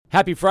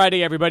Happy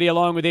Friday, everybody.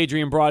 Along with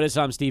Adrian Broadus,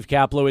 I'm Steve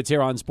Kaplowitz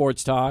here on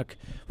Sports Talk.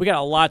 We got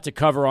a lot to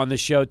cover on the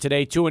show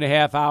today.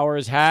 2.5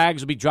 hours.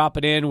 Hags will be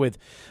dropping in with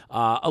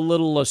a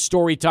little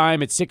story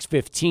time at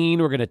 6:15.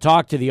 We're going to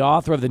talk to the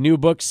author of the new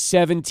book,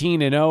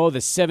 17-0, the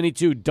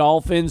 72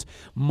 Dolphins.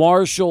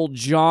 Marshall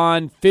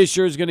John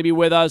Fisher is going to be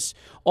with us.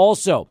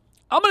 Also,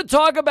 I'm going to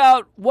talk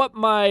about what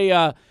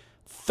my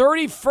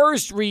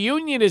 31st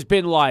reunion has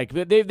been like.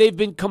 They've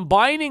been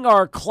combining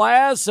our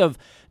class of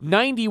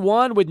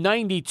 91 with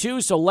 92.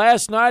 So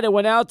last night I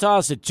went out to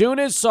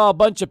Asatunas, saw a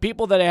bunch of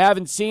people that I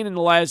haven't seen in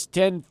the last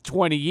 10,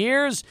 20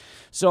 years.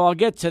 So I'll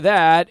get to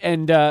that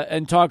and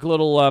talk a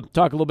little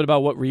bit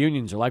about what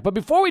reunions are like. But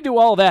before we do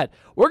all that,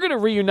 we're going to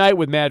reunite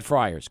with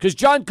Madfriars because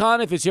John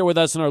Conniff is here with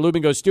us in our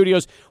Lubingo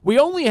studios. We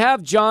only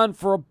have John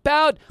for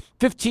about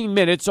 15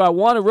 minutes, so I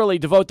want to really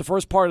devote the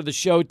first part of the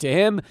show to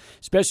him,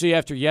 especially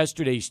after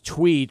yesterday's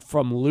tweet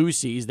from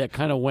Lucy's that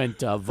kind of went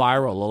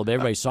viral a little bit.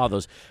 Everybody saw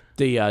the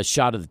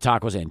shot of the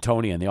tacos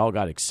Antonia, and they all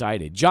got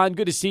excited. John,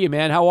 good to see you,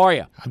 man. How are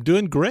you? I'm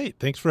doing great.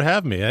 Thanks for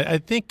having me. I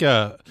think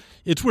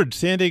it's weird.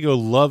 San Diego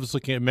loves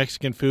looking at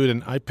Mexican food,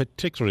 and I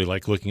particularly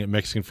like looking at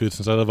Mexican food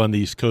since I live on the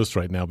East Coast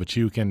right now, but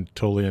you can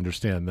totally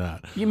understand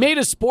that. You made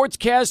a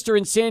sportscaster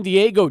in San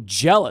Diego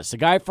jealous, a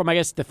guy from, I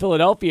guess, the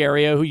Philadelphia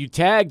area who you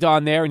tagged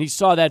on there, and he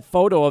saw that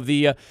photo of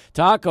the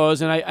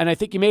tacos, and I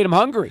think you made him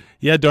hungry.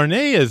 Yeah,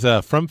 Darnay is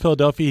from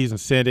Philadelphia. He's in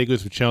San Diego.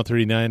 He's with Channel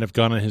 39. I've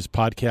gone on his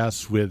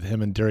podcast with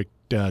him and Derek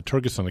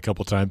Turgeson a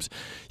couple times.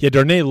 Yeah,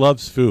 Darnay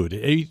loves food.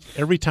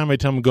 Every time I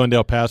tell him I'm going to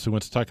El Paso, he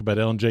wants to talk about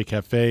L&J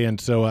Cafe,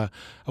 and so I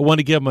want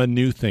to give him a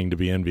new thing to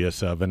be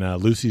envious of, and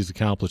Lucy's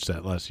accomplished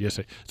that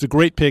yesterday. It's a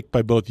great pick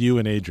by both you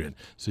and Adrian,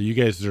 so you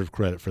guys deserve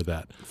credit for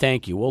that.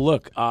 Thank you. Well,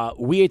 look,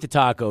 we ate the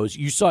tacos.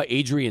 You saw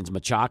Adrian's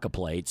machaca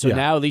plate, so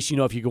now at least you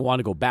know if you want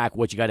to go back,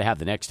 what you got to have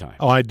the next time.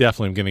 Oh, I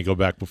definitely am going to go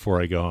back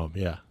before I go home,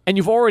 yeah. And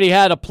you've already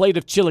had a plate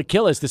of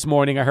chilaquiles this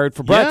morning, I heard,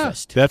 for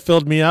breakfast. Yeah, that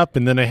filled me up,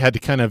 and then I had to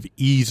kind of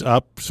ease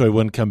up so I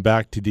wouldn't come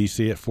back to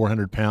D.C. at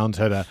 400 pounds.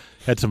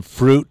 Had some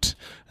fruit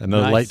and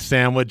a light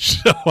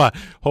sandwich. So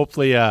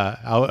hopefully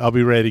I'll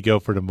be ready to go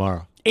for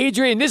tomorrow.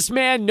 Adrian, this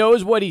man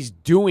knows what he's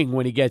doing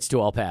when he gets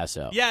to El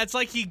Paso. Yeah, it's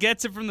like he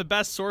gets it from the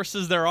best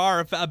sources there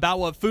are about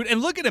what food.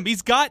 And look at him.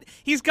 He's got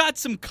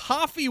some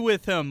coffee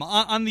with him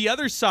on the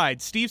other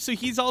side, Steve. So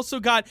he's also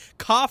got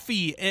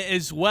coffee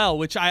as well,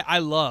 which I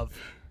love.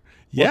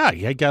 Yeah,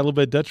 I got a little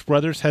bit of Dutch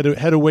Brothers. Had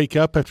to wake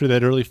up after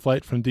that early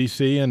flight from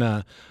D.C. and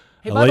a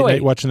late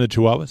night watching the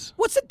Chihuahuas.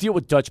 What's the deal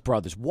with Dutch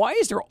Brothers? Why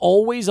is there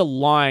always a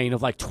line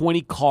of like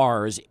 20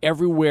 cars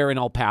everywhere in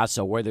El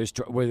Paso where there's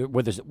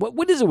what is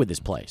it with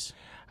this place?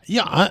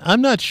 Yeah,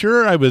 I'm not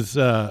sure. I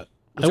wanted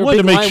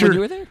to make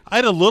sure. I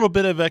had a little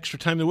bit of extra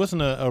time. There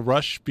wasn't a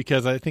rush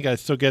because I think I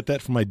still get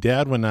that from my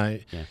dad when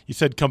he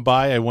said come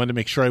by. I wanted to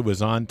make sure I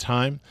was on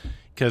time.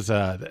 Because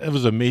it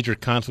was a major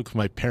conflict with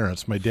my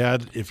parents. My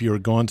dad, if you were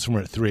going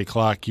somewhere at 3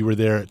 o'clock, you were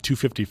there at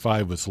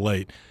 2:55 was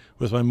late.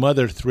 With my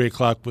mother, 3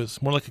 o'clock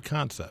was more like a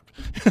concept.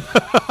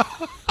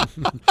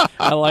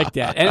 I like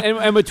that.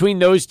 And between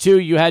those two,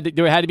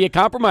 there had to be a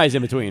compromise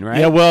in between, right?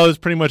 Yeah, well, it was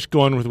pretty much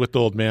going with what the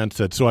old man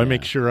said. So I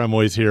make sure I'm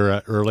always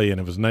here early, and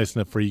it was nice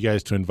enough for you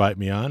guys to invite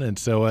me on. And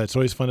so it's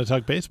always fun to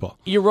talk baseball.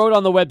 You wrote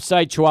on the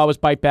website,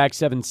 Chihuahuas Bite Back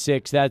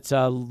 7-6. That's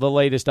the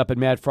latest up at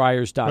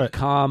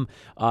madfriars.com.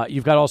 Right.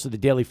 You've got also the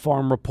Daily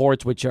Farm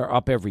Reports, which are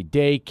up every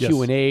day,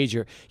 Q&As.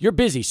 You're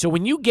busy. So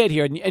when you get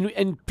here,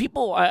 and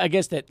people, I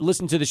guess, that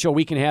listened to the show a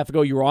week and a half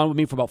ago, you were on with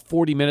me for about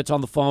 40 minutes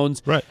on the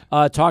phones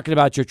talking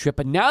about your trip.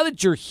 But now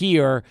that you're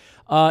here,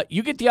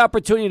 you get the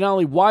opportunity to not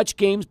only watch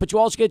games, but you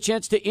also get a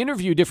chance to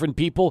interview different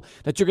people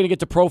that you're going to get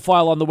to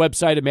profile on the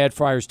website at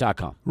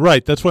madfriars.com.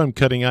 Right. That's why I'm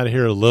cutting out of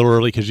here a little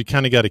early because you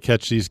kind of got to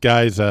catch these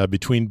guys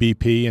between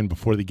BP and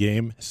before the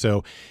game.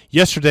 So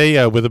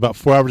yesterday, with about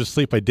 4 hours of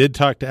sleep, I did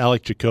talk to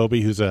Alec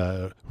Jacoby, who's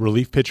a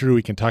relief pitcher who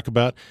we can talk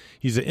about.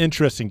 He's an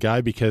interesting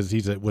guy because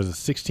was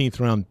a 16th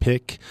round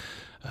pick.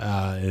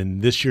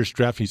 In this year's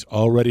draft, he's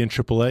already in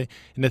AAA.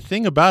 And the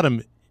thing about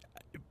him,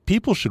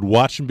 people should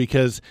watch him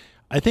because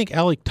I think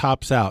Alec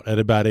tops out at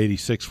about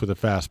 86 with a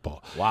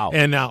fastball. Wow.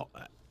 And now,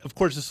 of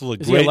course, this will look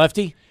great. Is he a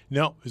lefty?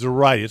 No, he's a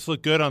righty. It's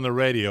look good on the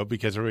radio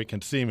because everybody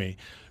can see me.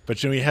 But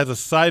he has a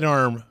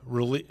sidearm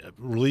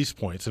release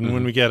points. And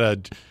when we get a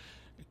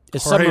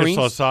submarine,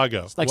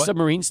 it's like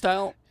submarine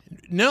style?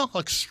 No,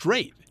 like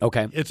straight.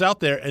 Okay. It's out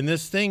there. And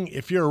this thing,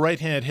 if you're a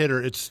right-handed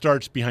hitter, it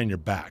starts behind your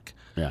back.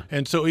 Yeah.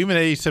 And so even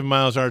at 87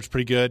 miles an hour, it's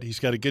pretty good. He's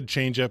got a good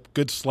changeup,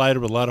 good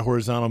slider with a lot of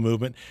horizontal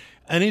movement.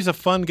 And he's a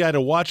fun guy to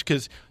watch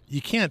because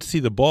you can't see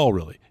the ball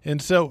really.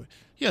 And so,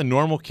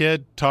 normal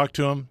kid, talk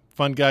to him,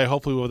 fun guy.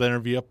 Hopefully we'll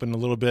interview up in a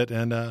little bit.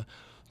 And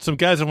some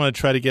guys I want to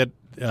try to get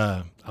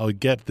I'll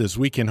get this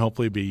weekend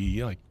hopefully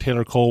be like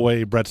Taylor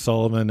Colway, Brett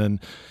Sullivan, and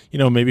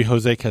maybe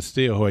Jose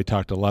Castillo, who I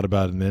talked a lot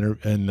about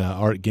in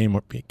our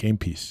game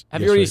piece.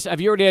 Have you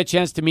already had a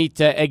chance to meet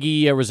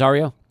Eggy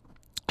Rosario?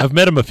 I've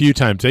met him a few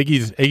times.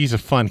 Iggy's a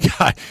fun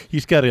guy.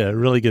 He's got a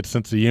really good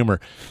sense of humor.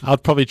 I'll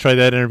probably try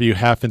that interview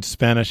half in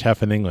Spanish,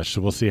 half in English,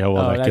 so we'll see how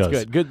well that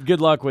goes. That's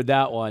good luck with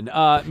that one.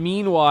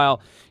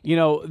 Meanwhile,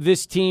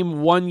 this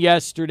team won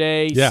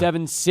yesterday,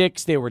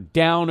 7-6. They were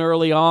down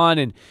early on,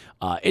 and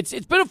it's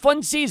been a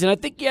fun season. I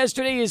think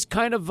yesterday is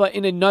kind of,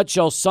 in a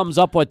nutshell, sums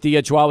up what the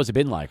Chihuahuas have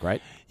been like,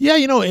 right? Yeah,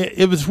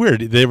 it was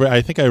weird.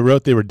 I think I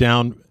wrote they were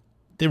down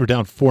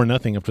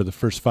 4-0 after the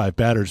first 5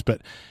 batters,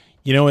 but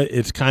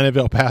it's kind of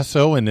El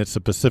Paso, and it's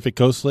the Pacific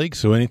Coast League,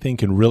 so anything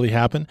can really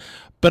happen.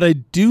 But I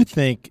do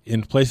think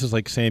in places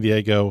like San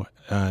Diego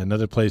and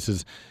other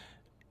places,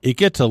 it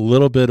gets a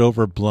little bit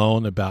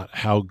overblown about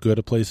how good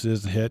a place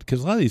is to hit,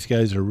 because a lot of these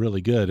guys are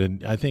really good.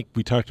 And I think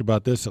we talked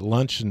about this at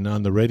lunch and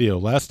on the radio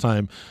last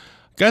time.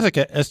 Guys like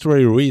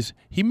Estuary Ruiz,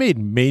 he made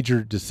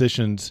major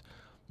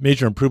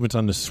improvements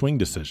on the swing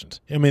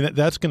decisions. I mean,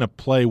 that's going to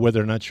play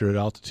whether or not you're at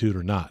altitude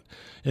or not.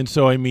 And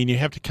so, I mean, you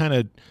have to kind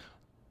of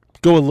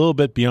go a little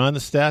bit beyond the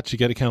stats. You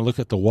got to kind of look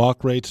at the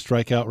walk rates,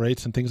 strikeout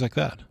rates, and things like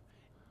that.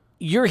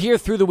 You're here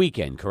through the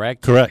weekend,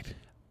 correct? Correct.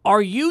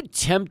 Are you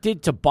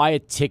tempted to buy a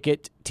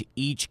ticket to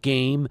each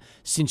game,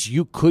 since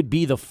you could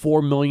be the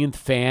 4 millionth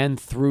fan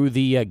through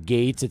the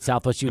gates at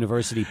Southwest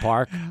University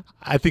Park?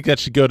 I think that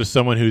should go to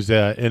someone who's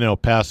in El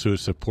Paso who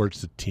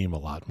supports the team a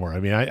lot more. I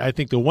mean, I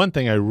think the one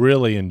thing I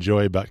really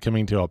enjoy about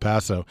coming to El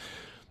Paso,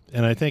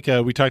 and I think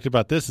we talked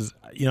about this, is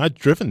I've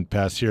driven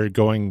past here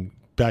going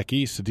back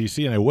east to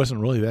D.C., and I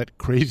wasn't really that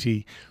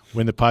crazy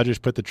when the Padres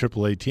put the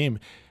AAA team,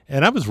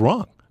 and I was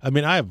wrong. I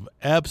mean, I've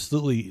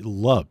absolutely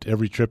loved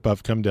every trip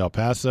I've come to El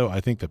Paso. I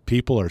think the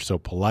people are so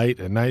polite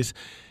and nice,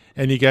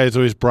 and you guys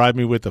always bribe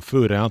me with the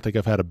food. I don't think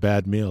I've had a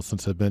bad meal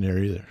since I've been here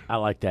either. I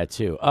like that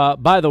too.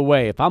 By the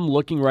way, if I'm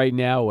looking right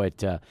now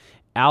at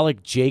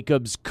Alec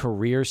Jacobs'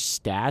 career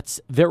stats,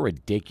 they're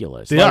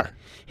ridiculous. They are.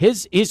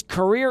 His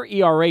career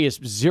ERA is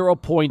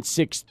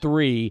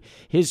 0.63.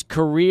 His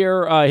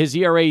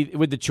ERA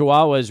with the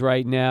Chihuahuas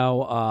right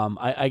now,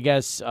 I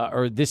guess,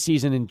 or this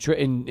season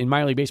in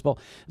minor league baseball,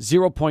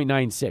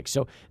 0.96.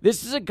 So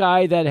this is a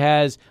guy that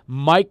has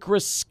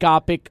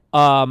microscopic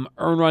earn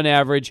run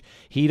average.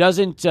 He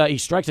doesn't. He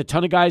strikes a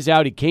ton of guys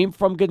out. He came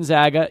from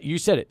Gonzaga. You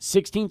said it.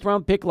 16th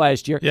round pick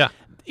last year. Yeah.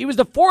 He was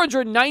the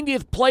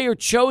 490th player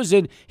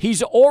chosen.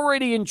 He's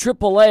already in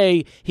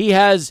AAA. He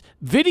has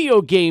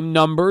video game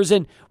numbers,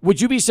 and would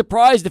you be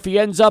surprised if he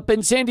ends up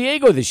in San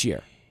Diego this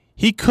year?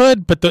 He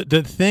could, but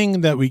the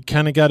thing that we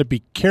kind of got to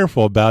be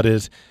careful about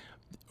is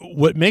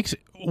what makes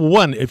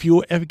one, if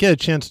you ever get a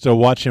chance to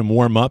watch him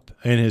warm up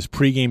in his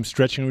pregame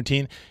stretching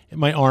routine,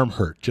 my arm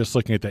hurt just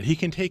looking at that. He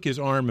can take his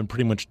arm and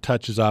pretty much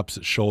touch his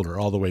opposite shoulder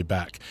all the way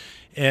back.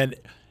 And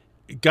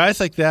guys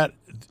like that,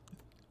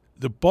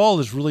 the ball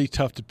is really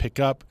tough to pick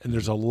up, and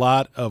there's a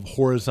lot of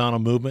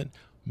horizontal movement.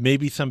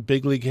 Maybe some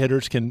big league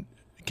hitters can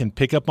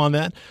pick up on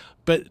that.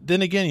 But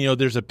then again,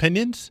 there's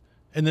opinions,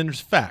 and then there's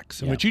facts.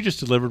 And what you just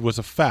delivered was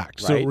a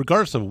fact. Right. So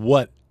regardless of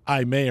what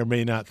I may or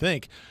may not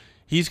think,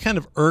 he's kind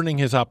of earning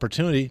his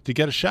opportunity to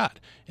get a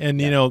shot.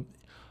 And,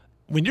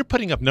 when you're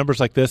putting up numbers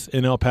like this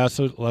in El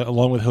Paso,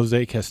 along with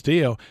Jose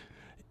Castillo,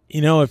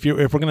 if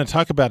we're going to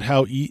talk about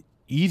how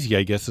easy,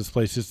 I guess, this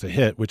place is to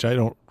hit, which I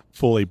don't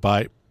fully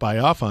buy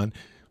off on,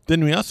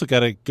 then we also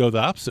got to go the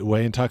opposite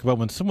way and talk about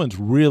when someone's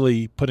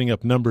really putting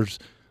up numbers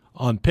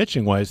on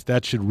pitching-wise,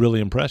 that should really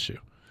impress you.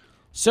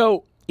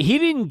 So he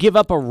didn't give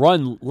up a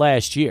run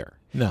last year.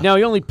 No. Now,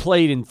 he only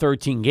played in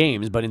 13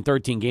 games, but in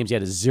 13 games he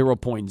had a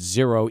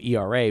 0.0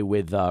 ERA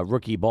with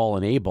rookie ball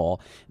and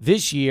A-ball.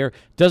 This year,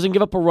 doesn't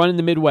give up a run in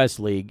the Midwest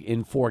League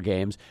in 4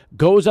 games,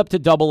 goes up to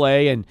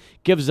Double-A and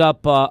gives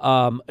up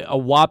a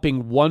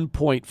whopping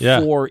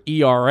 1.4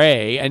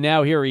 ERA, and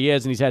now here he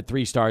is, and he's had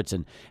 3 starts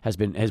and has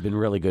been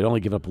really good. Only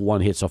given up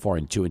 1 hit so far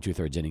in 2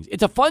 2/3 innings.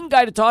 It's a fun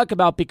guy to talk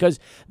about because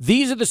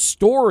these are the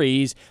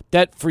stories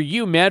that, for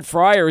you,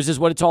 Madfriars, is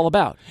what it's all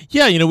about.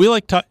 Yeah, we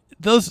like to.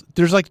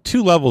 There's like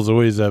 2 levels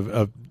always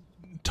of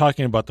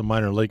talking about the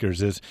minor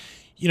leaguers is,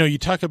 you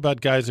talk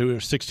about guys who are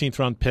 16th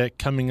round pick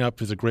coming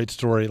up is a great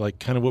story, like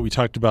kind of what we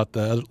talked about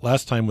the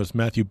last time was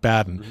Matthew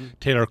Batten,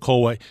 Taylor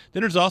Colway. Then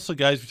there's also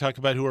guys we talk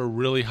about who are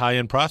really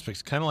high-end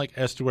prospects, kind of like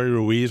Estuary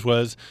Ruiz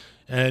was.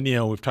 And,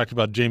 we've talked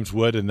about James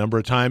Wood a number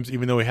of times,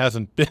 even though he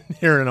hasn't been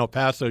here in El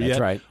Paso yet.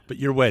 That's right. But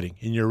you're waiting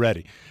and you're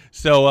ready.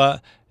 So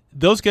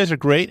those guys are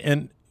great.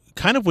 And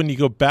kind of when you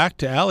go back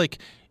to Alec,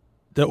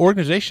 the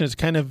organization is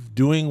kind of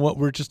doing what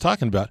we're just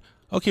talking about.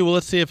 Okay, well,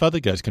 let's see if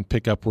other guys can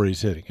pick up where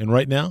he's hitting. And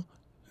right now,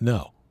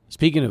 no.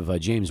 Speaking of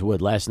James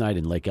Wood, last night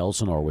in Lake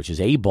Elsinore, which is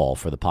A-ball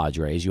for the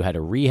Padres, you had a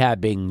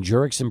rehabbing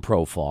Jurickson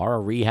Profar,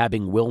 a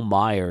rehabbing Will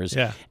Myers,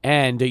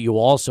 and you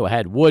also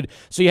had Wood.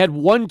 So you had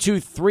 1, 2,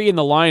 3 in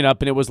the lineup,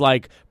 and it was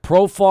like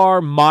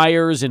Profar,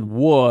 Myers, and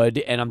Wood.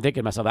 And I'm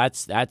thinking to myself,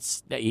 that's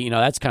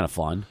kind of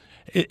fun.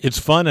 It's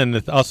fun,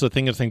 and also the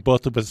thing I think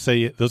both of us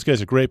say those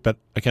guys are great, but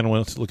I kind of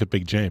want to look at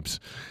Big James.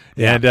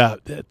 Yeah. And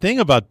the thing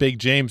about Big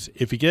James,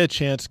 if you get a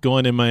chance, go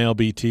on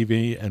MILB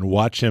TV and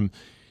watch him.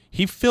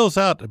 He fills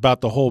out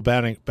about the whole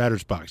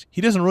batter's box.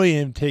 He doesn't really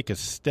even take a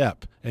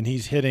step, and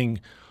he's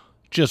hitting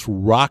just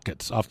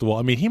rockets off the wall.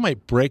 I mean, he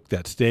might break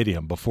that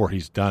stadium before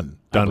he's done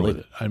with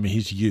it. I mean,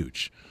 he's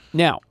huge.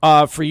 Now,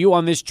 for you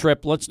on this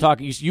trip, let's talk.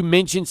 You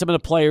mentioned some of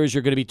the players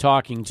you're going to be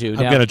talking to. I'm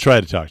going to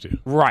try to talk to.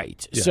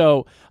 Right. Yeah.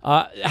 So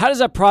how does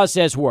that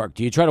process work?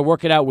 Do you try to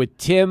work it out with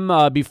Tim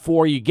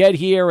before you get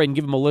here and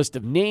give him a list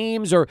of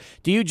names? Or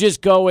do you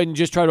just go and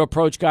just try to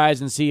approach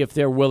guys and see if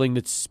they're willing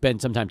to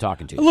spend some time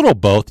talking to you? A little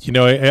both. You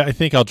know, I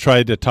think I'll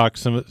try to talk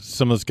to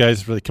some of those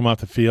guys before they come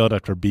off the field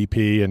after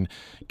BP and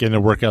getting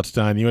their workouts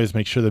done. You always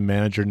make sure the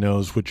manager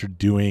knows what you're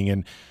doing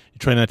and you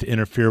try not to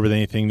interfere with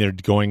anything they're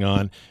going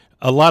on.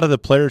 A lot of the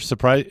players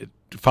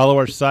follow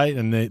our site,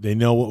 and they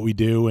know what we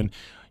do. And,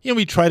 you know,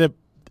 we try to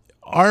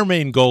 – our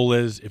main goal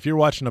is if you're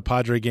watching a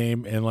Padre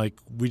game, and like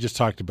we just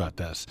talked about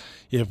this,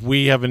 if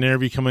we have an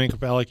interview coming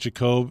up with Alex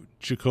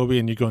Jacoby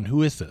and you're going,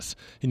 who is this?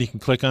 And you can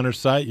click on our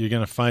site. You're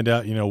going to find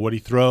out, you know, what he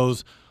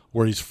throws,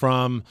 where he's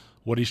from,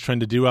 what he's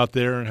trying to do out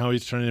there, and how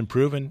he's trying to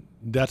improve. And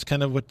that's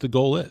kind of what the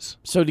goal is.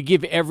 So to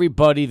give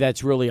everybody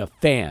that's really a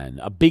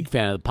big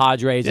fan of the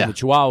Padres and the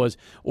Chihuahuas,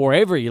 or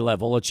every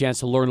level, a chance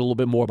to learn a little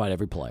bit more about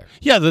every player.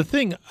 Yeah, the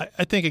thing,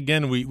 I think,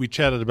 again, we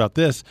chatted about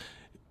this.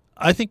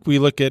 I think we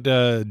look at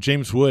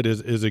James Wood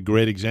as a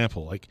great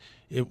example. Like,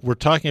 we're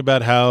talking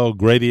about how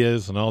great he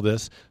is and all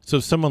this. So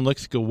if someone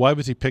looks and go, why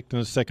was he picked in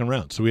the second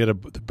round? So we had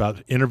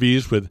about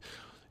interviews with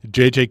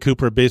J.J.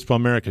 Cooper at Baseball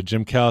America,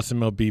 Jim Callis,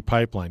 MLB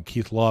Pipeline,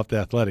 Keith Loft,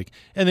 Athletic.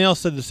 And they all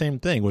said the same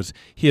thing, was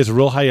he has a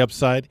real high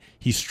upside.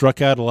 He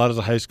struck out a lot as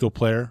a high school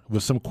player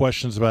with some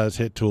questions about his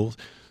hit tools.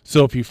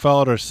 So if you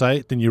followed our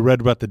site, then you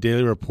read about the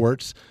daily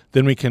reports,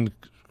 then we can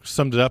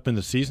sum it up in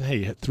the season. Hey,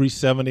 you hit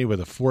 370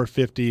 with a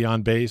 450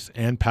 on base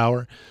and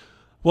power.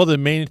 Well, the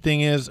main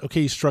thing is,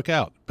 okay, he struck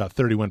out about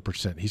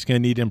 31%. He's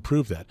going to need to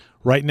improve that.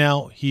 Right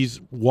now, he's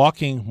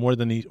walking more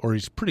than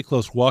he's pretty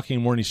close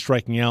walking more than he's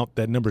striking out.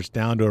 That number's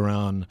down to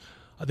around,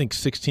 I think,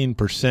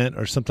 16%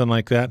 or something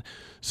like that.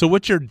 So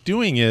what you're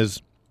doing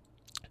is,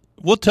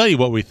 we'll tell you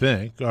what we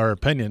think, our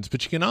opinions,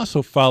 but you can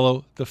also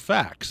follow the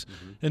facts.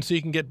 Mm-hmm. And so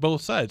you can get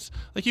both sides.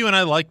 Like you and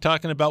I like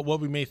talking about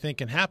what we may think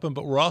can happen,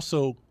 but we're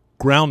also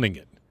grounding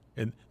it.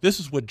 And this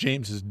is what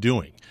James is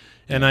doing.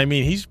 And, I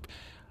mean, he's –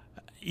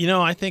 you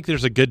know, I think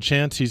there's a good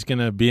chance he's going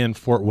to be in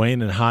Fort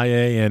Wayne in High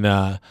A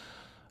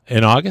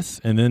in August,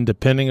 and then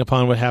depending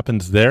upon what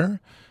happens there,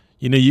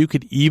 you know, you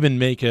could even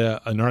make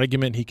an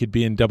argument he could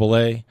be in Double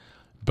A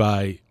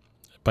by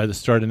the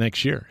start of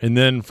next year. And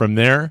then from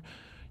there,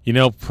 you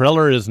know,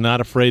 Preller is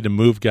not afraid to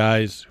move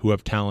guys who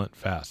have talent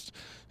fast.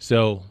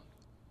 So,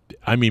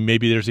 I mean,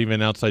 maybe there's even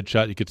an outside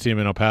shot. You could see him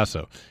in El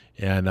Paso.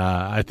 And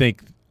I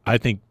think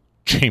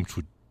James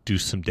would do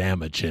some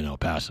damage in El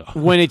Paso.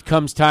 When it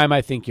comes time,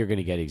 I think you're going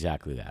to get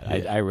exactly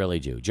that. Yeah. I really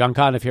do. John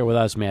Conniff here with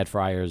us,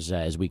 Madfriars,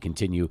 as we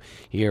continue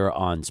here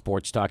on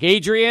Sports Talk.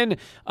 Adrian,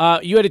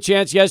 you had a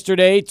chance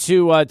yesterday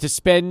to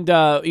spend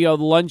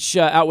lunch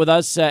out with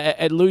us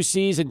at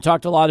Lucy's and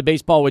talked a lot of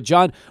baseball with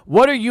John.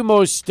 What are you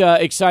most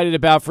excited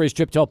about for his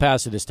trip to El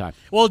Paso this time?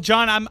 Well,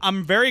 John,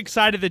 I'm very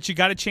excited that you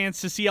got a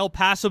chance to see El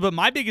Paso, but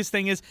my biggest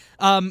thing is,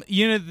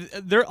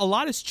 there a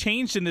lot has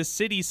changed in this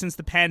city since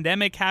the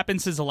pandemic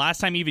happened, since the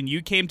last time even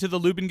you came to the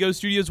Loop and Go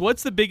studios.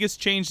 What's the biggest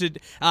change that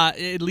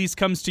at least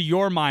comes to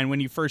your mind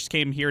when you first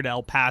came here to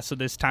El Paso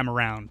this time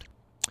around?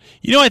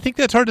 You know, I think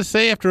that's hard to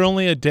say after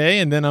only a day,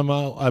 and then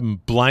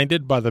I'm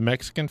blinded by the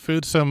Mexican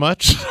food so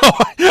much. So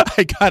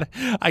I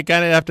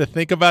gotta have to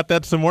think about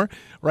that some more.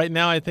 Right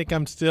now, I think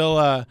I'm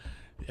still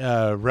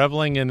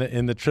reveling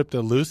in the trip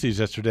to Lucy's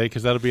yesterday,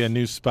 because that'll be a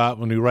new spot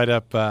when we write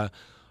up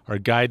our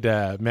guide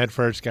to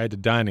Madfriars Guide to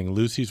Dining.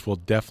 Lucy's will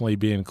definitely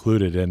be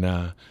included in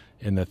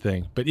the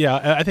thing. But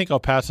yeah, I think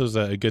El Paso's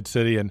a good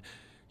city, and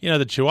you know,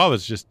 the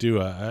Chihuahuas just do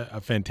a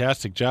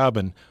fantastic job,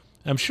 and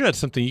I'm sure that's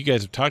something you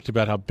guys have talked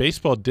about, how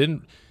baseball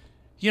didn't,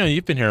 you know,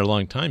 you've been here a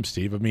long time,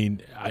 Steve. I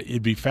mean,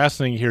 it'd be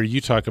fascinating to hear you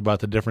talk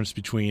about the difference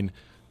between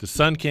the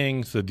Sun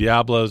Kings, the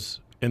Diablos,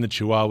 and the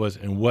Chihuahuas,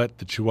 and what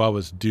the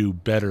Chihuahuas do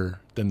better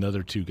than the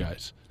other two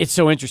guys. It's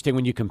so interesting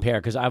when you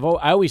compare, because I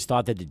always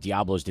thought that the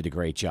Diablos did a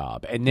great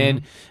job. And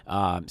then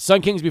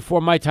Sun Kings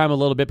before my time a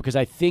little bit, because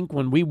I think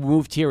when we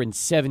moved here in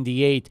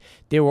 78,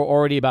 they were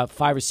already about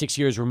 5 or 6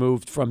 years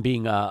removed from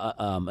being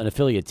an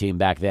affiliate team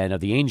back then of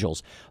the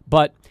Angels.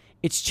 But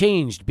it's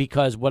changed,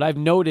 because what I've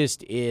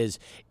noticed is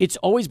it's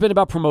always been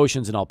about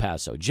promotions in El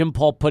Paso. Jim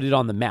Paul put it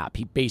on the map.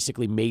 He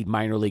basically made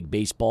minor league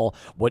baseball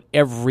what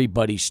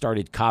everybody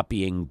started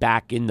copying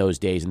back in those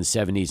days in the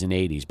 70s and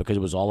 80s, because it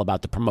was all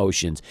about the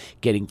promotions,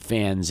 getting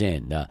fans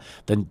in,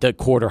 the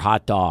quarter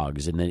hot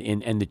dogs and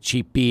the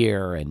cheap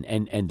beer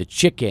and the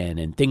chicken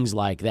and things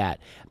like that.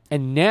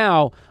 And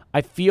now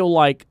I feel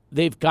like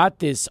they've got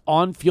this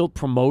on-field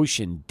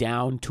promotion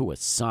down to a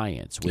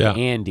science with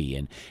Andy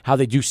and how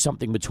they do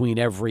something between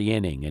every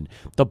inning. And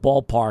the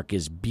ballpark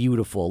is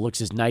beautiful. It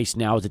looks as nice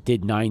now as it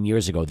did 9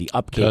 years ago. The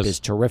upkeep is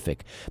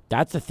terrific.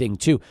 That's the thing,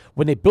 too.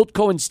 When they built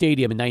Cohen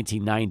Stadium in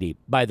 1990,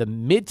 by the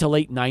mid to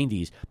late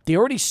 90s, they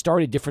already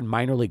started different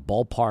minor league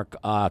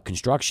ballpark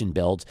construction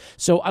builds.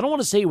 So I don't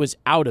want to say it was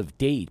out of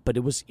date, but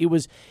it was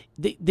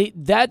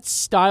that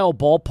style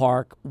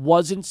ballpark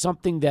wasn't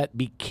something that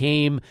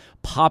became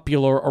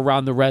popular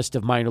around the rest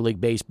of minor league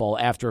baseball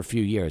after a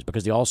few years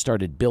because they all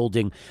started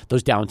building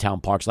those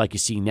downtown parks like you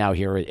see now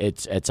here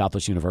at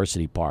Southwest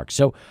University Park.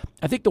 So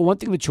I think the one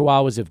thing the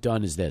Chihuahuas have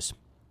done is this.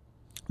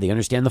 They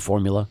understand the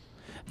formula.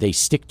 They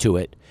stick to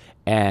it.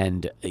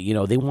 And,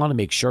 they want to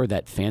make sure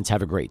that fans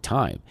have a great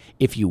time.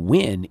 If you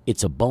win,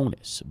 it's a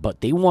bonus.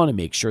 But they want to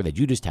make sure that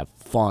you just have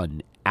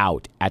fun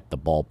out at the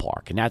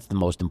ballpark, and that's the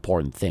most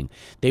important thing.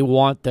 They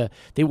want the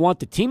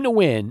team to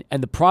win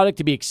and the product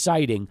to be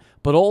exciting,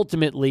 but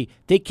ultimately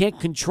they can't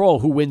control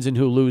who wins and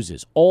who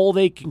loses. All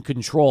they can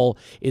control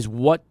is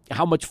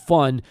how much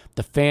fun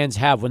the fans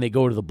have when they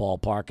go to the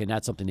ballpark, and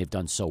that's something they've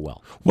done so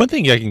well. One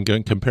thing I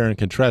can compare and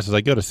contrast is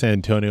I go to San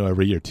Antonio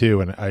every year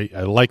too, and I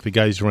like the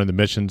guys who run the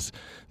missions.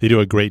 They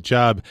do a great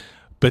job,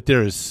 but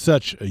there is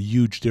such a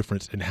huge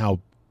difference in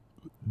how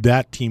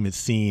that team is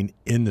seen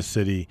in the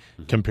city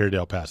compared to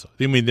El Paso.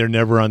 I mean, they're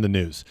never on the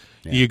news.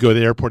 Yeah. You go to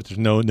the airport, there's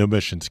no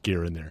missions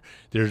gear in there.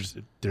 There's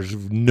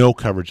no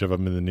coverage of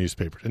them in the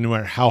newspapers. And no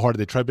matter how hard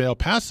they try, but El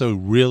Paso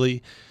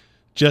really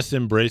just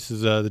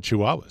embraces the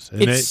Chihuahuas.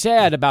 And it's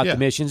sad about the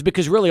missions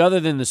because really other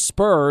than the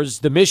Spurs,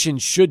 the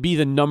missions should be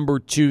the number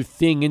 2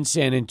 thing in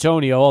San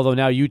Antonio, although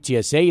now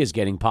UTSA is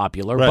getting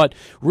popular. Right. But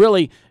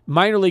really,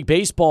 minor league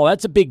baseball,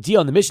 that's a big deal.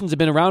 And the missions have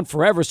been around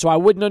forever, so I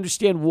wouldn't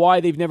understand why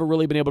they've never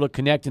really been able to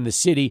connect in the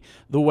city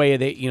the way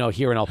they,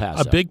 here in El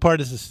Paso. A big part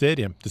is the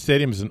stadium. The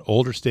stadium is an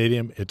older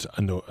stadium. It's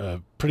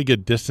a pretty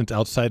good distance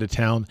outside of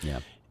town. Yeah.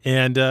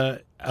 And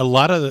a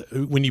lot of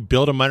when you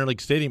build a minor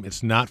league stadium,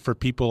 it's not for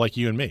people like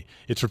you and me.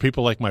 It's for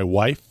people like my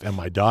wife and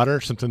my daughter,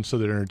 something so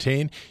they're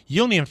entertained.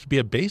 You don't even have to be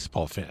a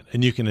baseball fan,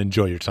 and you can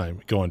enjoy your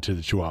time going to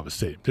the Chihuahua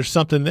Stadium. There's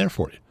something there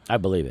for you. I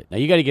believe it. Now,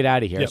 you got to get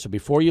out of here. Yep. So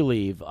before you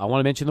leave, I want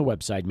to mention the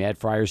website,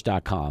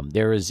 madfriars.com.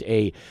 There is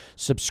a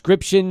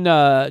subscription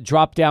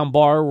drop-down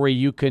bar where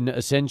you can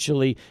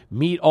essentially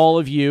meet all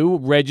of you,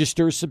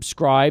 register,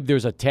 subscribe.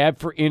 There's a tab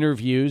for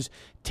interviews,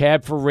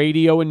 tab for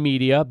radio and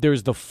media.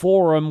 There's the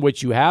forum,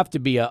 which you have to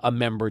be a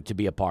member to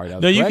be a part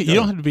of. No, you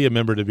don't have to be a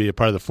member to be a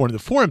part of the forum. The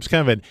forum's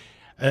kind of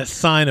a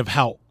sign of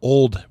how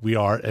old we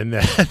are, and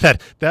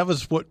that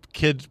was what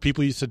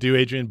people used to do,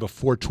 Adrian,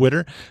 before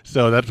Twitter.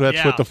 So that's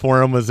what the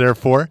forum was there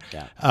for.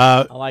 Yeah.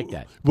 I like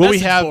that. Well, we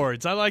have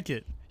boards. I like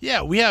it.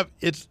 Yeah, we have.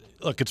 It's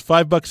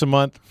 $5 a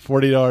month,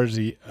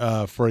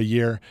 $40 for a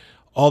year.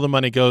 All the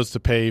money goes to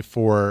pay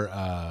for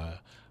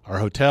our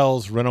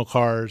hotels, rental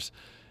cars,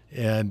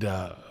 and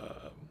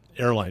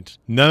airlines.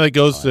 None of it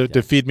goes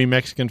to feed me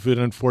Mexican food,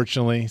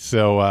 unfortunately.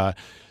 So.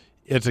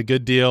 It's a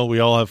good deal. We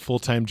all have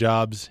full-time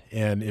jobs,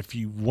 and if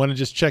you want to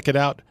just check it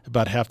out,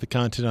 about half the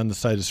content on the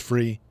site is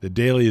free. The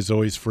daily is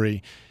always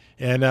free,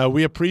 and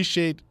we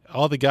appreciate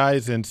all the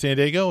guys in San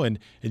Diego and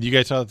you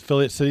guys out of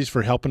affiliate cities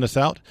for helping us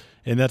out,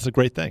 and that's a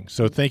great thing.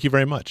 So thank you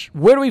very much.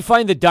 Where do we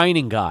find the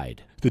dining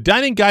guide? The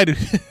dining guide,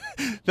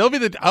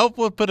 I'll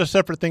put a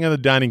separate thing on the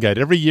dining guide.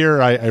 Every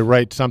year I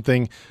write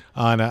something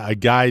on a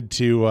guide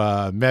to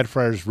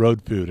Madfriars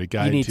road food, a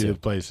guide to the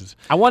places.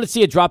 I want to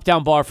see a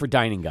drop-down bar for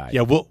dining guide.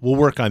 Yeah, we'll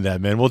work on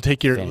that, man. We'll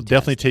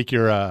definitely take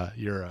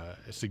your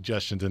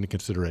suggestions into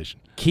consideration.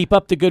 Keep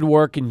up the good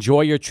work. Enjoy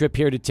your trip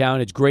here to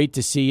town. It's great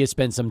to see you,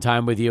 spend some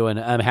time with you, and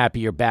I'm happy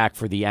you're back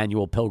for the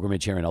annual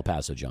pilgrimage here in El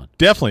Paso, John.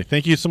 Definitely.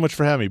 Thank you so much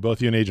for having me.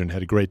 Both you and Adrian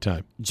had a great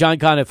time. John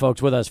Conniff,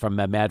 folks, with us from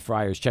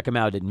Madfriars. Check him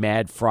out at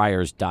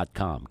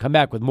madfriars.com. Come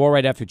back with more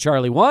right after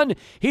Charlie 1.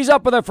 He's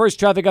up with our first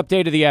traffic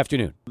update of the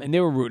afternoon. And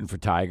they were rooting for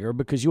Tiger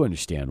because you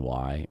understand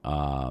why.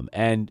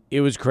 And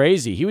it was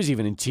crazy. He was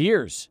even in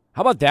tears.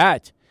 How about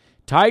that?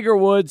 Tiger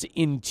Woods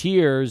in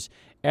tears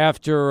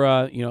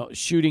after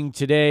shooting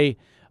today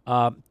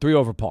 3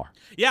 over par.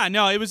 Yeah,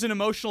 no, it was an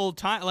emotional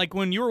time. Like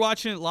when you were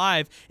watching it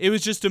live, it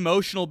was just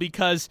emotional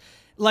because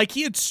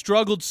he had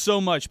struggled so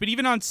much, but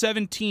even on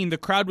 17, the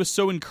crowd was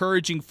so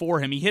encouraging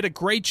for him. He hit a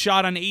great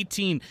shot on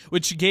 18,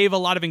 which gave a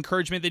lot of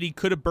encouragement that he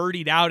could have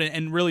birdied out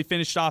and really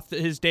finished off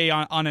his day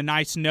on a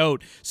nice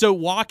note. So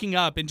walking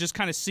up and just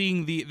kind of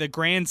seeing the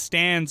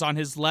grandstands on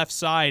his left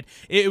side,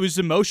 it was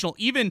emotional.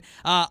 Even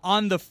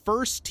on the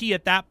first tee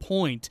at that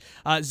point,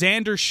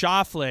 Xander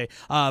Schauffele,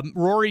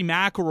 Rory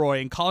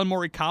McIlroy, and Colin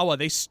Morikawa,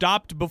 they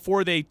stopped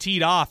before they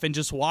teed off and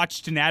just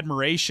watched in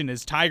admiration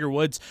as Tiger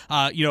Woods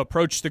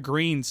approached the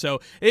green. So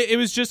it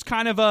was just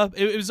kind of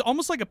it was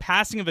almost like a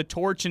passing of a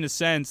torch in a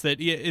sense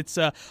that it's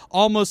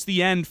almost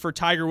the end for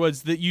Tiger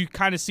Woods, that you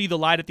kind of see the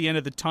light at the end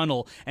of the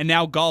tunnel, and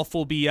now golf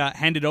will be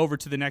handed over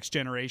to the next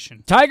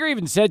generation. Tiger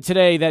even said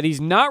today that he's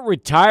not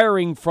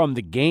retiring from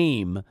the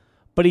game,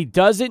 but he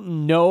doesn't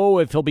know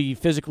if he'll be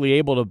physically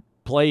able to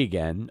play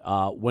again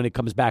when it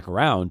comes back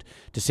around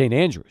to St.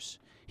 Andrews.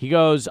 He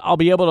goes, I'll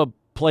be able to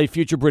play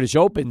future British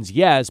Opens,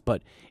 yes,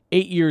 but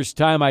 8 years'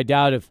 time, I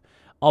doubt if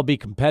I'll be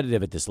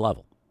competitive at this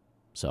level.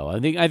 So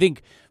I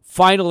think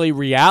finally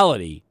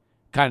reality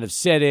kind of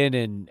set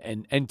in,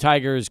 and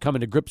Tiger is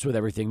coming to grips with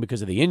everything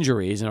because of the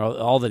injuries and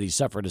all that he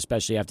suffered,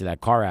 especially after that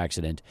car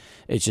accident.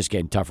 It's just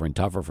getting tougher and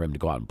tougher for him to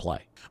go out and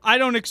play. I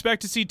don't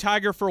expect to see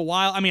Tiger for a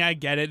while. I mean, I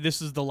get it.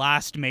 This is the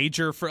last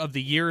major of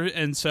the year,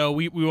 and so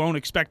we won't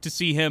expect to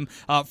see him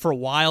for a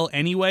while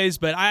anyways,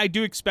 but I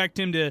do expect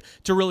him to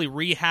really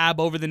rehab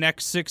over the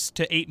next 6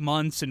 to 8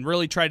 months and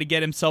really try to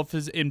get himself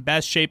in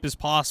best shape as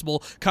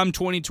possible come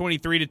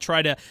 2023 to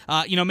try to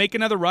make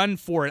another run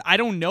for it. I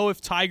don't know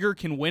if Tiger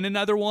can win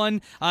another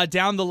one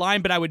down the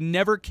line, but I would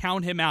never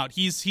count him out.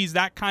 He's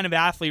that kind of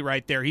athlete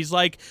right there. He's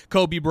like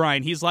Kobe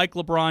Bryant. He's like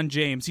LeBron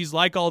James. He's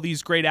like all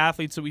these great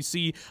athletes that we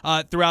see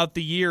throughout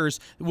the years.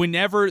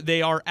 Whenever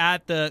they are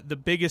at the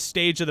biggest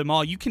stage of them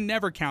all, you can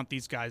never count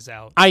these guys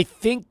out. I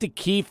think the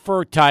key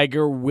for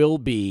Tiger will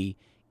be,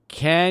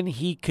 can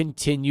he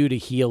continue to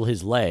heal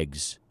his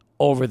legs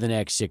over the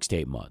next 6 to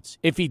 8 months?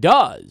 If he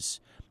does,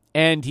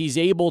 and he's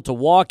able to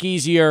walk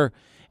easier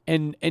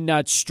and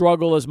not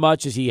struggle as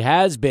much as he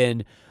has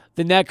been,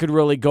 then that could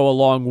really go a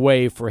long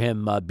way for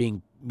him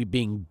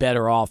being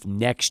better off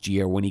next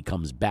year when he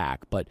comes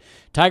back. But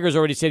Tiger's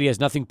already said he has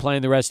nothing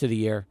planned the rest of the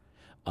year.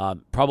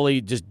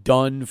 Probably just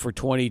done for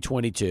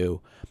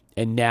 2022,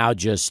 and now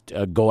just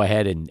go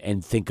ahead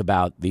and think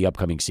about the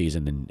upcoming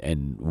season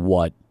and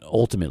what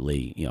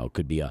ultimately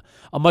could be a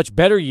much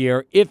better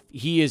year if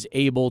he is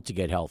able to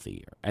get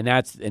healthier, and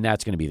that's going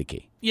to be the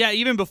key. Yeah,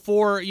 even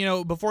before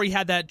he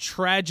had that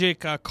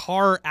tragic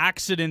car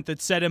accident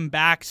that set him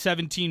back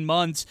 17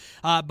 months,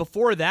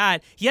 before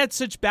that, he had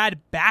such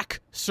bad back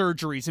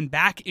surgeries and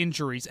back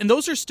injuries, and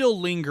those are still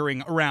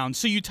lingering around.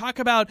 So you talk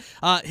about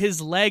his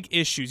leg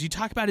issues, you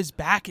talk about his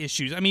back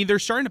issues. I mean, they're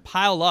starting to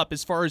pile up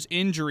as far as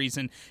injuries,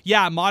 and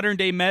yeah,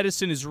 modern-day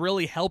medicine is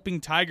really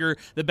helping Tiger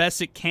the best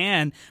it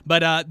can,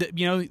 but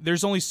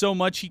there's only so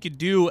much he could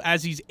do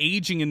as he's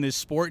aging in this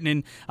sport,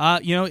 and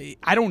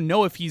I don't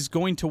know if he's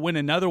going to win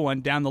another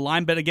one down the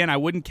line, but again, I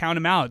wouldn't count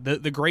him out.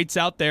 The greats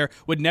out there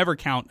would never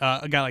count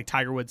a guy like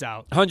Tiger Woods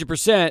out.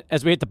 100%.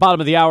 As we hit the bottom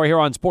of the hour here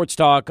on Sports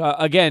Talk,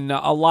 again,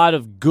 a lot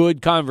of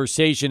good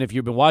conversation. If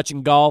you've been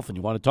watching golf and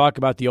you want to talk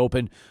about the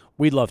Open,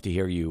 we'd love to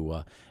hear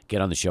you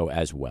get on the show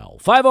as well.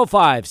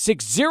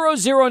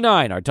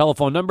 505-6009, our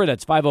telephone number.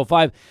 That's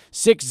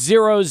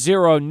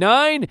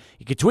 505-6009.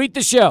 You can tweet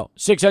the show,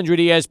 600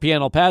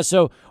 ESPN El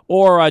Paso,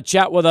 or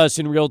chat with us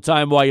in real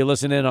time while you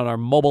listen in on our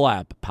mobile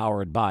app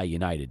powered by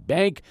United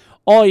Bank.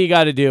 All you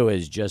got to do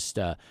is just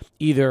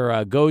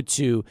either go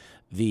to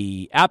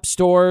the app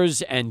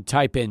stores and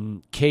type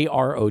in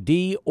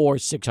KROD or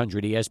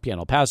 600 ESPN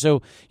El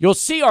Paso. You'll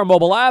see our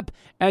mobile app,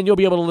 and you'll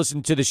be able to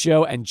listen to the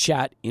show and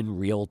chat in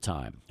real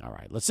time. All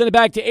right, let's send it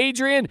back to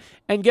Adrian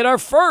and get our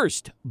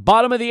first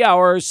bottom of the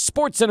hour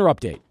Sports Center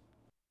update.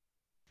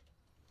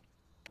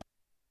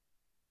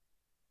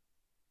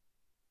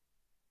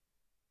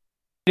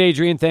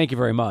 Adrian, thank you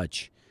very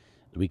much.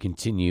 We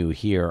continue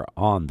here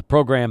on the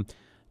program.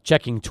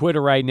 Checking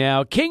Twitter right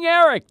now. King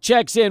Eric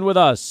checks in with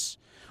us.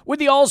 With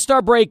the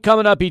All-Star break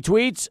coming up, he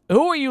tweets,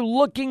 who are you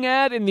looking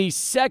at in the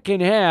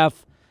second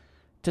half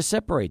to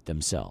separate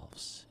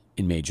themselves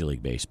in Major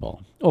League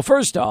Baseball? Well,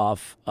 first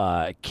off,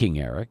 King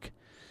Eric,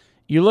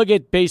 you look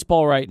at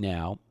baseball right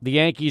now. The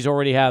Yankees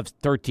already have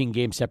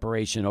 13-game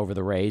separation over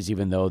the Rays,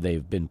 even though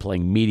they've been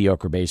playing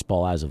mediocre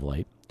baseball as of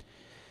late.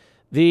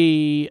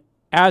 The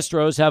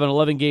Astros have an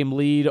 11-game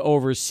lead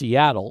over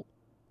Seattle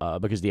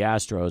because the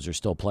Astros are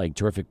still playing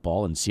terrific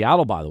ball. And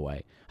Seattle, by the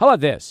way, how about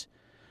this?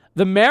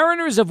 The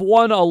Mariners have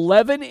won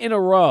 11 in a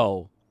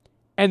row,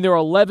 and they're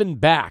 11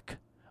 back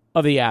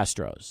of the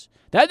Astros.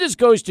 That just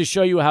goes to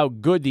show you how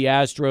good the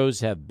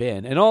Astros have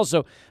been. And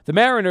also, the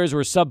Mariners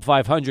were sub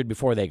 500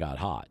 before they got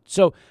hot.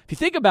 So if you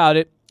think about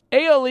it,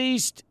 AL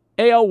East,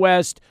 AL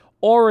West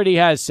already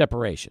has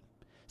separation.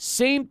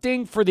 Same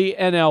thing for the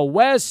NL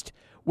West,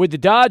 with the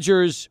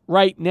Dodgers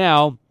right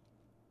now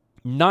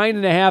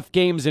 9.5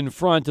 games in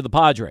front of the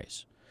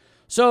Padres.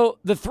 So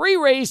the three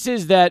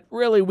races that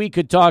really we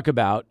could talk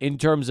about in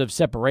terms of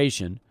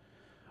separation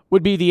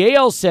would be the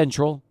AL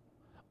Central,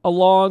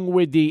 along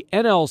with the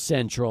NL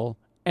Central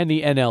and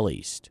the NL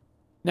East.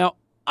 Now,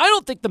 I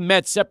don't think the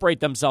Mets separate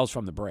themselves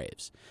from the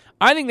Braves.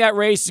 I think that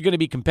race is going to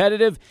be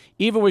competitive,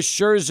 even with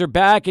Scherzer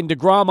back and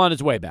DeGrom on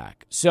his way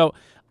back. So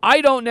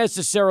I don't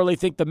necessarily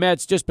think the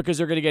Mets, just because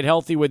they're going to get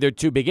healthy with their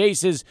two big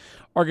aces,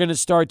 are going to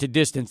start to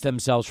distance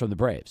themselves from the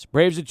Braves.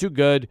 Braves are too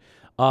good.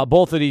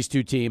 Both of these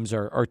two teams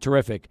are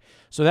terrific.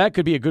 So that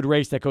could be a good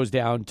race that goes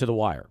down to the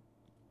wire.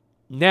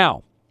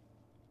 Now,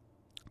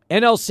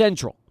 NL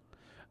Central.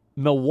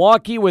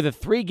 Milwaukee with a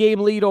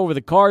 3-game lead over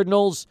the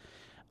Cardinals.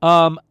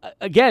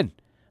 Again,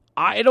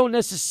 I don't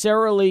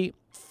necessarily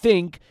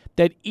think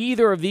that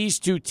either of these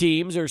two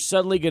teams are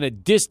suddenly going to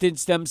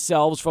distance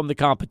themselves from the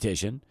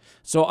competition.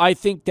 So I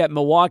think that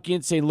Milwaukee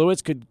and St.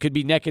 Louis could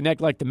be neck and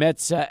neck like the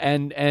Mets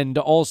and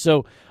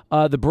also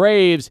the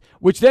Braves,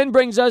 which then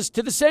brings us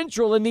to the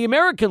Central in the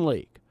American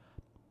League.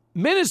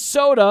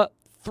 Minnesota,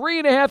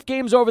 3.5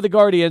 games over the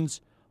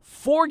Guardians,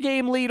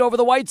 4-game lead over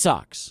the White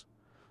Sox.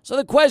 So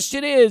the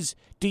question is,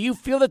 do you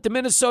feel that the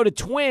Minnesota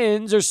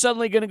Twins are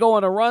suddenly going to go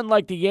on a run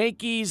like the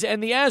Yankees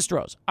and the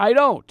Astros? I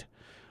don't.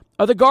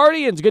 Are the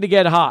Guardians going to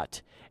get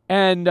hot?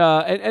 And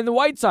the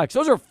White Sox,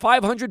 those are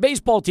 500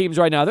 baseball teams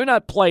right now. They're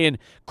not playing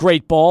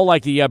great ball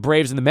like the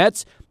Braves and the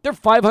Mets. They're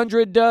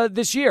 500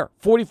 this year.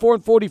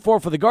 44-44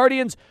 for the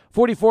Guardians,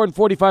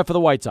 44-45 for the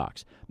White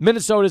Sox.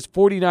 Minnesota's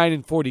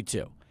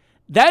 49-42.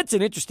 That's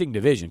an interesting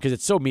division because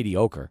it's so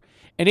mediocre.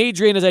 And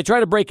Adrian, as I try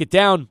to break it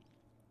down,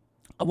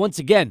 once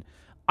again,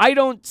 I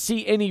don't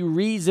see any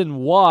reason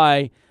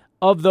why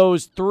of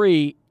those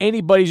three,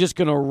 anybody's just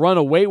going to run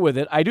away with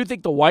it. I do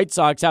think the White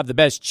Sox have the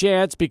best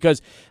chance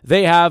because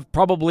they have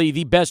probably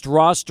the best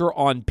roster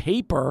on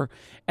paper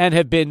and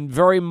have been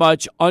very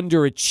much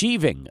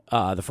underachieving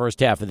the first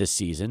half of this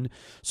season.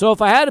 So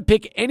if I had to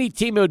pick any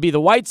team, it would be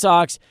the White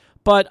Sox.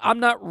 But I'm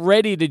not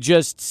ready to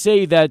just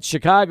say that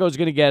Chicago's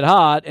going to get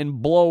hot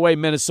and blow away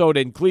Minnesota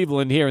and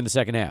Cleveland here in the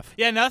second half.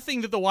 Yeah,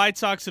 nothing that the White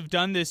Sox have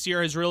done this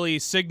year has really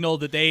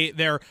signaled that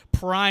they're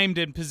primed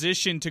and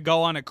positioned to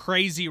go on a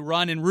crazy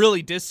run and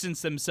really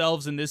distance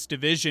themselves in this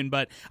division.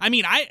 But, I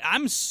mean,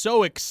 I'm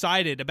so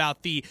excited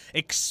about the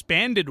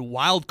expanded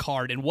wild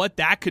card and what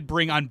that could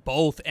bring on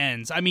both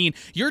ends. I mean,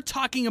 you're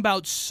talking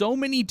about so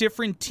many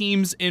different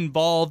teams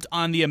involved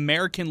on the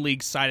American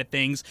League side of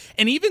things,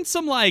 and even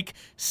some, like,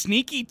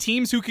 sneaky teams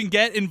who can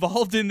get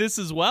involved in this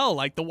as well,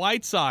 like the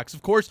White Sox.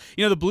 Of course,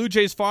 you know, the Blue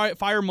Jays fire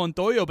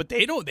Montoyo, but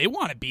they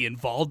want to be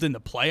involved in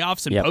the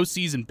playoffs and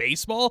postseason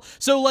baseball.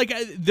 So, like,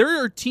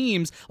 there are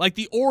teams like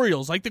the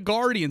Orioles, like the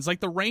Guardians,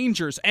 like the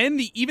Rangers,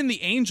 and even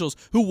the Angels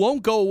who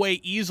won't go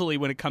away easily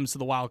when it comes to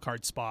the wild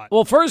card spot.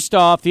 Well, first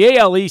off, the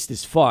AL East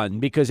is fun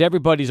because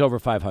everybody's over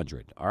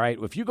 500. All right,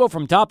 if you go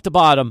from top to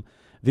bottom,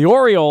 the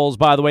Orioles,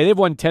 by the way, they've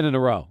won 10 in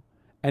a row,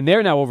 and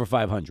they're now over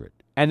 500,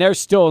 and they're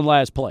still in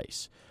last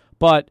place.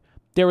 But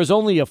there is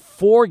only a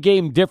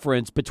 4-game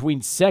difference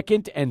between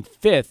second and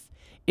fifth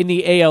in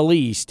the AL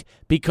East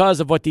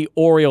because of what the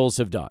Orioles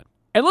have done.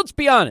 And let's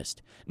be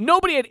honest,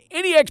 nobody had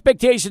any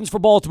expectations for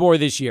Baltimore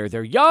this year.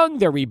 They're young,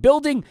 they're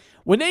rebuilding.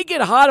 When they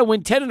get hot and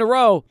win 10 in a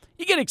row,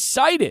 you get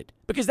excited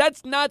because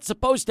that's not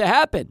supposed to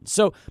happen.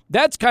 So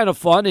that's kind of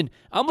fun, and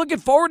I'm looking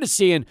forward to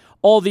seeing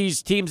all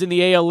these teams in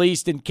the AL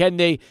East, and can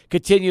they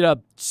continue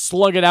to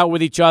slug it out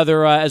with each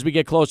other as we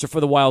get closer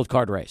for the wild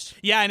card race.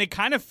 Yeah, and it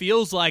kind of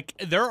feels like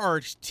there are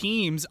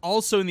teams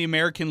also in the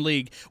American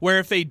League where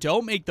if they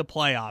don't make the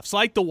playoffs,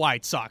 like the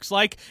White Sox,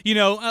 like, you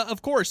know,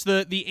 of course,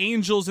 the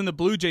Angels and the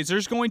Blue Jays,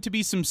 there's going to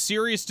be some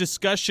serious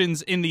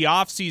discussions in the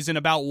offseason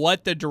about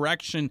what the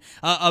direction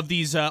of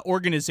these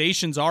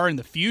organizations are in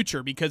the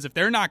future, because if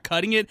they're not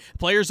cutting it,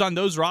 players on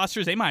those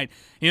rosters, they might,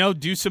 you know,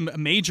 do some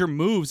major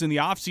moves in the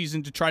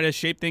offseason to try to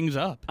shape things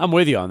up. I'm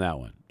with you on that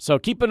one. So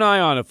keep an eye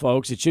on it,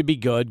 folks. It should be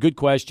good. Good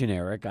question,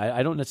 Eric.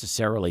 I don't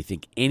necessarily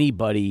think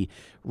anybody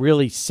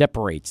really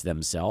separates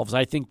themselves.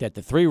 I think that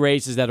the three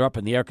races that are up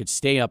in the air could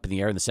stay up in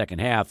the air in the second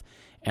half,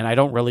 and I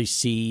don't really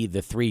see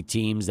the three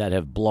teams that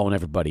have blown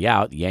everybody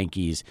out, the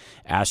Yankees,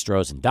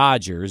 Astros, and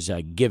Dodgers,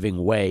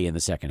 giving way in the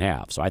second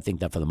half. So I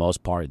think that for the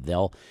most part,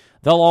 they'll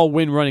all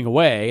win running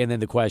away, and then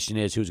the question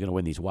is who's going to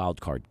win these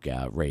wild card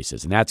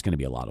races, and that's going to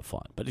be a lot of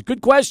fun. But a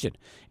good question.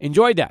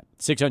 Enjoyed that.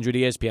 600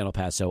 ESPN El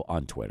Paso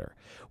on Twitter.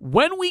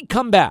 When we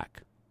come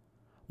back,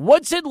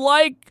 what's it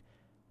like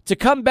to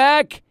come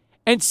back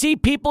and see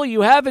people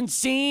you haven't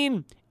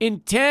seen in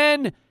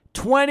 10,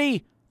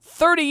 20,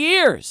 30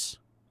 years?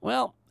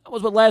 Well, that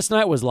was what last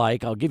night was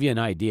like. I'll give you an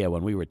idea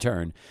when we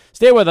return.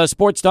 Stay with us.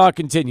 Sports Talk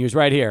continues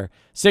right here.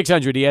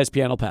 600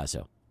 ESPN El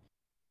Paso.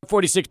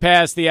 46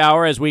 past the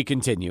hour as we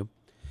continue.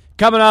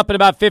 Coming up in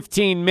about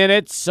 15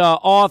 minutes,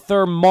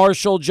 author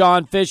Marshall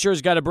John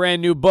Fisher's got a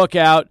brand new book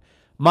out,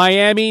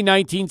 Miami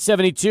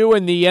 1972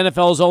 and the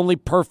NFL's Only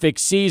Perfect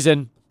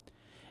Season.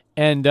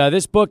 And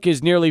this book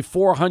is nearly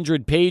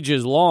 400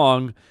 pages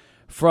long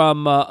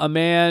from a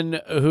man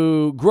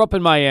who grew up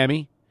in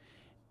Miami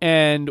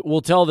and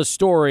will tell the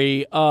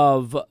story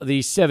of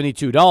the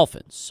 72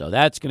 Dolphins. So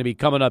that's going to be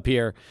coming up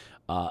here.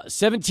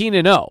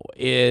 17-0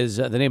 is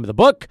the name of the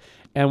book.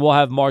 And we'll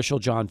have Marshall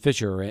John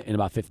Fisher in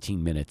about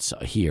 15 minutes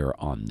here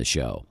on the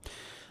show.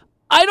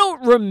 I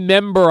don't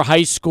remember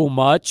high school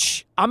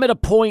much. I'm at a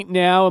point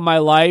now in my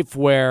life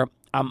where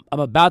I'm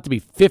about to be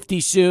 50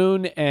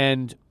 soon.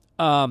 And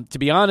to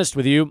be honest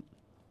with you,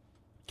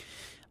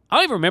 I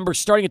don't even remember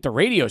starting at the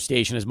radio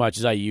station as much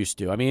as I used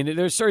to. I mean,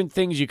 there's certain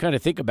things you kind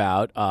of think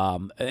about,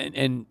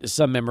 and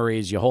some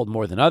memories you hold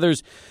more than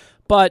others.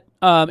 But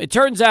it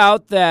turns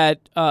out that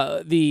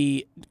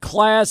the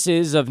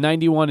classes of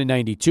 91 and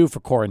 92 for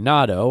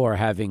Coronado are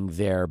having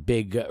their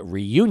big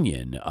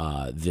reunion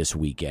this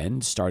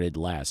weekend. Started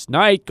last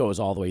night, goes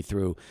all the way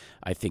through,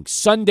 I think,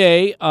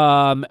 Sunday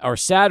or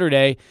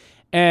Saturday.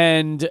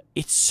 And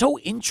it's so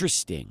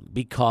interesting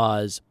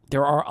because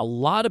there are a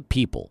lot of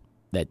people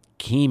that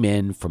came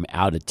in from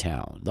out of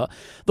town.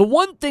 The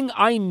one thing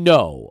I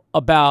know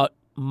about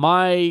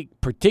my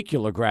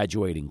particular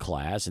graduating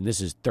class, and this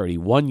is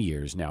 31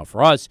 years now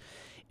for us,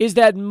 is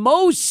that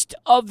most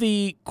of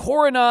the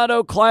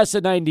Coronado class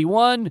of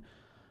 91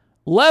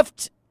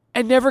 left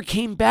and never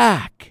came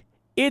back.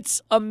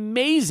 It's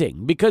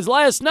amazing because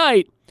last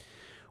night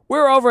we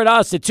were over at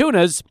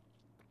Aceitunas,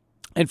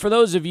 and for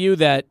those of you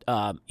that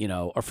are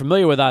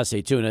familiar with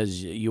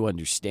Aceitunas, you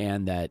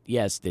understand that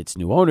yes, it's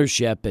new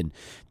ownership and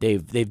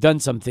they've done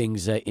some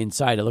things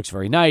inside. It looks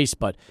very nice,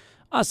 but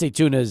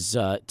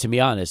Aceitunas, to be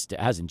honest,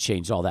 hasn't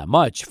changed all that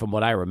much from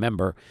what I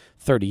remember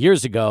 30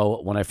 years ago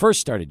when I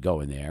first started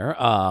going there.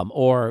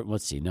 Or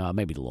let's see, no,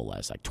 maybe a little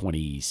less, like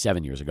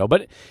 27 years ago.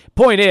 But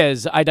point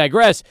is, I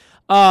digress.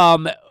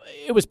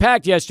 It was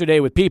packed yesterday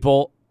with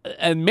people,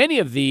 and many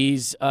of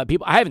these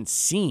people I haven't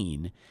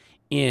seen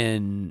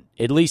in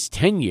at least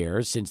 10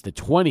 years since the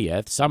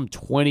 20th, some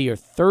 20 or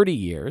 30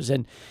 years,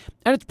 and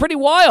it's pretty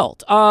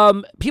wild.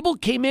 People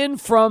came in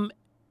from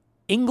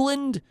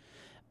England,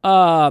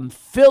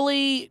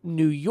 Philly,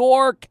 New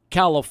York,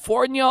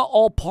 California,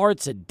 all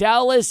parts of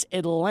Dallas,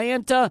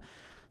 Atlanta.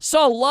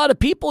 Saw a lot of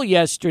people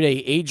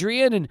yesterday,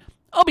 Adrian, and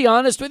I'll be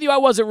honest with you, I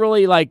wasn't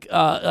really like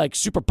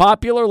super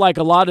popular like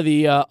a lot of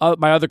the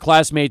my other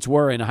classmates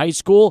were in high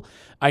school.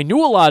 I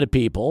knew a lot of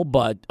people,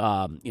 but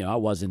I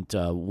wasn't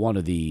one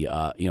of the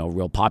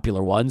real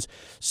popular ones.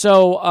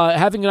 So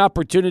having an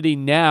opportunity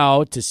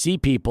now to see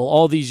people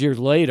all these years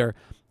later,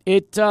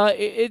 it's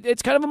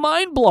kind of a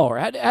mind blower.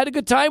 Had a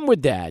good time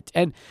with that,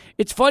 and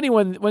it's funny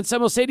when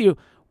someone will say to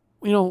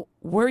you,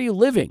 where are you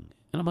living?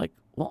 And I'm like,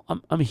 well,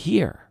 I'm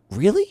here.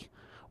 Really?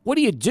 What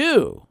do you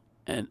do?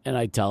 And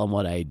I tell them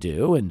what I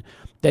do, and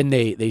then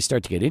they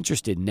start to get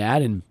interested in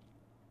that, and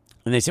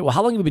they say, well,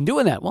 how long have you been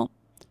doing that? Well,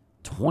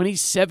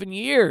 27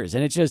 years,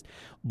 and it just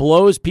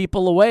blows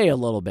people away a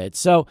little bit.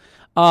 So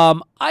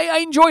I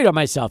enjoyed it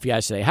myself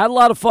yesterday. Had a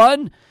lot of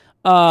fun,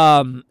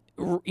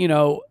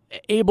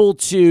 able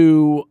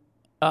to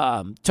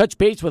touch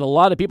base with a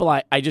lot of people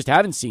I just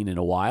haven't seen in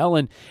a while,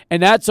 and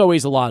that's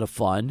always a lot of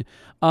fun.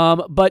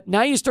 But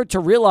now you start to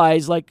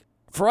realize, like,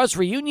 for us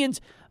reunions,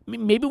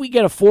 maybe we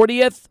get a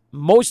 40th,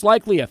 most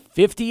likely a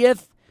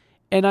 50th.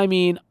 And I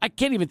mean, I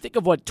can't even think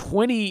of what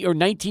 20 or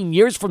 19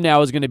 years from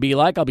now is going to be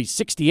like. I'll be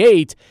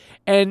 68.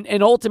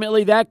 And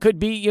ultimately that could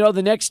be,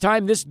 the next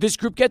time this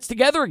group gets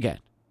together again.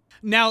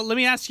 Now, let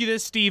me ask you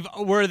this, Steve.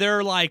 Were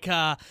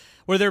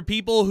there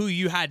people who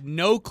you had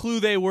no clue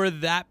they were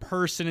that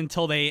person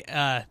until they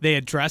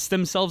addressed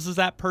themselves as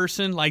that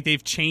person? Like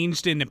they've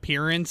changed in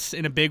appearance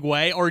in a big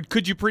way? Or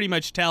could you pretty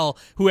much tell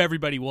who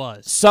everybody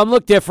was? Some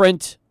look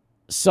different.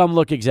 Some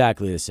look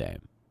exactly the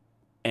same.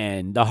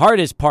 And the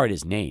hardest part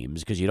is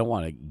names because you don't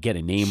want to get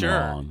a name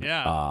wrong.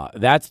 Yeah.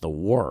 That's the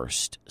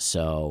worst.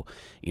 So,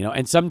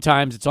 and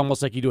sometimes it's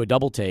almost like you do a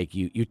double take.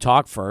 You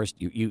talk first.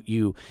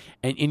 You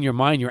and in your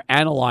mind you're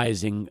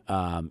analyzing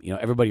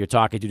everybody you're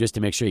talking to just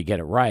to make sure you get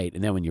it right.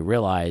 And then when you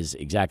realize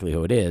exactly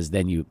who it is,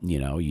 then you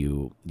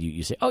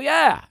say, "Oh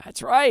yeah,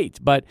 that's right."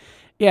 But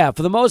yeah,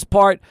 for the most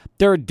part,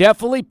 there are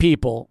definitely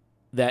people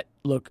that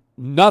look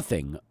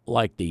nothing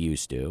like they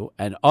used to,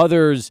 and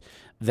others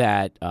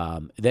that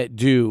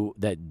do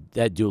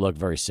look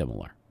very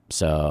similar.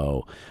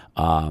 So,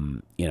 I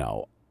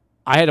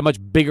had a much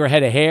bigger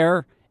head of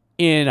hair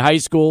in high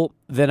school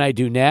than I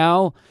do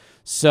now.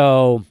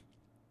 So,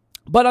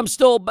 but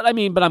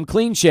I'm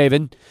clean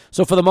shaven.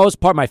 So for the most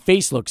part, my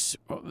face looks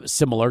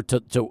similar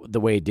to the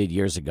way it did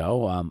years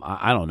ago.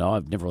 I don't know.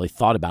 I've never really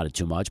thought about it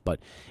too much, but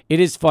it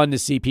is fun to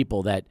see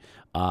people that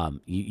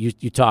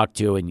you talk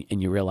to and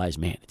you realize,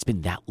 man, it's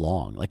been that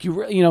long. Like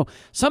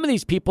some of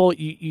these people,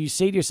 you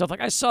say to yourself,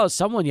 like I saw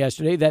someone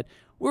yesterday that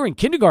we were in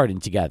kindergarten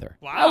together.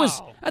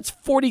 Wow. That's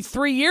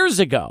 43 years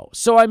ago.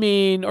 So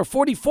or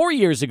 44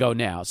 years ago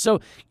now. So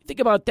you think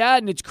about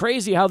that, and it's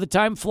crazy how the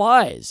time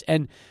flies.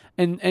 And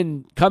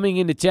coming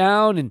into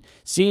town and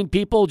seeing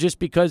people, just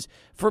because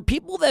for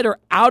people that are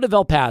out of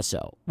El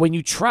Paso, when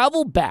you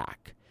travel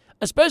back,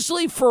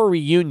 especially for a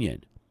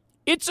reunion,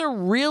 it's a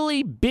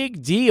really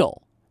big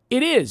deal.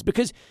 It is,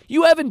 because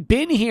you haven't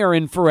been here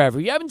in forever.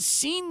 You haven't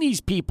seen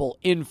these people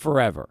in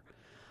forever.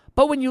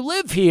 But when you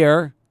live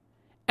here,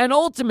 and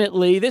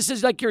ultimately this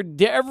is like your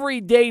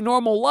everyday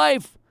normal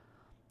life,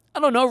 I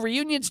don't know,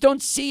 reunions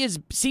don't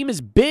seem as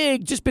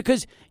big just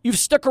because you've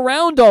stuck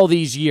around all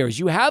these years.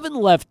 You haven't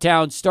left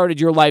town, started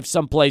your life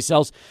someplace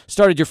else,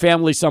 started your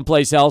family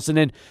someplace else, and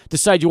then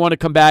decide you want to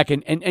come back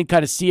and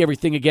kind of see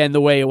everything again the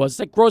way it was. It's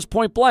like Grosse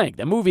Pointe Blank,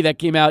 the movie that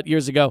came out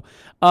years ago.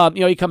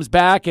 He comes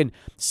back and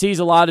sees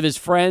a lot of his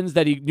friends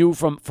that he knew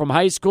from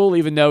high school,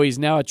 even though he's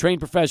now a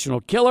trained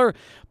professional killer.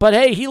 But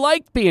hey, he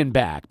liked being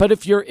back. But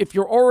if you're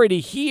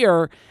already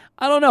here,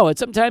 I don't know.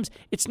 Sometimes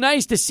it's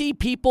nice to see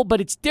people, but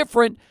it's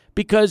different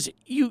because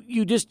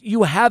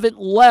you haven't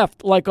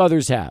left like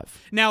others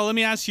have. Now, let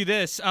me ask you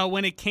this.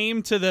 When it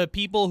came to the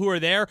people who are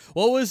there,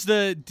 what was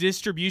the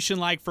distribution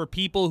like for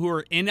people who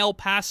are in El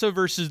Paso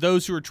versus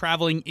those who are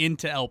traveling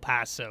into El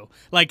Paso?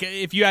 Like,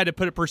 if you had to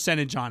put a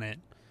percentage on it.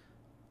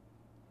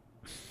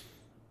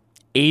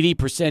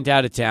 80%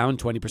 out of town,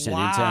 20% in town.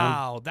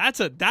 Wow, that's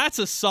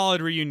a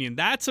solid reunion.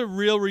 That's a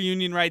real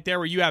reunion right there,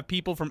 where you have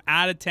people from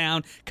out of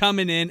town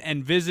coming in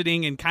and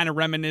visiting and kind of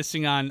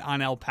reminiscing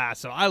on El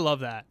Paso. I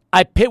love that.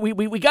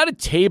 We got a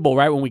table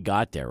right when we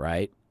got there,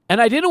 right?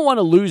 And I didn't want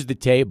to lose the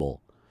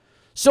table.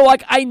 So,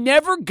 I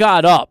never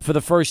got up for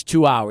the first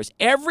 2 hours.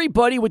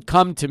 Everybody would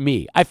come to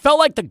me. I felt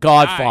like the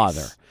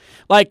Godfather. Nice.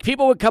 Like,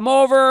 people would come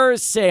over,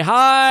 say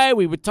hi,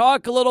 we would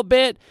talk a little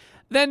bit.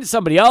 Then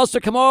somebody else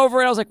would come over,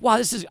 and I was like, wow,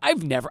 I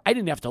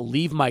didn't have to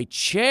leave my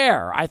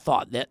chair. I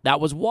thought that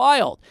was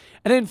wild.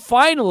 And then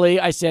finally,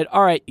 I said,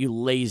 all right, you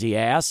lazy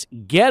ass,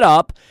 get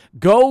up,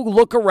 go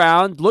look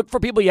around, look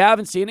for people you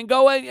haven't seen, and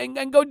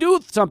go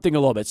do something a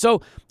little bit.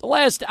 So the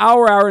last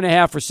hour and a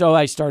half or so,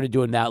 I started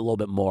doing that a little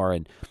bit more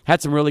and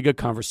had some really good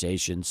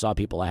conversations, saw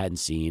people I hadn't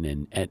seen,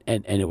 and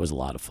it was a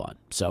lot of fun.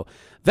 So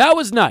that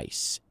was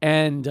nice.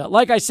 And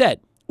like I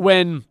said,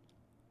 when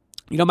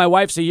my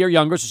wife's a year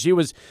younger, so she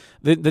was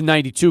the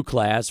 92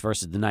 class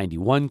versus the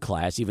 91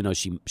 class, even though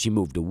she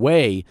moved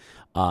away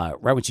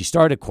right when she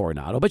started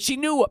Coronado. But she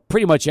knew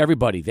pretty much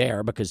everybody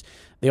there because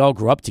they all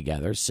grew up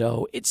together.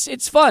 So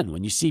it's fun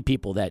when you see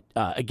people that,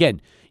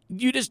 again,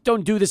 you just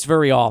don't do this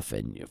very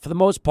often. For the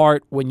most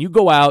part, when you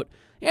go out,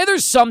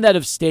 there's some that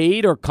have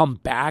stayed or come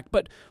back,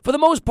 but for the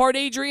most part,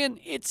 Adrian,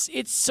 it's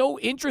so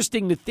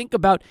interesting to think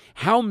about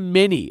how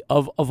many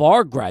of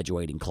our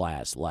graduating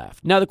class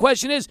left. Now, the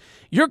question is,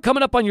 you're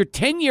coming up on your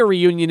 10-year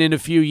reunion in a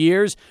few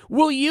years.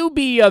 Will you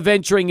be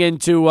venturing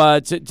into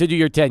to do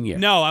your 10-year?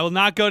 No, I will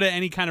not go to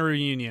any kind of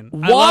reunion.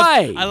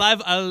 Why?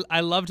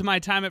 I loved my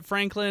time at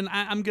Franklin.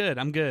 I'm good.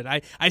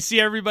 I see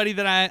everybody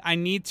that I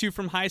need to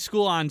from high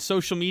school on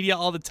social media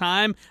all the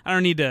time. I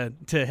don't need to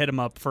hit them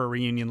up for a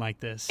reunion like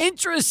this.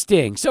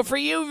 Interesting. So for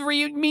you,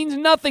 reunion means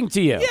nothing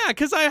to you. Yeah,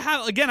 because I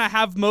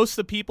have most of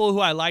the people who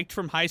I liked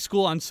from high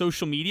school on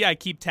social media. I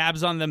keep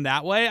tabs on them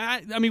that way.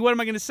 I mean, what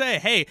am I going to say?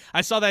 Hey,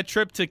 I saw that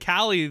trip to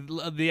Cali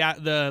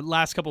the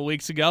last couple of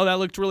weeks ago. That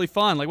looked really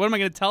fun. Like, what am I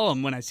going to tell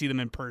them when I see them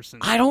in person?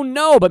 I don't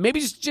know, but maybe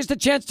it's just a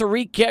chance to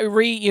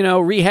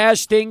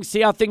rehash things,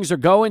 see how things are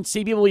going,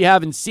 see people you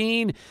haven't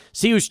seen,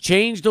 see who's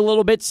changed a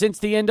little bit since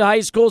the end of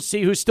high school,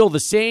 see who's still the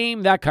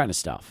same, that kind of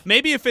stuff.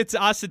 Maybe if it's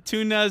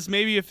Acetunas,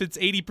 maybe if it's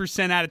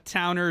 80% out of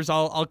towners,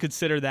 I'll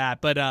consider that.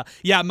 But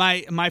yeah,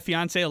 my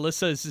fiance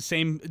Alyssa is the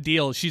same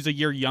deal. She's a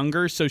year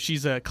younger, so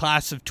she's a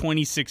class of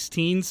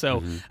 2016.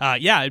 So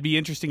yeah, it'd be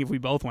interesting if we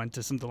both went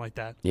to something like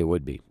that. It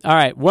would be. All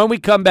right, when we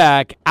come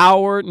back,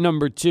 hour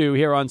number 2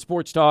 here on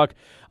Sports Talk,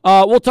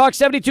 we'll talk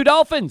 72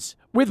 Dolphins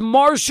with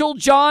Marshall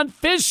John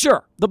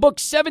Fisher. The book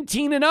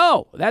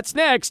 17-0. That's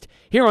next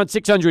here on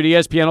 600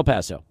 ESPN El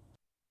Paso.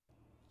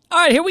 All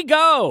right, here we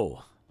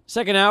go.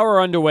 Second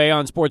hour underway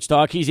on Sports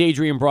Talk. He's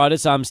Adrian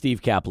Broadus. I'm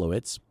Steve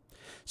Kaplowitz.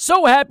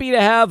 So happy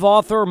to have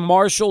author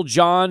Marshall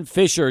John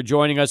Fisher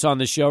joining us on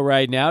the show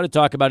right now to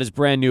talk about his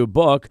brand new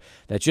book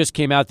that just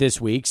came out this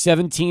week,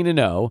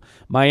 17-0,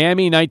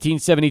 Miami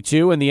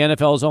 1972 and the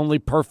NFL's only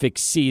perfect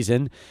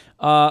season.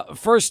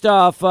 First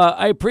off,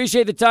 I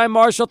appreciate the time,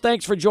 Marshall.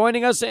 Thanks for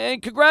joining us,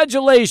 and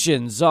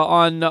congratulations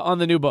on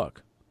the new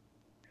book.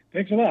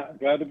 Thanks a lot.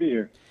 Glad to be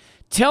here.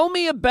 Tell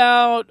me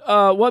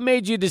about what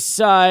made you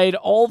decide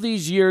all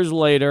these years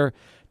later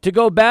to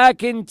go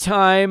back in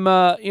time,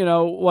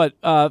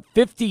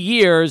 50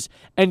 years,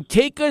 and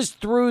take us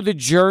through the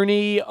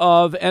journey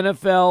of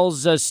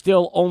NFL's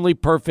still only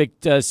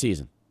perfect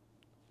season.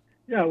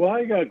 Yeah, well,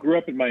 I grew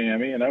up in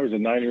Miami, and I was a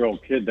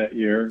 9-year-old kid that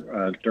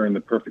year during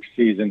the perfect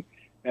season.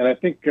 And I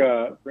think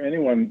for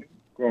anyone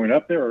growing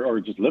up there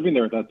or just living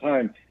there at that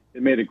time,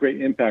 it made a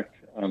great impact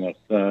on us.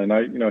 And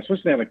I,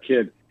 especially as a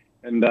kid.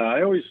 And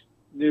I always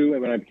knew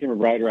when I became a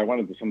writer, I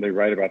wanted to someday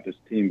write about this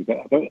team.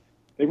 But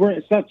they weren't.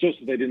 It's not just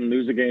that they didn't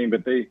lose a game,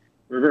 but they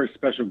were a very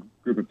special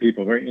group of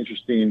people, very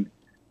interesting,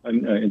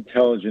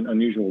 intelligent,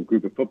 unusual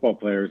group of football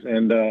players.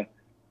 And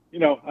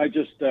I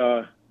just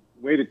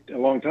waited a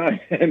long time,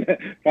 and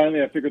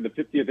finally I figured the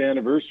 50th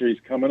anniversary is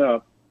coming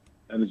up,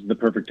 and this is the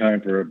perfect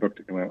time for a book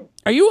to come out.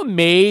 Are you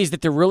amazed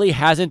that there really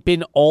hasn't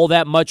been all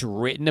that much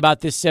written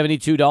about this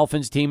 72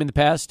 Dolphins team in the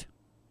past?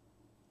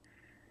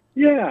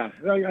 Yeah,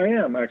 I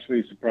am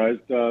actually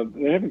surprised.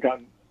 They haven't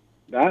gotten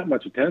that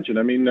much attention.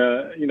 I mean,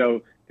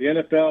 the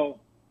NFL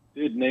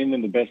did name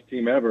them the best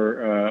team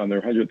ever on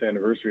their 100th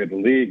anniversary of the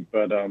league,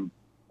 but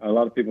a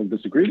lot of people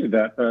disagreed with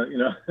that.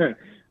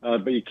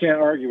 But you can't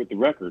argue with the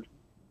record.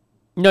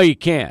 No, you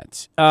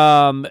can't.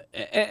 And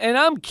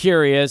I'm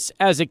curious,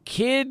 as a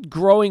kid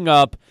growing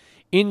up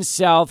in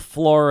South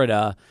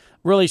Florida,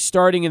 really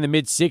starting in the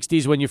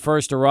mid-'60s when you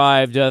first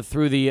arrived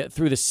through the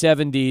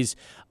 70s,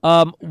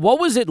 what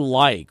was it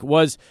like?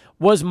 Was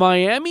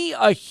Miami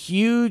a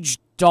huge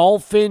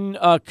Dolphin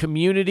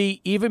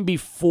community even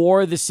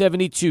before the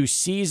 72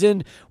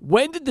 season?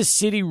 When did the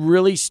city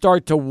really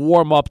start to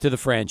warm up to the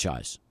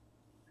franchise?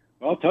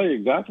 Well, I'll tell you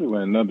exactly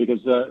when,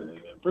 because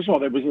first of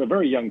all, it was a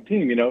very young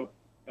team.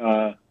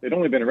 They'd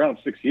only been around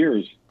 6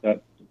 years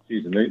that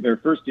season. Their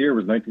first year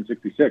was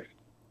 1966,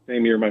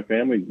 same year my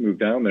family moved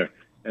down there.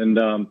 And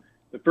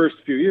the first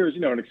few years,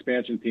 an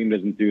expansion team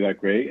doesn't do that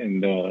great.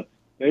 And,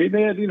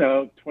 They had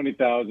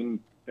 20,000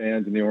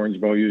 fans in the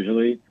Orange Bowl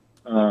usually.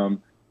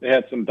 They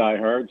had some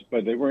diehards,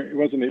 but they weren't. It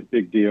wasn't a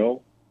big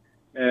deal.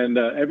 And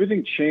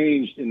everything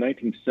changed in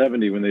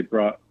 1970 when they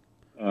brought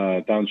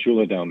Don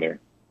Shula down there.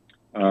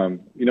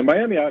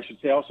 Miami, I should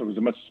say, also was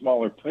a much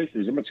smaller place. It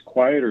was a much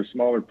quieter,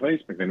 smaller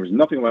place back then. It was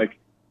nothing like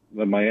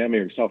the Miami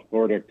or South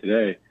Florida of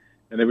today.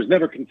 And it was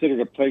never considered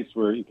a place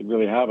where you could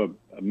really have a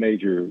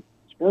major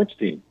sports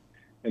team.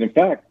 And in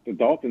fact, the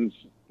Dolphins,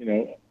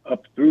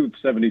 up through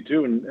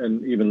 72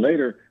 and even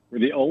later, were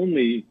the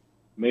only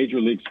major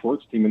league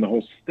sports team in the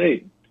whole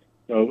state.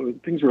 So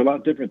things were a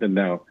lot different than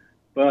now.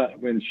 But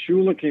when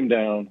Shula came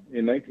down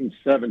in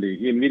 1970,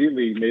 he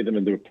immediately made them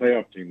into a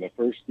playoff team the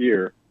first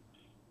year.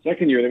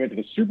 Second year, they went to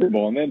the Super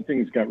Bowl, and then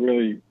things got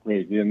really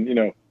crazy. And,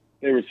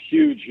 there was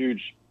huge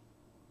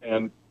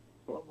and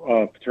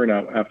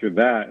turnout after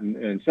that. And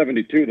in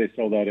 72, they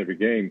sold out every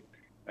game.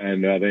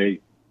 And they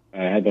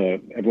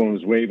everyone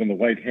was waving the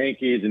white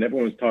hankies, and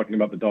everyone was talking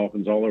about the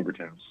Dolphins all over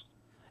town.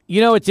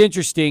 It's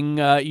interesting.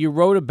 You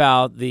wrote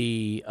about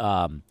the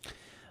Don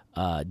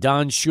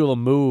Shula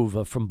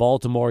move from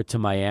Baltimore to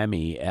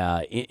Miami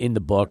in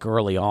the book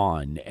early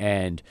on.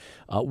 And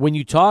when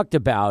you talked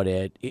about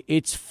it,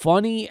 it's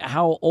funny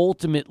how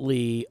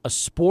ultimately a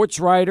sports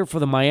writer for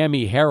the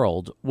Miami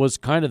Herald was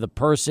kind of the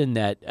person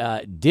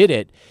that did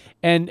it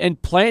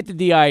and planted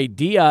the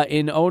idea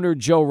in owner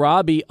Joe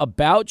Robbie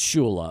about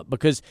Shula,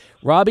 because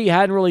Robbie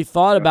hadn't really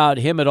thought about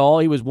him at all.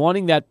 He was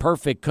wanting that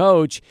perfect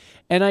coach.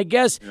 And I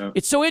guess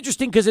it's so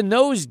interesting because in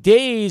those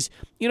days,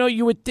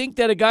 you would think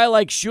that a guy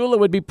like Shula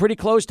would be pretty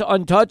close to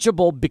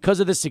untouchable because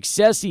of the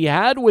success he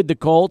had with the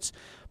Colts.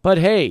 But,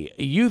 hey,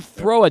 you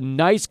throw a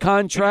nice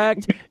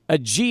contract, a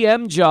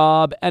GM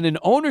job, and an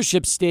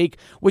ownership stake,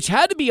 which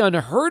had to be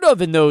unheard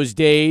of in those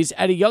days,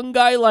 at a young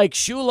guy like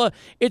Shula,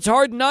 it's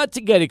hard not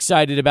to get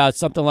excited about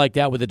something like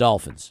that with the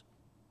Dolphins.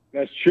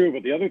 That's true.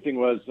 But the other thing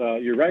was,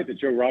 you're right that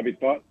Joe Robbie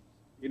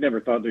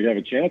never thought they'd have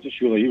a chance at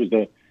Shula. He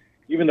was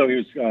even though he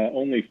was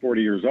only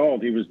 40 years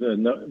old, he was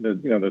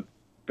the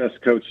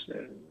best coach,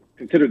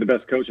 considered the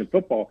best coach in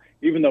football,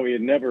 even though he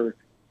had never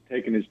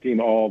taken his team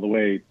all the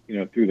way,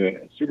 through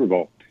the Super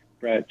Bowl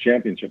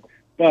championship.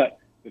 But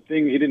the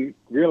thing he didn't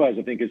realize,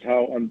 I think, is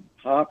how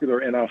unpopular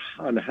and how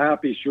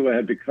unhappy Shula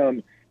had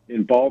become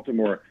in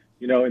Baltimore.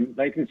 In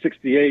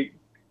 1968,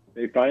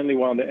 they finally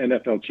won the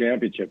NFL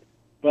championship,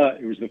 but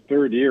it was the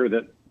third year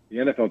that the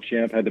NFL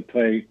champ had to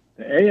play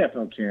the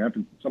AFL champ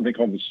in something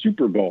called the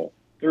Super Bowl,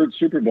 third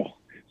Super Bowl.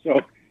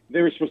 So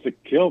they were supposed to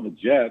kill the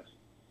Jets.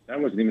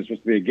 That wasn't even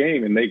supposed to be a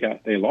game, and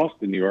they lost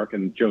to New York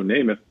and Joe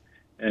Namath,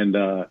 and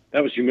that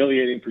was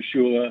humiliating for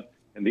Shula.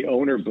 And the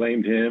owner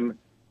blamed him.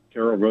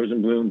 Carol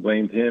Rosenblum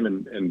blamed him,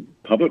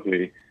 and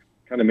publicly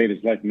kind of made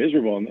his life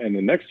miserable. And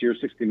the next year,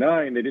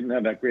 69, they didn't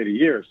have that great a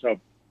year. So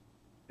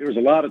there was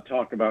a lot of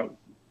talk about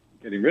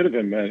getting rid of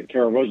him.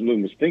 Carol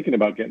Rosenblum was thinking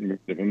about getting rid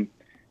of him,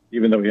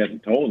 even though he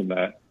hadn't told him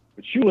that.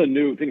 But Shula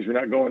knew things were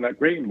not going that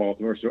great in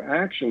Baltimore. So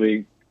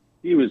actually,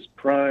 he was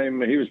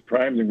primed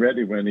and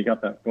ready when he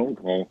got that phone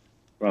call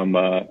from,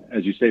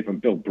 as you say, from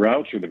Bill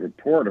Broucher, the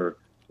reporter,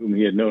 whom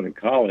he had known in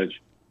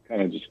college,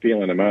 kind of just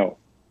feeling him out.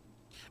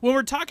 When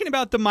we're talking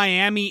about the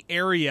Miami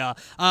area,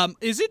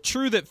 is it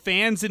true that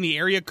fans in the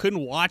area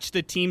couldn't watch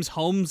the team's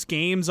home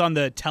games on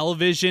the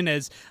television,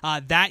 as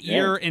that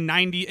year in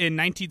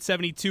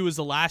 1972 was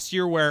the last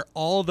year where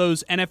all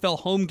those NFL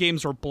home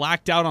games were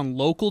blacked out on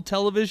local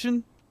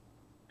television?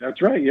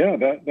 That's right, yeah.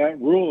 That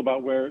rule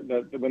about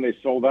when they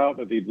sold out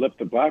that they'd lift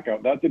the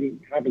blackout, that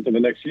didn't happen until the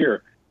next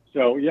year.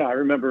 So, yeah, I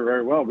remember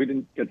very well. We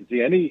didn't get to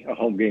see any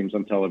home games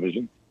on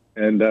television,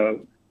 and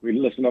we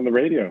listened on the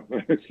radio.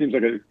 It seems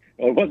like it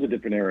was a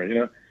different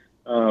era,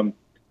 and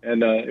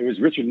it was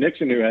Richard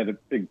Nixon who had a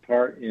big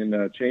part in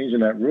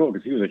changing that rule,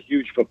 because he was a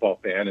huge football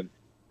fan,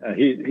 and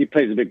he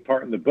plays a big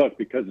part in the book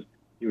because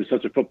he was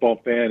such a football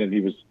fan, and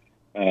he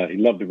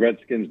loved the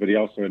Redskins, but he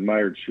also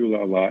admired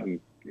Shula a lot and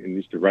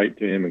used to write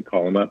to him and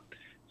call him up.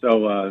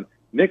 So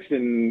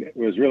Nixon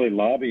was really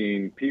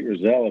lobbying Pete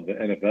Rozelle of the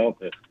NFL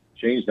to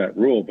change that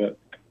rule, but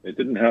it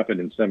didn't happen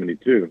in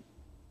 72.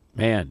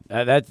 Man,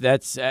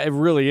 that's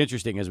really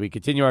interesting as we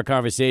continue our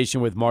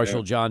conversation with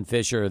Marshall John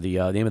Fisher. The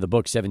name of the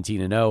book,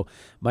 17-0,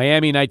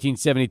 Miami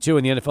 1972,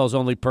 and the NFL's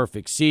only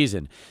perfect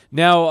season.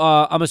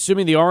 Now, I'm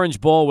assuming the Orange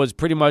Bowl was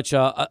pretty much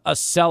a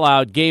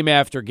sellout game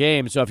after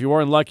game, so if you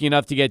weren't lucky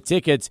enough to get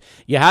tickets,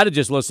 you had to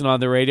just listen on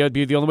the radio. It'd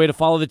be the only way to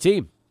follow the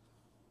team.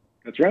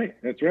 That's right.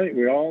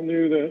 We all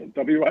knew the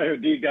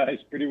WIOD guys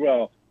pretty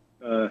well.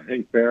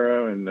 Hank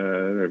Barrow and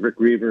Rick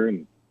Reaver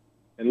and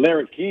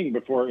Larry King.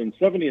 Before, in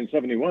 70 and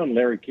 71,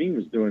 Larry King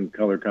was doing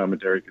color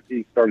commentary because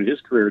he started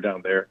his career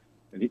down there,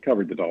 and he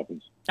covered the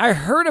Dolphins. I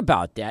heard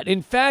about that.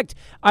 In fact,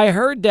 I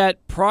heard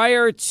that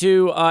prior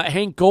to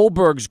Hank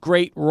Goldberg's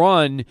great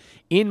run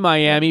in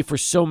Miami for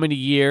so many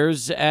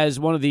years as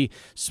one of the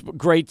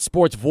great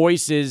sports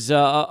voices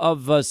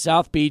of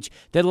South Beach,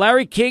 that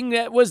Larry King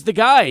was the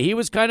guy. He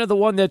was kind of the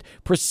one that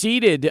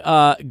preceded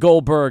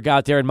Goldberg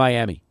out there in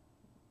Miami.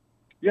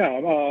 Yeah,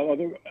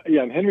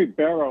 Henry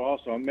Barrow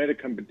also. I may have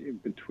come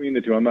between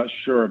the two. I'm not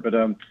sure, but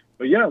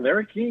But yeah,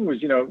 Larry King was,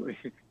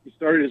 he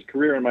started his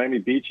career in Miami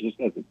Beach, just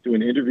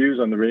doing interviews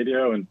on the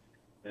radio, and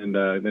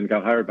then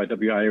got hired by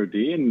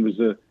WIOD,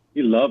 and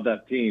he loved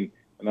that team.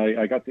 And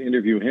I got to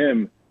interview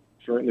him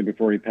shortly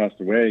before he passed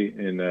away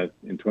in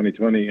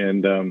 2020,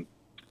 and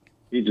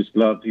he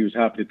was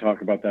happy to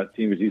talk about that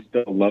team because he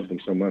still loved them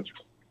so much.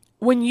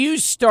 When you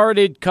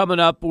started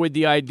coming up with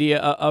the idea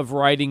of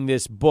writing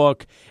this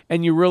book,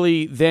 and you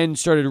really then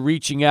started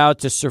reaching out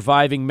to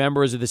surviving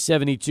members of the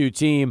 72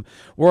 team,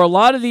 were a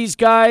lot of these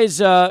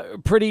guys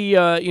pretty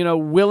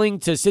willing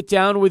to sit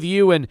down with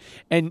you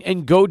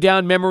and go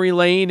down memory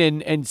lane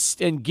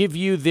and give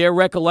you their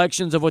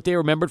recollections of what they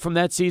remembered from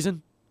that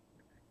season?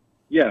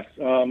 Yes,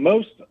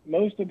 most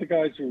of the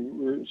guys who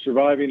were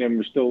surviving and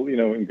were still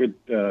in good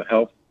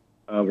health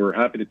were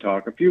happy to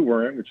talk. A few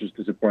weren't, which was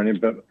disappointing,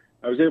 but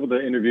I was able to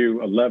interview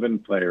 11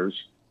 players,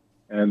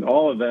 and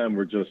all of them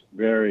were just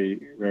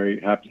very, very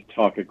happy to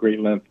talk at great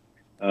length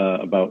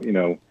about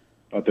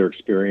their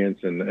experience,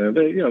 and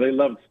they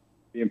loved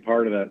being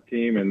part of that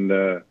team, and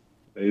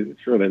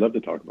they loved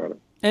to talk about it.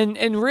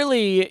 And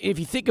really, if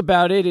you think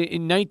about it,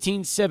 in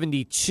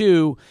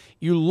 1972,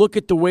 you look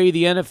at the way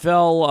the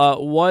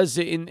NFL was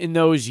in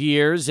those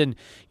years, and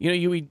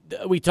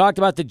we talked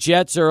about the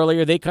Jets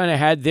earlier. They kind of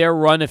had their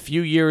run a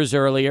few years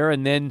earlier,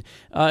 and then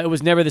it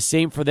was never the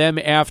same for them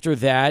after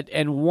that.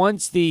 And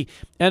once the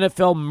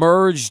NFL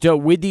merged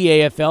with the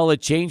AFL,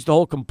 it changed the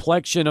whole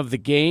complexion of the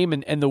game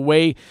and the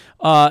way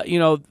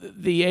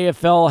the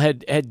AFL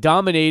had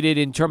dominated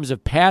in terms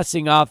of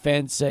passing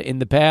offense in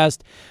the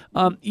past.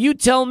 You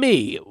tell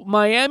me,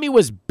 Miami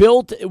was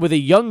built with a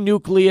young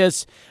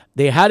nucleus.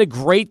 They had a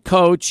great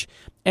coach,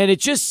 and it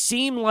just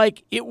seemed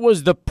like it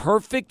was the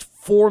perfect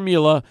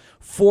formula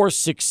for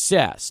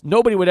success.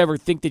 Nobody would ever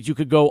think that you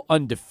could go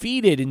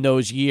undefeated in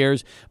those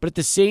years, but at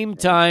the same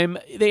time,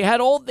 they had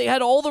all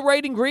the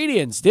right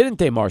ingredients, didn't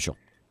they, Marshall?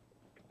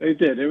 They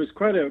did. It was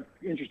quite an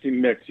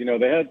interesting mix. They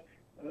had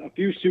a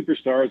few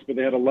superstars, but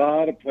they had a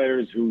lot of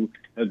players who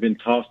had been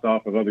tossed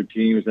off of other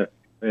teams.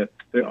 The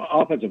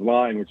offensive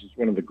line, which is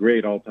one of the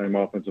great all-time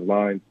offensive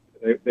lines,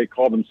 they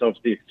called themselves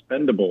the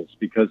Expendables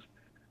because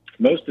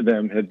most of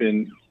them had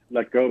been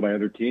let go by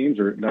other teams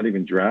or not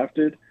even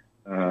drafted.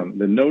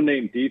 The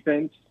no-name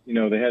defense,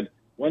 they had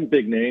one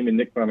big name in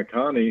Nick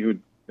Bonacani,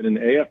 who'd been an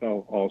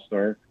AFL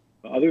All-Star.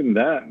 Other than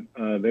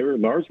that, they were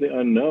largely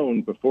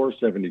unknown before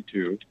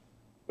 72,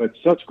 but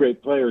such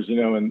great players,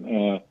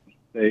 and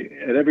they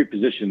at every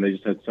position they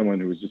just had someone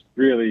who was just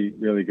really,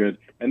 really good,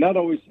 and not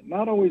always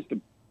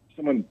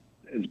someone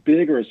as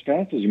big or as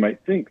fast as you might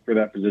think for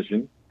that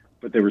position,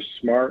 but they were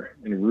smart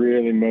and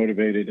really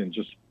motivated and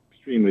just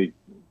extremely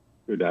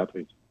good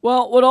athletes.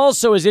 Well, what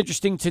also is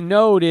interesting to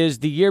note is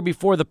the year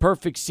before the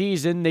perfect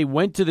season, they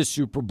went to the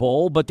Super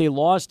Bowl, but they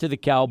lost to the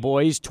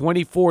Cowboys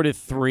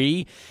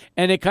 24-3,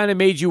 and it kind of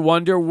made you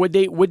wonder, would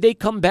they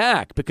come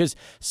back? Because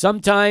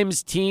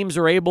sometimes teams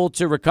are able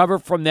to recover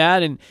from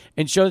that and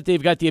show that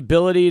they've got the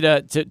ability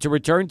to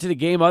return to the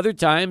game. Other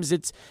times,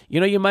 it's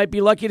you might be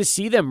lucky to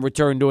see them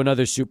return to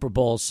another Super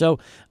Bowl. So,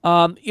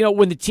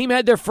 when the team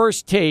had their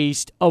first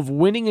taste of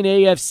winning an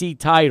AFC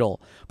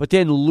title, but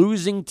then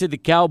losing to the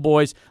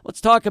Cowboys,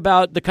 let's talk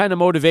about the kind of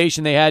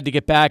motivation they had to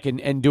get back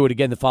and do it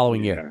again the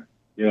following year.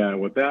 Yeah,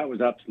 well, that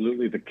was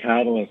absolutely the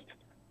catalyst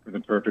for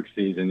the perfect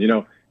season.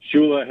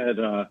 Shula had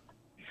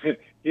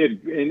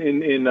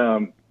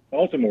in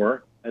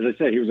Baltimore, as I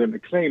said, he was an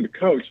acclaimed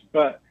coach,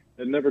 but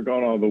had never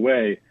gone all the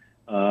way.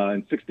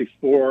 In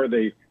 '64,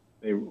 they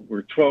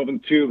were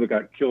 12-2, but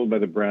got killed by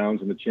the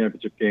Browns in the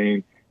championship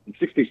game. In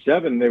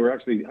 '67, they were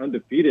actually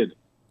undefeated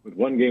with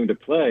one game to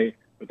play,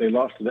 but they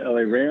lost to the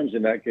LA Rams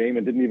in that game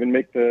and didn't even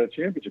make the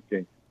championship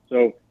game.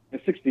 So in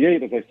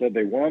 '68, as I said,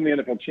 they won the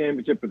NFL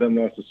championship, but then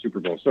lost the Super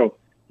Bowl. So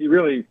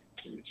Shula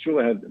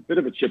had a bit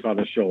of a chip on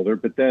his shoulder,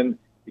 but then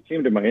he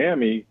came to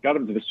Miami, got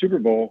him to the Super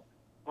Bowl,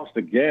 lost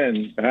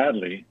again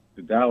badly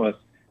to Dallas,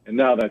 and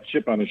now that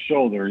chip on his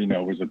shoulder,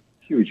 was a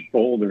huge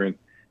boulder, and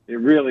it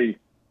really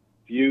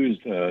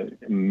fused a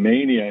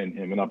mania in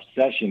him, an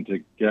obsession to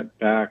get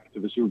back to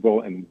the Super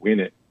Bowl and win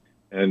it.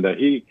 And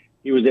he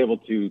was able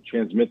to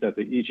transmit that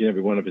to each and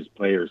every one of his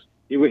players.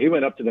 He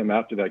went up to them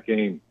after that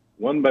game,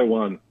 one by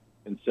one,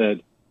 and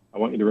said, I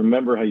want you to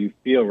remember how you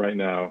feel right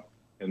now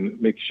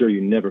and make sure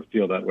you never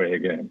feel that way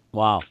again.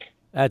 Wow,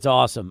 that's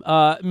awesome.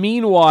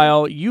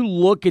 Meanwhile, you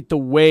look at the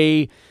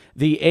way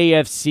the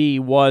AFC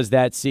was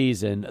that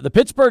season. The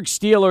Pittsburgh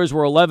Steelers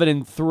were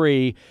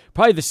 11-3,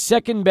 probably the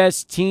second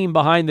best team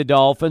behind the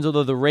Dolphins,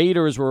 although the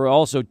Raiders were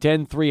also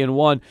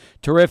 10-3-1.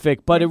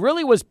 Terrific. But it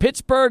really was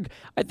Pittsburgh,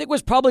 I think,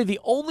 was probably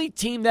the only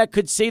team that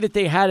could say that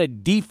they had a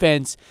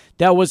defense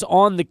that was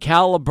on the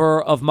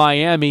caliber of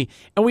Miami.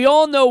 And we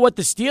all know what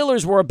the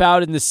Steelers were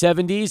about in the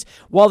 70s.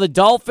 While the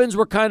Dolphins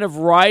were kind of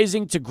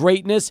rising to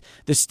greatness,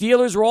 the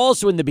Steelers were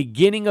also in the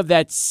beginning of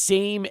that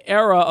same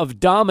era of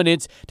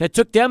dominance that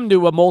took them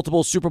to a multiple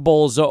Super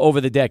Bowls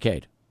over the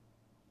decade.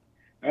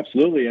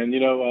 Absolutely, and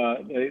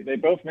they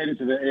both made it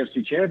to the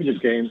AFC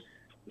Championship game.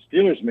 The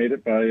Steelers made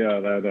it by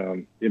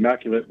the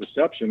immaculate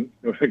reception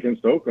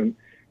against Oakland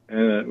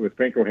with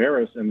Franco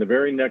Harris, and the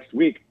very next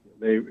week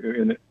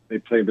they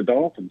played the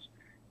Dolphins.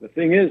 The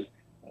thing is,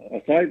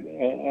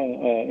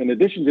 in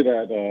addition to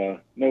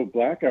that no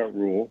blackout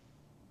rule,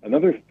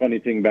 another funny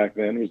thing back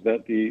then was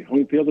that the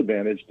home field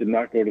advantage did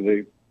not go to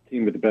the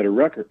team with the better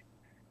record.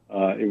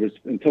 It was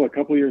until a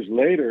couple years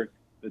later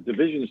the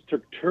divisions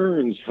took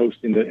turns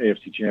hosting the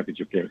AFC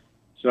Championship game.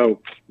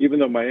 So even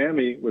though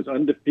Miami was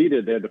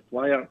undefeated, they had to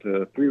fly out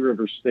to Three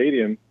Rivers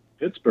Stadium,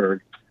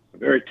 Pittsburgh, a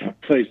very tough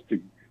place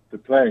to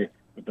play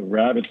with the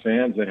rabid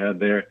fans they had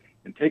there,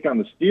 and take on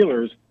the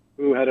Steelers,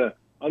 who had an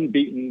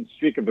unbeaten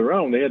streak of their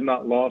own. They had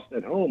not lost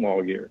at home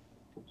all year.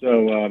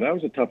 So that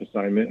was a tough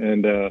assignment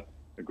and a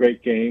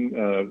great game,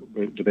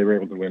 but they were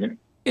able to win it.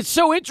 It's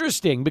so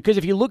interesting because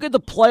if you look at the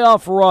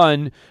playoff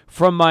run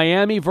from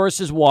Miami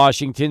versus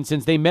Washington,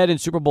 since they met in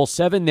Super Bowl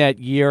VII that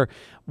year,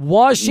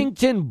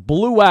 Washington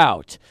blew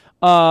out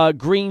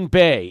Green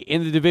Bay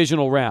in the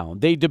divisional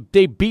round. They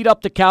beat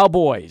up the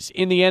Cowboys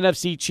in the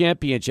NFC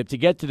Championship to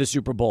get to the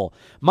Super Bowl.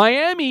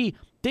 Miami,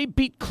 they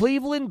beat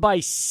Cleveland by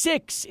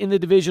 6 in the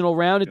divisional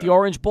round at the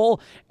Orange Bowl.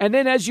 And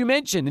then, as you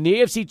mentioned, in the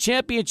AFC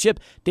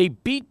Championship, they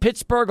beat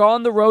Pittsburgh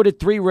on the road at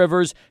Three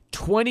Rivers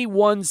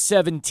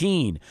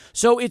 21-17.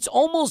 So it's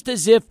almost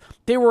as if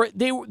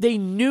they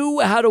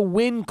knew how to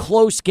win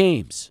close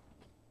games.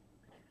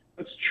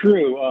 That's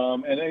true.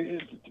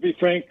 And to be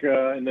frank,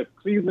 in the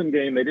Cleveland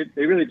game,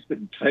 they really just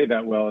didn't play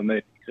that well, and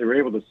they were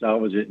able to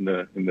salvage it in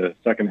the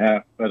second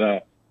half. But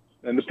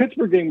and the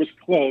Pittsburgh game was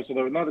close,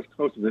 although not as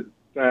close as it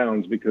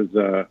sounds, because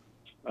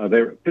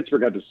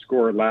Pittsburgh had to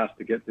score last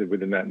to get to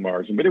within that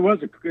margin. But it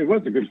was a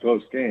good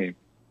close game.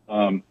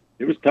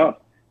 It was tough.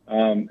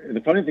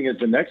 The funny thing is,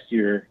 the next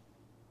year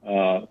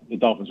the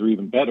Dolphins were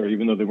even better,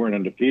 even though they weren't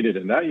undefeated.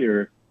 And that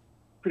year,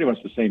 pretty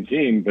much the same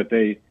team, but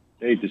they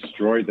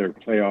destroyed their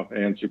playoff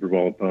and Super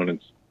Bowl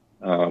opponents.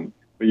 But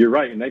you're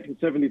right. In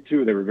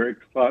 1972, they were very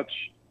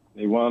clutch.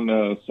 They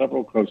won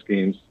several close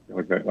games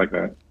like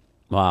that.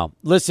 Wow.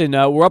 Listen,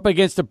 we're up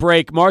against the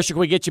break. Marshall, can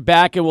we get you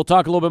back, and we'll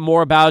talk a little bit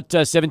more about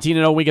 17-0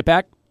 when we get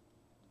back?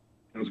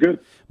 Sounds good.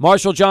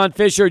 Marshall John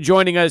Fisher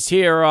joining us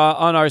here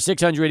on our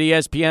 600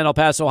 ESPN El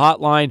Paso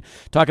hotline,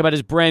 talk about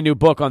his brand new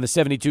book on the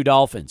 72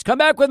 Dolphins. Come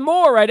back with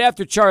more right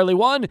after Charlie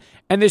 1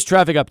 and this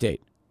traffic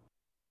update.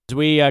 As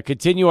we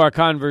continue our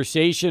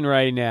conversation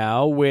right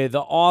now with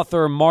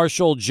author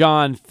Marshall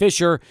John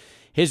Fisher,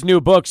 his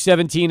new book,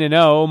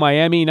 17-0,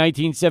 Miami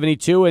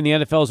 1972 and the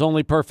NFL's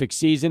Only Perfect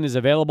Season, is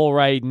available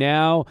right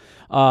now.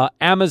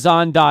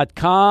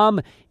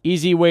 Amazon.com,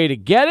 easy way to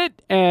get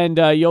it, and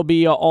you'll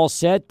be all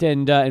set.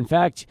 And in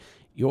fact,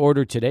 you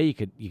order today,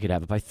 you could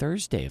have it by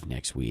Thursday of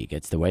next week.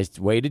 It's the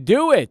way to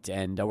do it.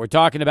 And we're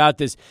talking about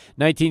this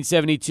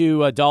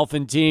 1972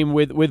 Dolphin team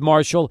with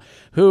Marshall,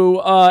 who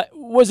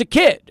was a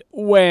kid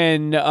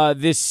when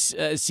this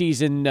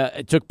season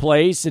took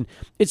place. And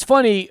it's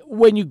funny,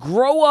 when you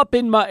grow up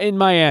in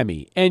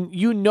Miami and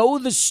you know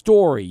the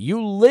story,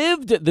 you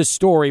lived the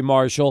story,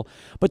 Marshall,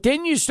 but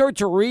then you start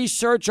to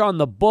research on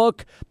the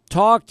book,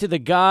 talk to the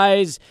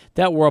guys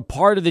that were a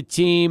part of the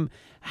team.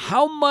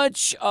 How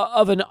much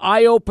of an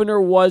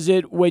eye-opener was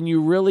it when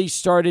you really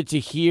started to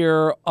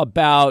hear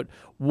about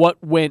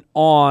what went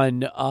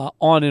on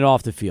and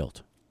off the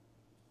field?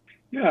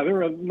 Yeah, there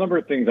were a number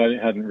of things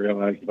I hadn't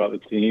realized about the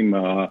team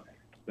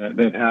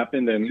that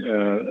happened,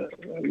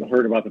 and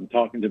heard about them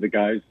talking to the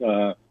guys.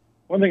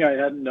 One thing I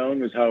hadn't known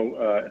was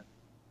how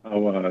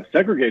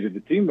segregated the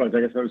team was.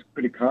 I guess that was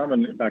pretty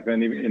common back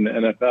then, even in the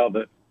NFL,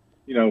 that,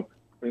 you know,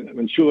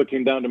 when Shula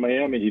came down to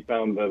Miami, he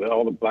found that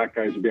all the black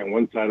guys would be on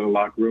one side of the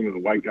locker room and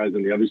the white guys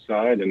on the other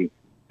side, and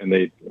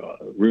they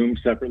roomed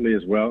separately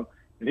as well.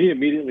 And he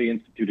immediately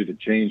instituted a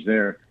change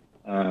there,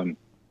 and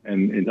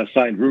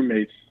assigned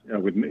roommates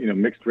with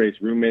mixed race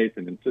roommates,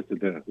 and insisted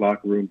the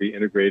locker room be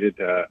integrated.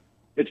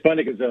 It's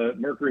funny because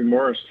Mercury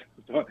Morris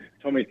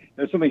told me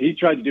that's something he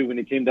tried to do when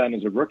he came down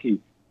as a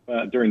rookie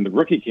during the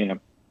rookie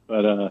camp,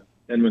 but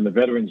then when the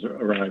veterans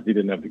arrived, he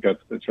didn't have the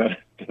guts to try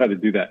to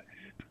do that.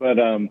 But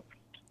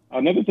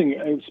another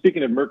thing,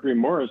 speaking of Mercury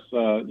Morris,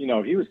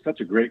 he was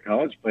such a great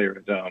college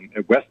player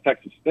at West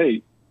Texas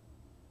State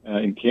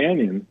in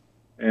Canyon,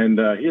 and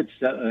he had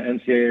set an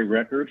NCAA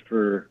record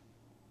for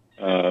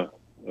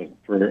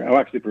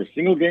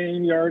single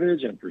game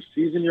yardage and for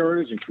season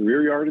yardage and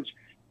career yardage,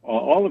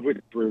 all of which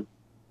were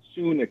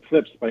soon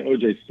eclipsed by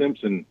O.J.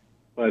 Simpson.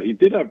 But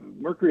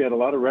Mercury had a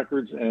lot of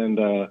records, and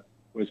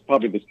was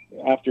probably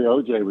after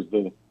O.J. was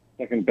the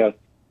second best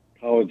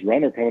college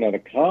runner coming out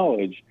of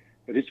college.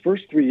 But his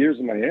first 3 years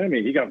in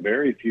Miami, he got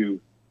very few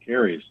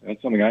carries.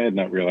 That's something I had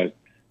not realized.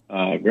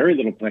 Very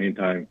little playing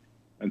time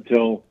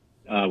until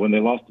when they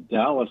lost to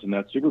Dallas in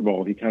that Super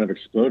Bowl. He kind of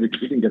exploded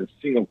because he didn't get a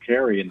single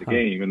carry in the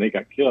game, and they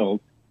got killed.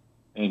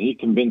 And he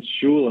convinced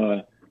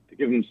Shula to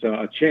give him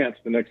a chance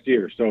the next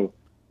year. So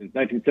in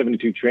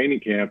 1972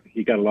 training camp,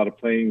 he got a lot of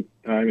playing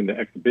time in the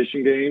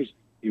exhibition games.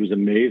 He was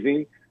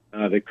amazing.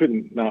 They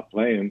couldn't not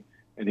play him.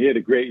 And he had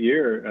a great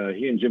year.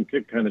 He and Jim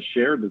Kidd kind of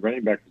shared the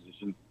running back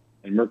position,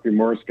 and Mercury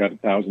Morris got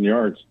 1,000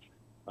 yards.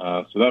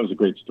 So that was a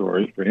great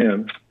story for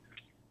him.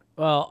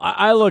 Well,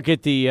 I look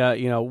at the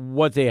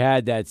what they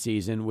had that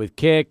season with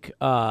Kick,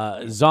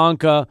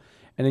 Zonka,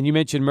 and then you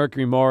mentioned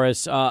Mercury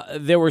Morris.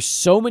 There were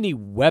so many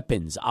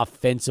weapons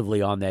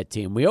offensively on that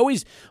team. We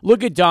always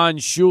look at Don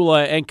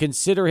Shula and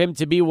consider him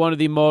to be one of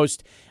the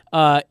most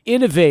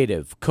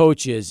innovative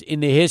coaches in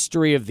the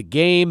history of the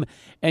game,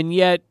 and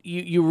yet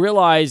you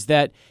realize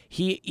that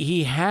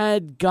he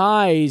had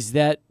guys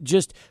that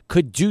just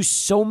could do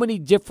so many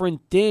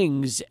different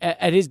things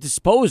at his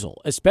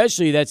disposal,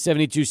 especially that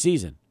 72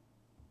 season.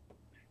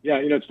 Yeah,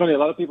 it's funny. A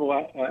lot of people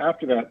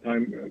after that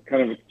time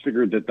kind of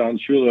figured that Don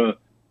Shula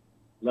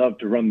loved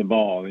to run the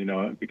ball,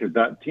 because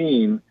that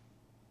team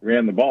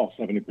ran the ball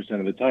 70%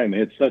 of the time. They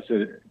had such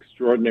an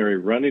extraordinary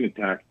running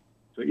attack.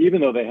 So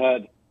even though they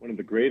had one of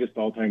the greatest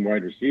all-time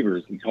wide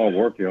receivers in Paul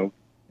Warfield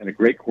and a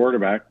great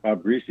quarterback,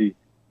 Bob Greasy,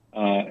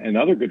 and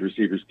other good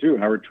receivers too,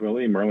 Howard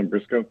Twilley, Marlon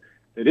Briscoe,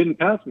 they didn't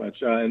pass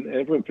much. And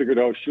everyone figured,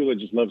 Shula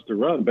just loves to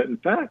run. But in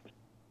fact,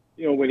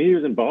 when he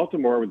was in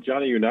Baltimore with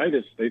Johnny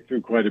Unitas, they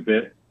threw quite a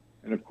bit.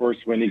 And, of course,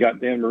 when he got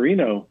Dan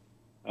Marino,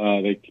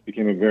 they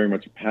became very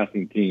much a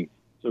passing team.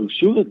 So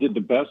Shula did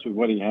the best with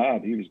what he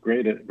had. He was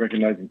great at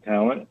recognizing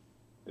talent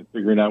and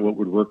figuring out what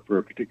would work for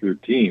a particular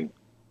team.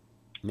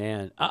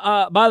 Man.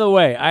 By the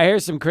way, I hear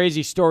some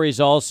crazy stories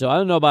also. I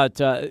don't know about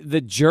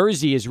the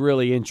jersey is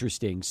really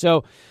interesting.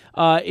 So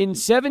in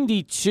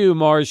 72,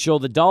 Marshall,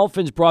 the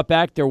Dolphins brought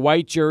back their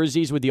white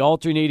jerseys with the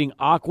alternating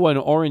aqua and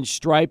orange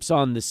stripes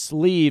on the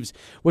sleeves,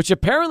 which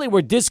apparently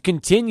were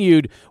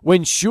discontinued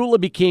when Shula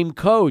became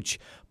coach.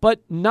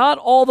 But not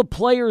all the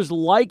players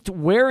liked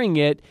wearing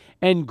it,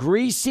 and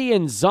Greasy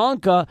and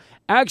Zonka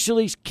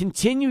actually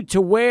continued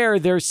to wear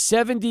their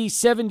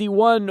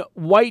 70-71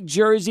 white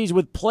jerseys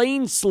with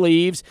plain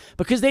sleeves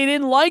because they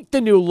didn't like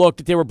the new look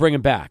that they were bringing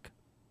back.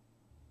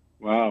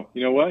 Wow.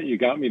 You know what? You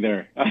got me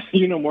there.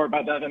 You know more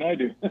about that than I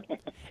do.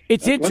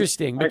 It's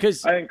interesting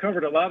because I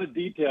uncovered a lot of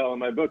detail in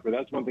my book, but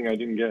that's one thing I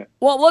didn't get.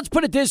 Well, let's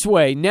put it this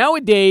way.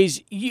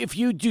 Nowadays, if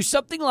you do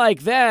something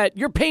like that,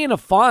 you're paying a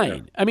fine.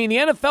 Yeah. I mean, the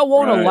NFL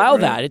won't allow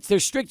that. It's their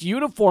strict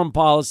uniform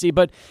policy.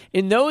 But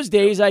in those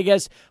days, I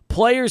guess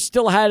players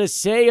still had a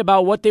say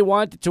about what they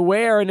wanted to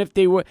wear, and if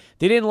they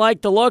didn't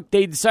like the look,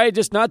 they decided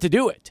just not to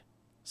do it.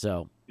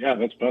 So yeah,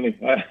 that's funny.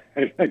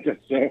 I guess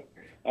so.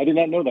 I did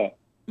not know that.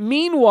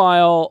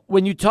 Meanwhile,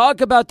 when you talk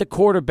about the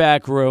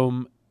quarterback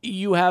room,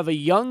 you have a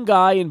young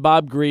guy in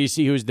Bob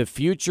Greasy who's the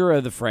future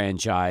of the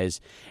franchise.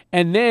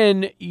 And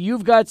then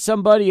you've got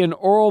somebody in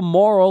Earl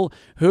Morrall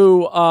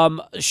who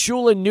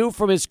Shula knew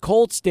from his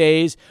Colts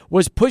days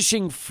was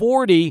pushing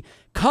 40,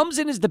 comes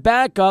in as the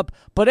backup,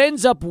 but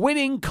ends up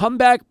winning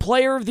Comeback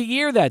Player of the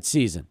Year that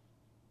season.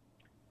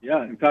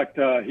 Yeah, in fact,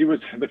 he was.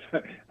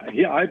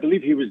 I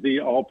believe he was the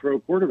All-Pro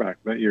quarterback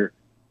that year.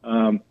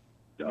 Earl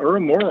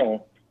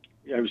Morrall.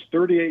 Yeah, he was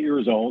 38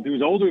 years old. He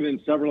was older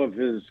than several of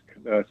his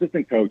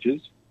assistant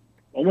coaches,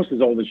 almost as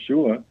old as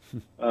Shula.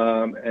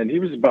 And he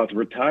was about to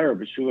retire,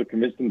 but Shula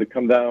convinced him to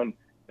come down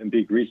and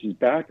be Greasy's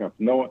backup.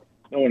 No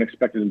one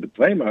expected him to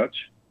play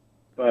much.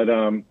 But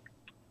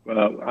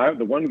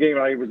the one game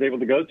I was able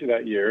to go to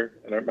that year,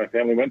 and my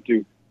family went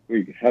to,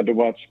 we had to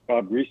watch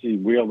Bob Greasy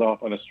wheeled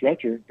off on a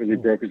stretcher because he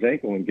broke his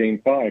ankle in Game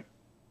 5.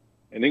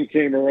 And in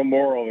came Earl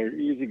Morrall,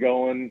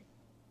 easygoing,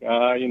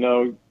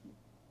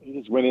 he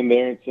just went in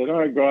there and said, "All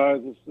right, guys,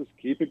 let's just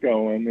keep it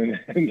going,"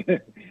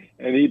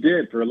 and he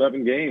did for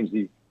 11 games.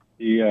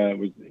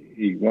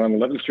 He won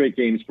 11 straight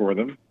games for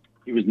them.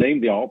 He was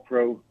named the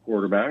All-Pro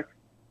quarterback,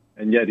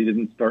 and yet he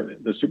didn't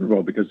start the Super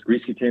Bowl because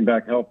Greasy came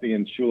back healthy,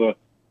 and Shula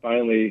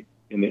finally,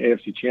 in the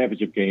AFC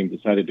Championship game,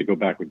 decided to go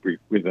back with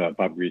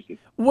Bob Greasy.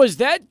 Was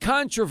that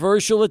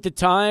controversial at the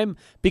time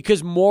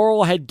because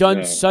Morrall had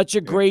done such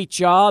a great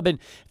job, and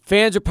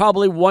fans are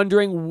probably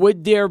wondering,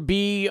 would there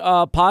be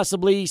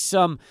possibly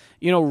some,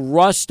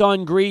 rust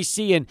on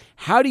Greasy, and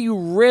how do you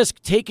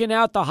risk taking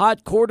out the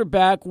hot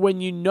quarterback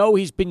when you know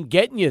he's been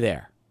getting you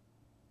there?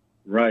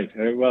 Right.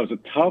 Well, it was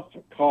a tough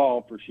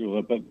call for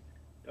Shula, but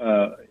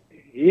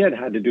he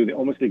had to do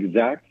almost the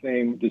exact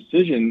same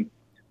decision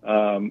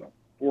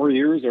 4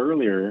 years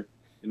earlier.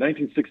 In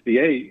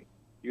 1968,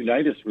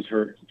 Unitas was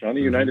hurt.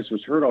 Johnny Unitas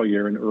was hurt all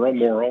year, and Earl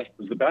Morrall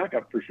was the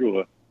backup for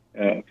Shula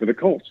for the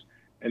Colts.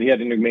 And he had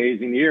an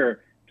amazing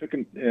year. Took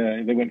him.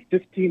 They went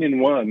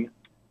 15-1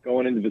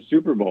 going into the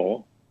Super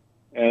Bowl,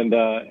 and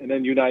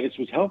then Unitas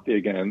was healthy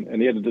again, and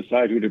he had to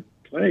decide who to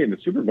play in the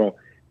Super Bowl.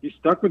 He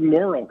stuck with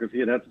Morrall because he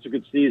had such a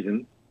good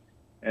season,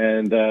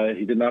 and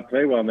he did not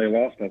play well, and they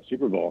lost that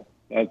Super Bowl.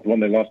 That's the one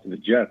they lost to the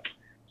Jets.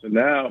 So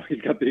now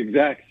he's got the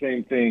exact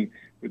same thing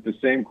with the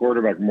same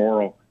quarterback,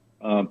 Morrall.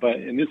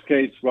 But in this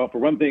case, well, for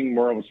one thing,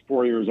 Morrall was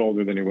 4 years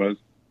older than he was.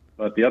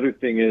 But the other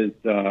thing is,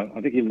 I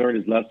think he learned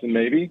his lesson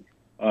maybe.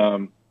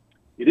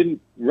 He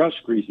didn't rush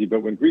Greasy,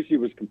 but when Greasy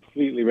was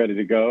completely ready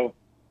to go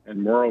and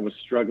Morrall was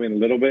struggling a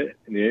little bit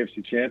in the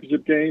AFC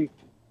Championship game,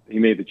 he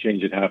made the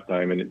change at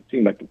halftime, and it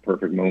seemed like the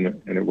perfect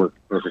moment, and it worked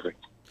perfectly.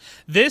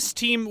 This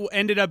team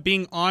ended up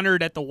being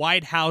honored at the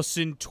White House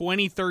in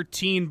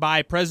 2013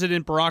 by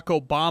President Barack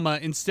Obama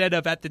instead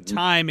of at the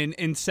time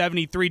in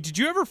 73. Did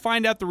you ever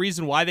find out the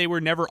reason why they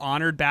were never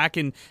honored back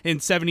in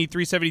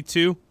 73,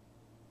 72?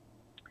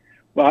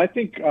 Well, I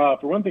think,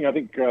 for one thing, I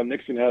think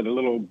Nixon had a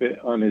little bit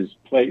on his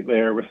plate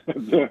there.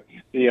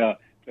 The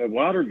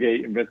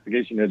Watergate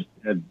investigation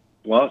had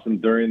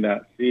blossomed during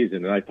that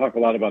season, and I talk a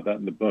lot about that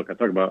in the book. I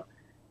talk about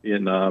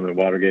Vietnam and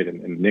Watergate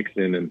and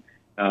Nixon,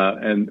 I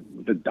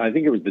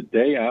think it was the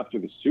day after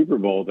the Super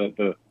Bowl that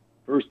the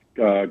first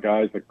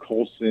guys like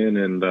Colson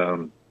and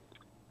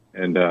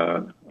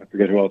I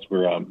forget who else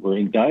were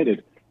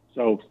indicted.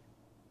 So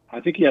I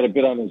think he had a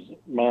bit on his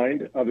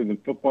mind other than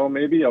football,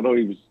 maybe, although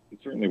he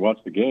certainly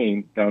watched the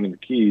game down in the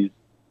Keys.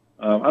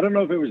 I don't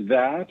know if it was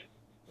that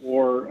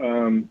or,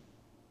 I'm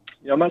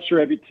not sure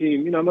every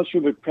team, I'm not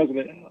sure the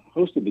president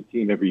hosted the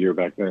team every year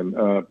back then.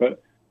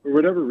 But for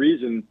whatever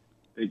reason,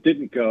 they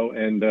didn't go.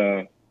 And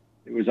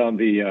it was on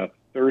the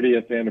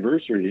 30th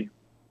anniversary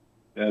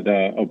that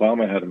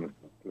Obama had him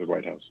to the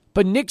White House.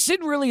 But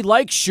Nixon really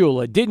liked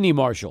Shula, didn't he,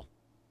 Marshall?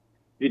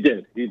 He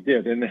did.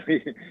 And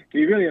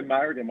he really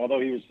admired him,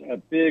 although he was a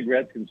big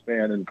Redskins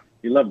fan, and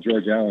he loved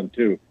George Allen,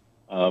 too.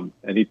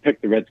 And he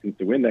picked the Redskins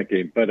to win that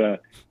game.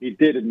 But he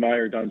did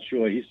admire Don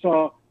Shula. He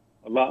saw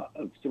a lot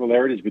of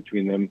similarities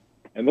between them,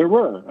 and there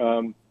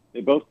were.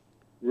 They both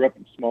grew up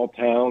in small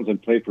towns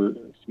and played for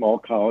small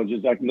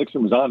colleges.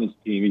 Nixon was on his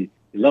team.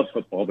 He loved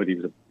football, but he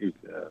was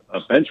a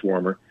bench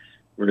warmer,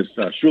 whereas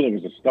Shula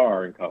was a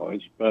star in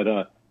college.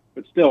 But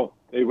still,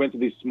 they went to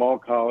these small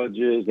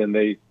colleges, and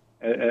they,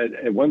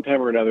 at one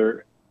time or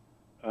another,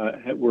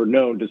 were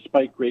known,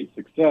 despite great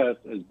success,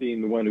 as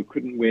being the one who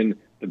couldn't win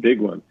the big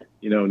one.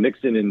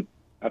 Nixon,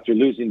 after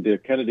losing to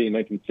Kennedy in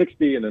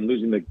 1960 and then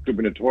losing the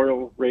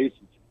gubernatorial race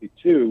in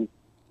 62,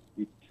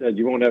 he said,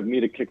 "You won't have me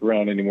to kick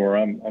around anymore.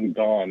 I'm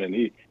gone." And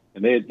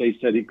they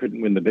said he couldn't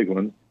win the big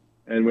one.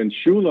 And when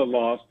Shula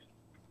lost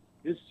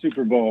his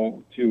Super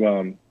Bowl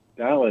to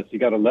Dallas, he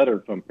got a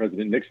letter from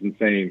President Nixon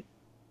saying,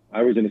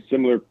 "I was in a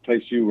similar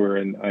place you were,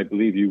 and I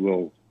believe you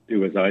will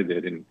do as I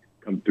did and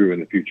come through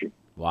in the future."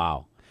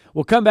 Wow.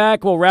 We'll come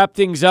back. We'll wrap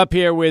things up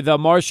here with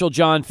Marshall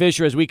John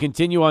Fisher as we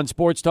continue on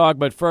Sports Talk.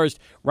 But first,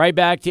 right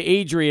back to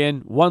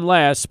Adrian. One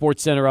last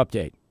Sports Center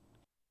update.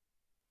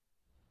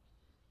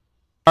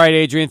 All right,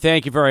 Adrian,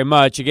 thank you very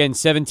much. Again,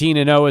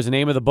 17-0 is the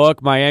name of the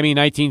book, Miami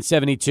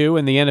 1972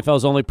 and the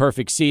NFL's Only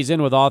Perfect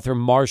Season with author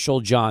Marshall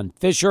John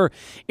Fisher.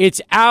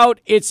 It's out.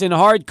 It's in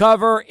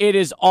hardcover. It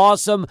is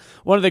awesome.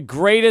 One of the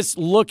greatest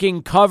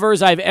looking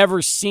covers I've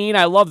ever seen.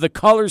 I love the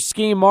color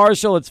scheme,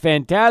 Marshall. It's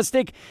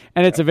fantastic,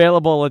 and it's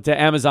available at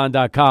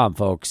Amazon.com,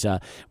 folks,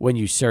 when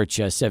you search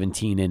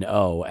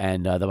 17-0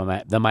 and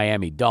the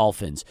Miami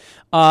Dolphins.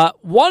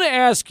 Want to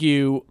ask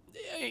you,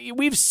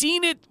 we've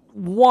seen it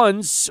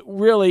once,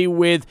 really,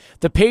 with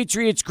the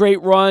Patriots'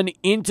 great run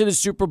into the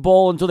Super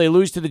Bowl until they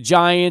lose to the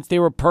Giants. They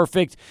were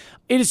perfect.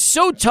 It is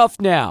so tough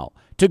now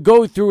to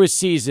go through a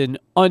season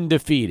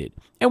undefeated.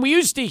 And we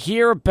used to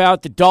hear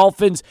about the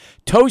Dolphins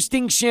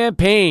toasting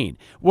champagne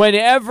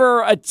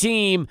whenever a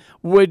team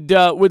would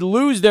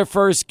lose their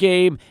first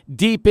game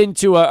deep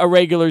into a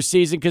regular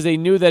season because they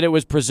knew that it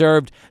was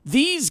preserved.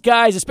 These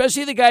guys,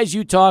 especially the guys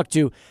you talk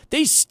to,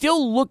 they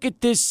still look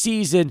at this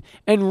season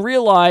and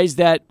realize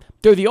that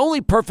they're the only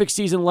perfect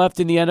season left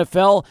in the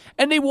NFL,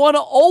 and they want to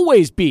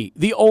always be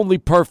the only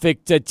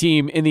perfect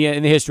team in the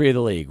history of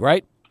the league,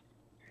 right?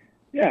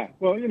 Yeah,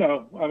 well,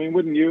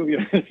 wouldn't you?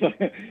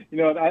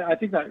 I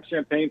think that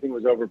champagne thing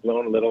was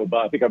overblown a little,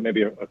 but I think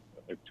maybe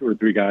two or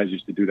three guys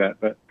used to do that.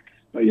 But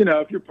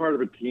if you're part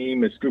of a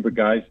team, a group of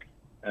guys,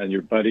 and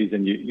your buddies,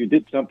 and you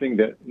did something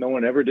that no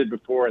one ever did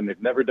before, and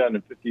they've never done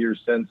in 50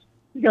 years since,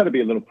 you got to be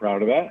a little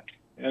proud of that.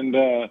 And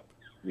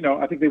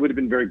I think they would have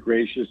been very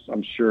gracious,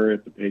 I'm sure,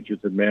 if the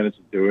Patriots had managed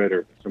to do it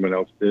or if someone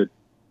else did.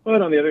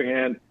 But on the other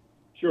hand,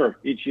 sure,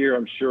 each year,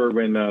 I'm sure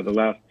when the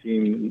last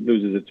team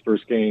loses its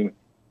first game,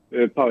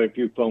 there's probably a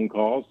few phone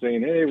calls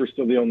saying, "Hey, we're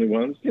still the only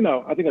ones."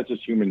 I think that's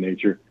just human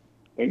nature.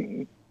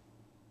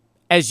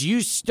 As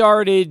you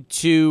started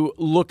to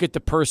look at the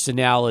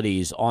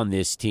personalities on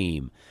this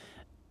team,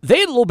 they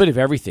had a little bit of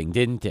everything,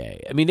 didn't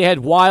they? I mean, they had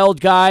wild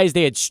guys,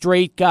 they had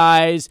straight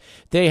guys,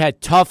 they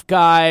had tough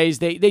guys.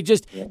 They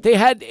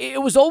had,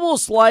 it was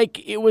almost like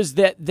it was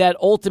that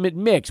ultimate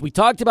mix. We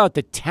talked about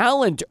the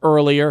talent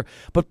earlier,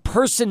 but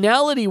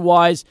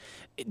personality-wise,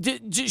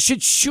 should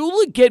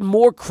Shula get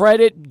more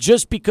credit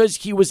just because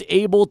he was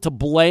able to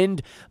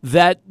blend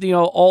that,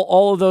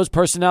 all of those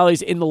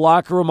personalities in the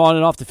locker room, on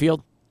and off the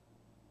field?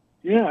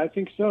 Yeah, I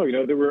think so.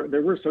 There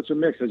were such a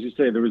mix, as you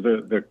say. There was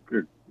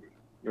the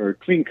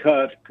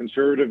clean-cut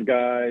conservative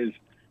guys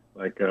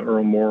like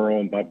Earl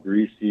Morrall and Bob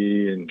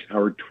Greasy and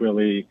Howard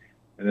Twilley,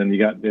 and then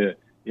you had the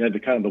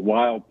kind of the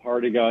wild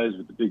party guys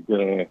with the big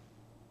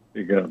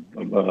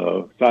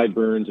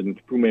sideburns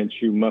and Fu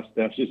Manchu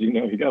mustaches.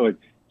 You got like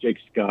Jake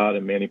Scott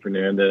and Manny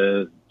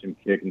Fernandez, Jim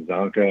Kick and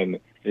Zonka, and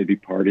they'd be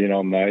partying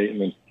all night.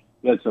 And then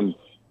you had some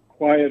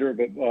quieter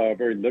but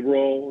very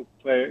liberal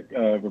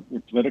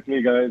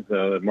politically guys.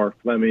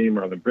 Mark Fleming,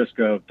 Marlon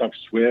Briscoe, Doug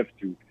Swift,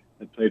 who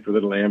had played for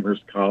Little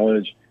Amherst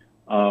College.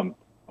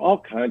 All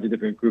kinds of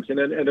different groups, and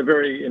at a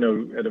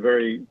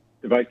very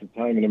divisive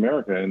time in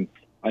America. And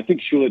I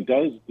think Shula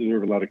does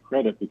deserve a lot of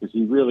credit because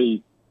he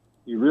really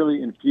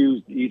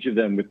infused each of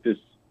them with this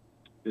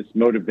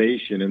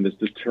motivation and this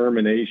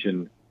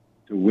determination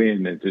to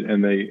win,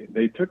 and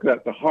they took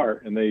that to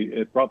heart, and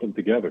it brought them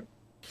together.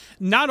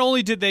 Not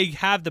only did they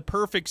have the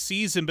perfect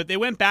season, but they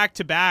went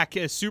back-to-back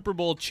as Super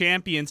Bowl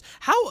champions.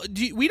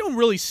 We don't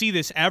really see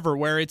this ever,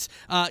 where it's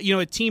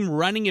a team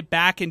running it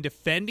back and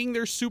defending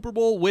their Super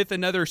Bowl with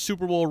another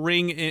Super Bowl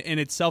ring in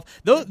itself.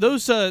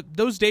 Those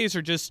days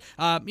are just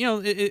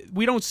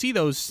we don't see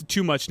those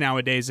too much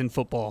nowadays in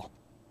football.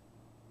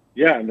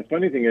 Yeah, and the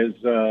funny thing is,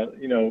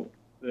 the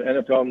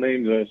NFL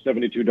named the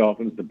 72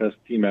 Dolphins the best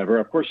team ever.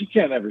 Of course, you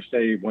can't ever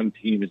say one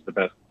team is the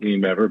best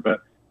team ever,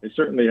 but they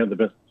certainly had the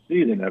best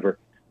season ever.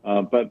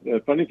 But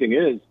the funny thing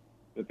is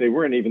that they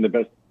weren't even the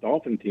best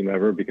Dolphin team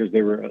ever because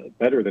they were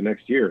better the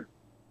next year.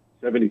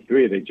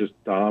 73, they just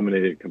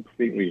dominated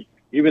completely,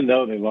 even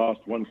though they lost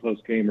one close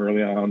game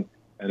early on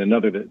and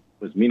another that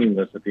was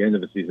meaningless at the end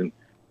of the season.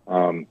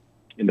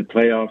 In the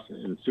playoffs,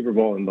 in the Super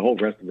Bowl, and the whole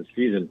rest of the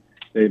season,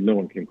 no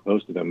one came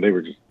close to them. They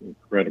were just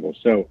incredible.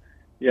 So,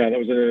 yeah,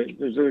 it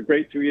was a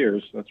great 2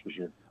 years, that's for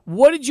sure.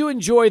 What did you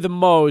enjoy the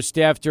most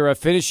after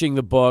finishing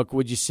the book,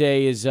 would you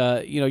say is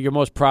you're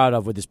most proud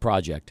of with this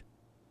project?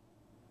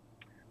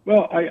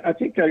 Well, I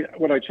think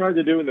what I tried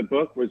to do in the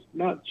book was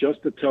not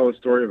just to tell a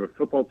story of a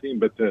football team,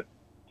 but to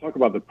talk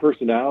about the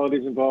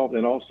personalities involved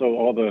and also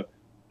all the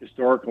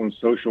historical and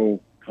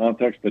social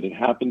context that it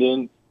happened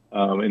in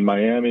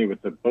Miami, with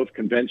both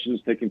conventions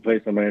taking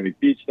place on Miami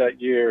Beach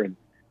that year, and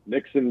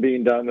Nixon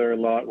being down there a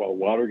lot while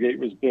Watergate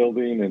was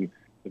building and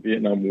the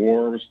Vietnam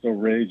War was still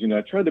raging.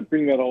 I tried to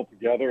bring that all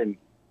together and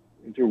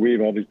interweave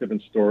all these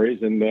different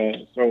stories, and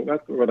so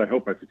that's what I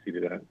hope I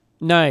succeeded at.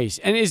 Nice.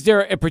 And is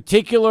there a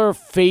particular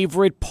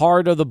favorite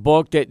part of the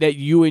book that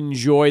you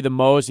enjoy the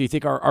most? Do you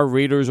think our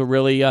readers will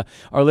really,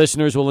 our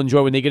listeners will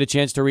enjoy when they get a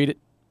chance to read it?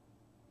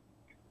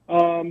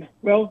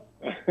 Well,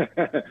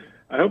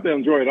 I hope they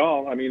enjoy it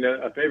all. I mean,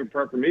 a favorite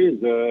part for me is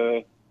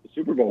the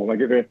Super Bowl. I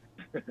give it,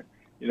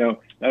 that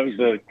was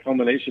the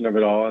culmination of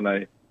it all, and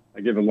I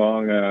give a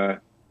long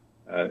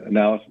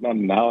not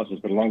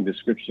a long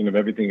description of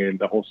everything in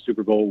the whole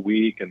Super Bowl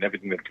week and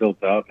everything that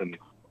built up and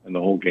the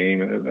whole game.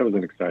 That was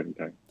an exciting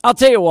time. I'll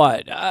tell you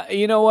what,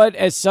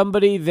 as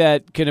somebody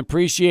that can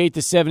appreciate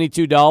the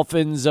 72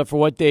 Dolphins for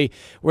what they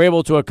were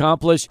able to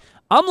accomplish,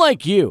 I'm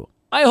like you.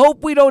 I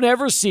hope we don't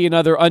ever see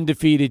another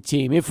undefeated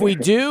team. If we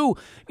do,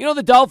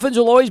 the Dolphins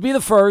will always be the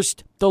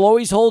first. They'll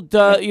always hold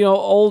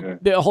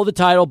the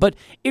title. But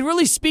it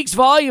really speaks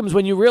volumes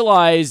when you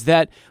realize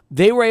that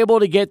they were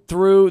able to get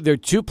through their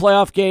 2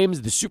 playoff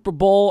games, the Super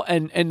Bowl,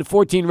 and the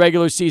 14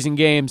 regular season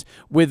games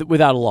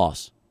without a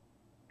loss.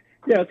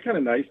 Yeah, it's kind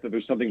of nice that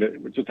there's something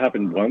that just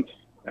happened once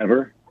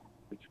ever.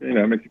 It's,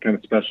 it makes it kind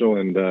of special,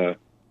 and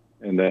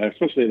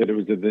especially that it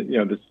was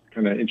this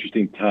kind of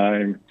interesting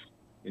time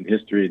in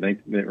history,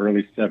 the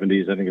early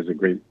 70s. I think is a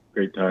great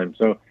time.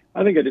 So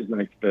I think it is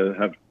nice to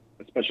have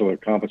a special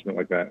accomplishment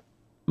like that.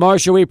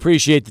 Marshall, we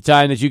appreciate the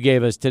time that you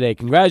gave us today.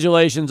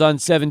 Congratulations on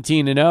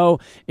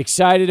 17-0.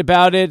 Excited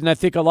about it, and I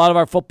think a lot of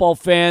our football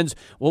fans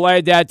will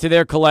add that to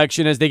their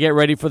collection as they get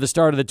ready for the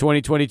start of the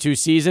 2022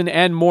 season,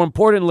 and more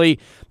importantly,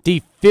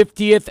 the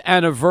 50th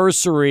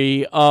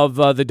anniversary of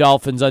the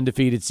Dolphins'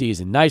 undefeated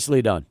season.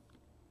 Nicely done.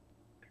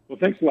 Well,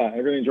 thanks a lot. I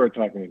really enjoyed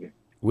talking with you.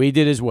 We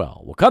did as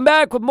well. We'll come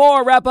back with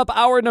more. Wrap up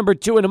hour number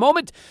 2 in a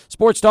moment.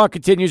 Sports Talk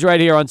continues right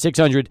here on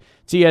 600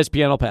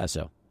 TSPN El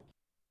Paso.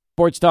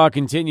 Sports Talk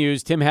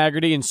continues. Tim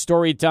Haggerty in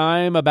story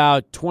time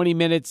about 20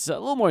 minutes, a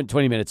little more than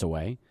 20 minutes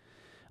away.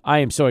 I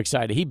am so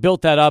excited. He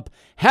built that up.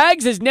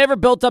 Hags has never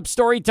built up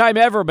story time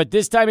ever, but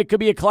this time it could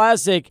be a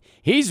classic.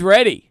 He's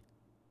ready.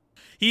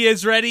 He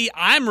is ready.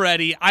 I'm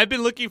ready. I've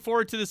been looking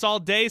forward to this all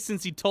day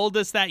since he told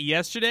us that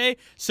yesterday.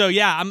 So,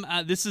 yeah,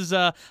 this is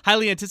a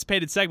highly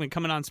anticipated segment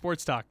coming on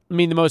Sports Talk. I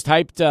mean, the most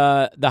hyped,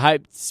 the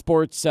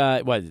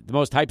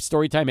most hyped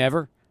story time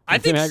ever? I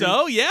think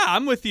so. Yeah,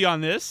 I'm with you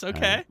on this.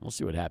 Okay. Right, we'll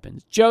see what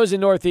happens. Joe's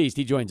in Northeast.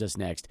 He joins us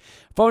next.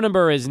 Phone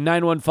number is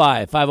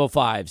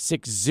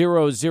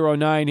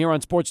 915-505-6009 here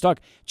on Sports Talk.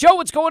 Joe,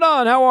 what's going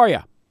on? How are you?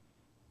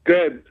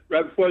 Good.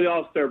 Right before the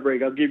All-Star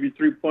break, I'll give you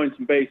 3 points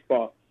in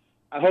baseball.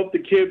 I hope the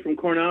kid from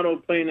Coronado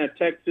playing at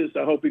Texas,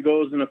 I hope he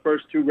goes in the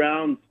first 2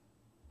 rounds.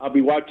 I'll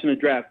be watching the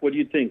draft. What do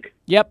you think?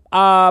 Yep.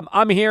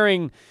 I'm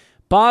hearing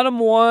bottom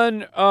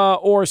 1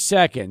 or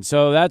second.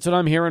 So that's what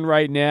I'm hearing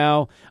right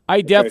now.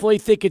 I definitely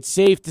think it's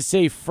safe to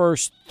say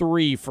first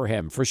 3 for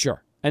him, for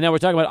sure. And then we're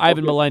talking about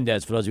Ivan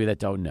Melendez, for those of you that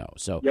don't know.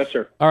 So, yes,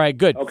 sir. All right,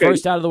 good. Okay.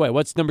 First out of the way.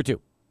 What's number 2?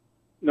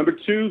 Number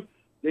 2,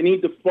 they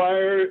need to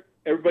fire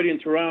everybody in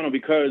Toronto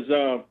because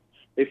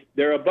if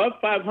they're above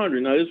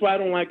 500. Now, this is why I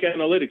don't like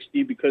analytics,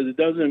 Steve, because it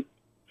doesn't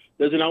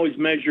always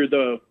measure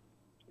the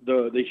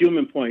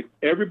human point.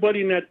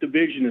 Everybody in that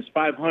division is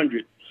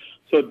 500.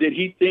 So did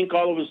he think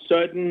all of a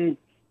sudden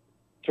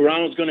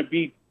Toronto's going to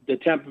beat the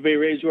Tampa Bay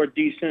Rays, who are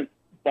decent.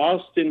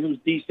 Boston, who's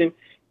decent.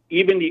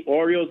 Even the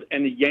Orioles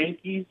and the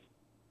Yankees.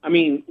 I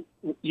mean,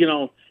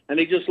 and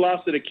they just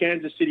lost to the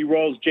Kansas City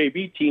Royals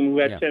JV team, who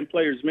had 10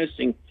 players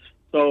missing.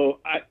 So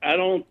I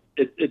don't.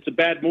 It's a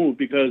bad move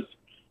because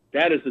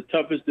that is the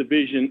toughest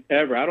division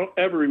ever. I don't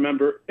ever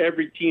remember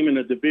every team in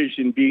the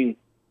division being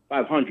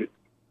 500.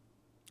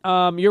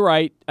 You're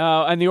right.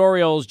 And the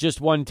Orioles just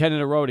won 10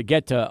 in a row to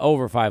get to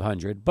over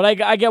 500. But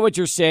I get what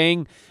you're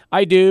saying.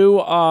 I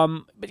do.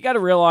 But you got to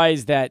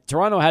realize that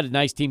Toronto had a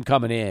nice team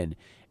coming in.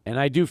 And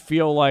I do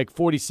feel like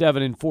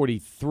 47 and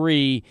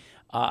 43,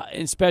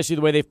 especially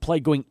the way they've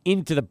played going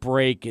into the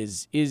break,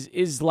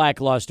 is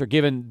lackluster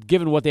given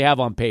what they have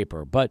on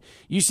paper. But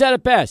you said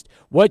it best.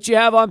 What you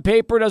have on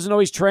paper doesn't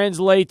always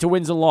translate to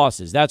wins and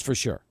losses. That's for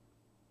sure.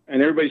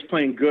 And everybody's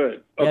playing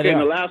good. Okay,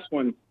 and the last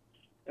one.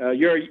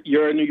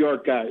 You're a New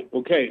York guy.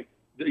 Okay.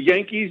 The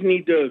Yankees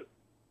need to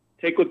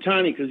take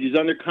Ohtani because he's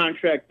under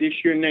contract this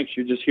year and next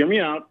year. Just hear me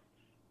out.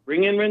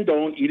 Bring in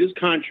Rendon, eat his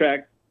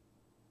contract,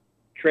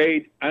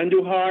 trade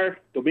Andujar,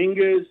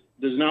 Dominguez,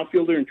 there's an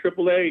outfielder in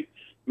AAA,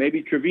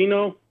 maybe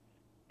Trevino,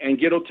 and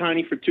get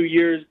Ohtani for 2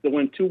 years to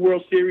win 2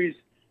 World Series.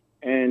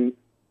 And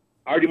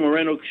Artie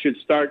Moreno should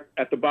start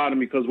at the bottom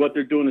because what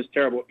they're doing is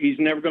terrible. He's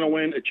never going to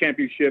win a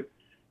championship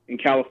in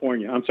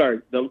California. I'm sorry.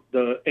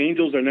 The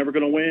Angels are never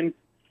going to win.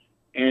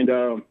 And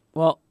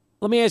well,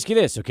 let me ask you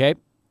this, okay?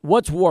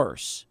 What's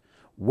worse,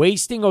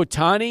 wasting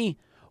Ohtani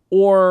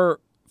or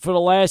for the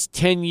last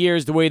 10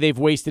 years the way they've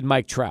wasted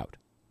Mike Trout?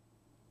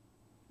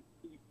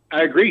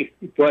 I agree,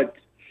 but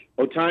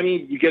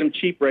Ohtani, you get him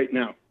cheap right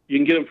now. You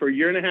can get him for a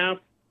year and a half.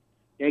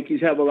 Yankees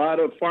have a lot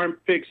of farm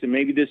picks, and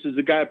maybe this is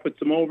the guy that puts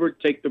them over,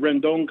 take the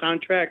Rendon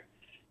contract,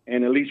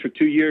 and at least for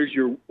 2 years,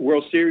 your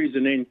World Series,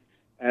 and then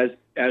as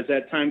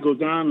that time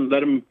goes on,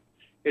 let him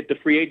hit the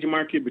free agent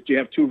market, but you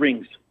have 2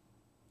 rings.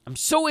 I'm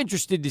so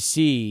interested to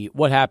see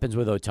what happens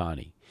with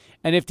Ohtani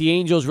and if the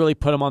Angels really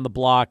put him on the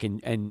block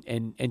and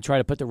try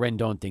to put the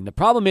Rendon thing. The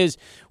problem is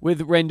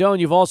with Rendon,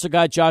 you've also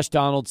got Josh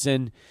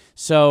Donaldson.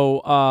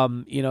 So,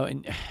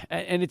 and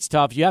it's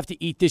tough. You have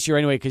to eat this year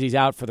anyway because he's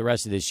out for the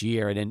rest of this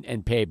year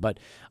and paid. But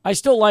I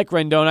still like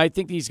Rendon. I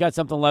think he's got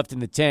something left in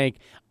the tank.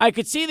 I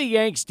could see the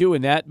Yanks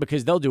doing that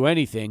because they'll do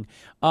anything.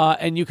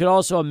 And you could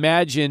also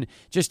imagine,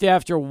 just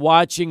after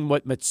watching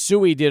what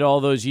Matsui did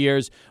all those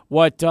years,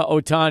 what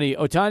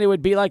Ohtani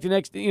would be like the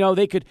next.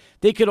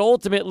 They could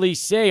ultimately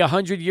say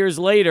 100 years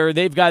later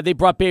they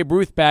brought Babe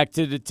Ruth back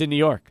to New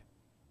York.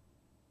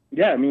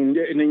 Yeah, I mean,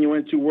 and then you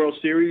went to World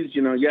Series.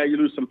 You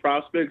lose some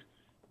prospects,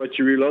 but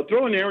you reload.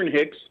 Throw in Aaron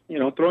Hicks.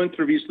 Throw in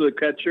Treviso the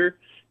catcher,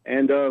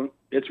 and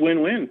it's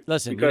win-win.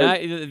 Listen,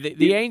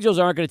 the Angels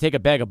aren't going to take a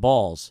bag of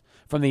balls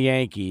from the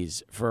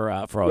Yankees for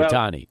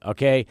Ohtani.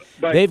 Okay,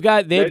 they've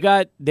got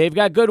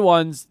good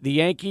ones. The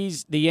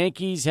Yankees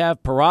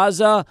have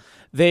Peraza.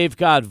 They've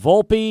got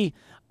Volpe.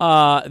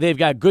 They've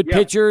got good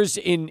pitchers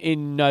in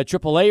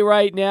AAA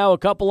right now. A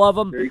couple of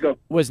them. There you go.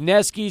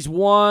 Wisniewski's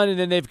one, and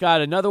then they've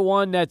got another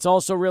one that's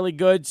also really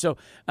good. So,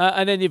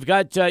 and then you've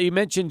got you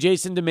mentioned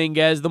Jason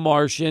Dominguez, the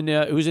Martian,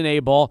 who's an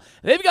A-ball.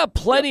 They've got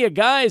plenty of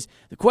guys.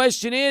 The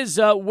question is,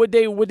 would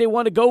they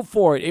want to go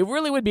for it? It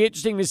really would be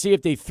interesting to see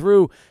if they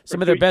threw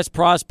some of their best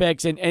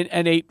prospects and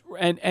ate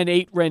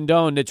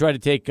Rendon to try to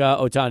take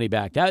Ohtani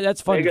back.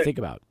 That's fun to think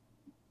about.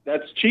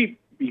 That's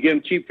cheap. You get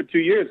him cheap for 2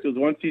 years because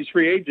once he's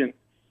free agent,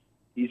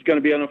 he's going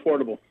to be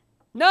unaffordable.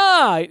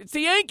 Nah, it's the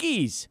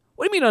Yankees.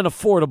 What do you mean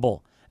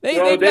unaffordable?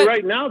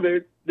 Right now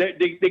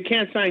they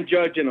can't sign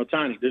Judge and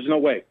Ohtani. There's no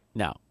way.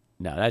 No,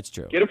 that's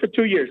true. Get him for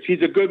 2 years.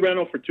 He's a good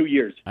rental for 2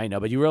 years. I know,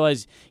 but you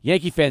realize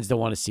Yankee fans don't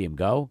want to see him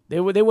go. They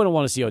wouldn't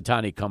want to see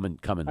Ohtani come and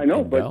I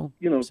know, and but go.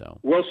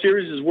 World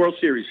Series is World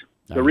Series.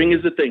 The ring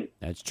is the thing.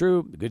 That's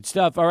true. Good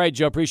stuff. All right,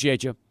 Joe.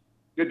 Appreciate you.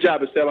 Good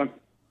job, Esteban.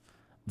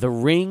 The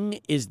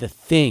ring is the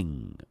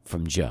thing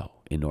from Joe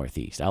in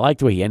Northeast. I like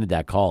the way he ended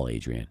that call,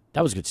 Adrian.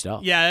 That was good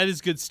stuff. Yeah, that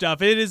is good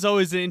stuff. It is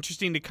always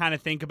interesting to kind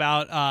of think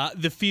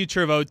about the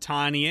future of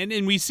Ohtani,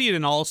 and we see it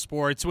in all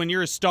sports. When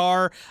you're a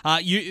star,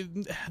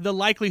 the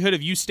likelihood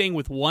of you staying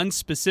with one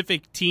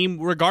specific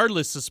team,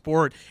 regardless of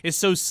sport, is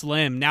so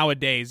slim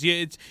nowadays.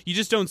 You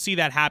just don't see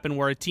that happen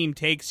where a team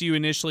takes you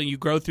initially, you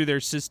grow through their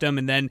system,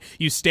 and then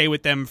you stay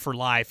with them for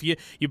life. You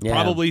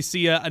probably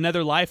see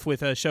another life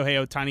with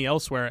Shohei Ohtani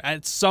elsewhere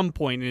at some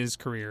point in his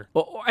career.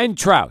 And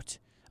Trout.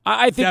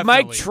 I think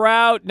Definitely. Mike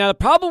Trout. Now, the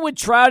problem with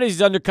Trout is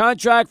he's under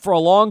contract for a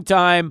long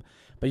time,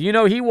 but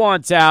he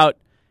wants out.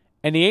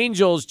 And the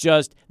Angels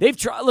they've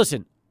tried.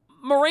 Listen,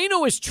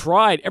 Moreno has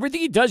tried.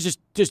 Everything he does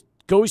just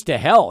goes to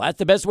hell. That's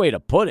the best way to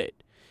put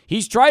it.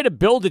 He's tried to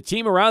build a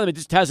team around him. It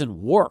just hasn't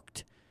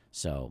worked.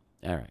 So,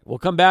 all right. We'll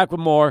come back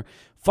with more.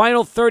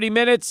 Final 30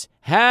 minutes,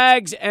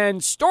 Hags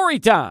and story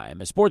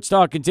time. As Sports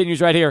Talk continues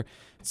right here,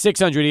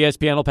 600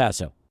 ESPN El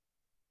Paso.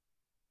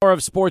 More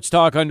of Sports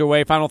Talk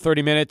underway. Final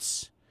 30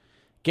 minutes.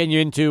 Getting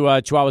you into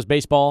Chihuahuas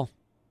baseball.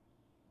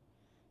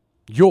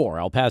 Your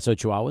El Paso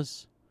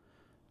Chihuahuas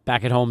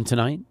back at home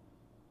tonight.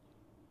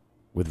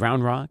 with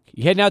Round Rock.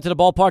 You heading out to the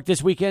ballpark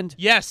this weekend?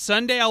 Yes,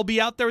 Sunday I'll be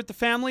out there with the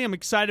family. I'm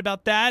excited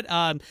about that.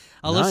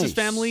 Alyssa's Nice.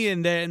 family,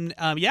 and then,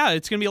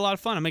 it's going to be a lot of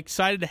fun. I'm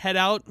excited to head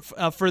out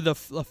for the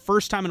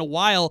first time in a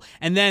while,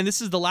 and then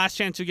this is the last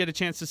chance to get a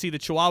chance to see the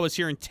Chihuahuas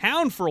here in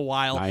town for a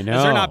while. I know.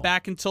 Because they're not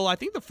back until, I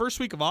think, the first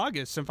week of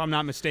August, if I'm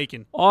not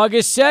mistaken.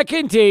 August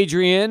 2nd,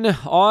 Adrian.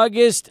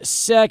 August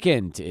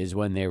 2nd is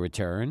when they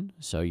return,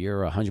 so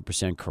you're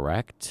 100%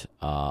 correct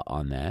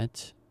on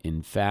that.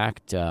 In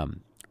fact,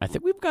 I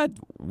think we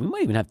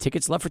might even have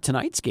tickets left for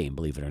tonight's game,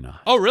 believe it or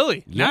not. Oh,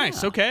 really? Yeah.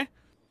 Nice. Okay.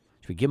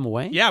 Should we give them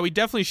away? Yeah, we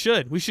definitely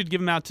should. We should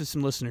give them out to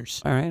some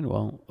listeners. All right,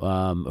 well,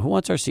 who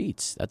wants our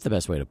seats? That's the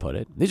best way to put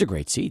it. These are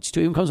great seats,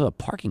 too. Even comes with a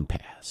parking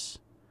pass.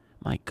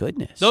 My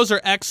goodness. Those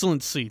are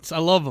excellent seats. I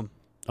love them.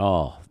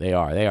 Oh, they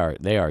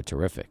are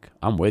terrific.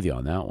 I'm with you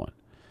on that one.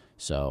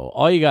 So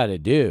all you got to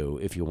do,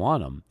 if you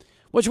want them,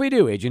 what should we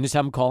do, Adrian? Just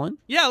have them call in?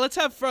 Yeah, let's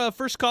have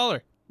first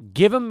caller.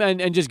 Give them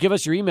and just give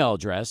us your email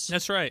address.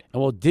 That's right.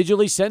 And we'll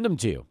digitally send them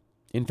to you.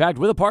 In fact,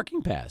 with a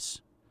parking pass.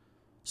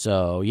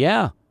 So,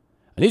 yeah.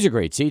 And these are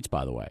great seats,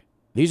 by the way.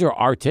 These are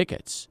our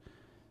tickets.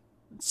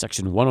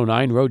 Section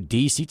 109, row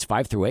D, seats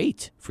 5 through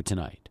 8 for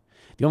tonight.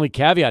 The only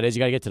caveat is you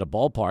got to get to the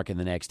ballpark in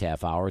the next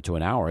half hour to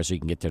an hour so you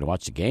can get there to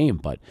watch the game.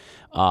 But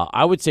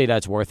I would say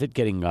that's worth it,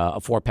 getting a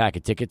 4-pack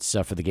of tickets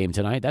for the game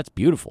tonight. That's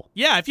beautiful.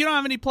 Yeah, if you don't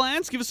have any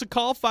plans, give us a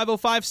call,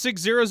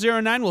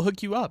 505-6009. We'll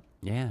hook you up.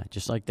 Yeah,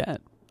 just like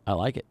that. I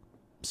like it.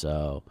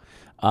 So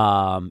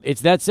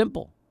it's that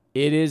simple.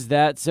 It is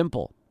that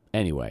simple.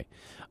 Anyway,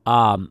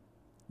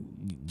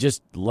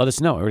 just let us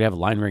know. We already have a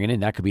line ringing in.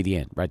 That could be the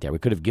end right there. We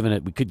could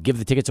give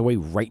the tickets away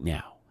right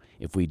now.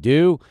 If we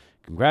do,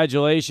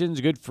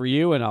 congratulations. Good for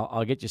you. And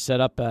I'll get you set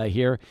up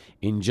here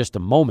in just a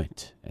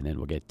moment. And then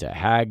we'll get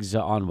Hags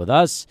on with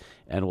us.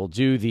 And we'll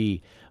do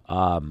the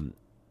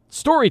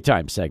story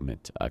time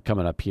segment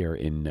coming up here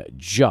in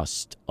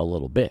just a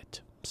little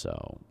bit.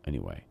 So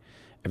anyway,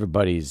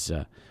 everybody's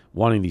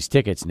wanting these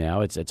tickets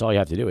now. It's all you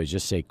have to do is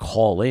just say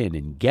call in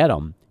and get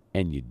them,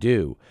 and you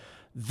do.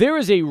 There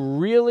is a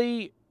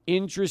really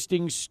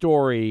interesting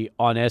story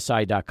on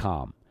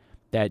SI.com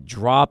that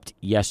dropped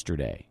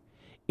yesterday.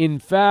 In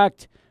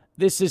fact,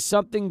 this is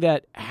something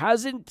that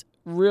hasn't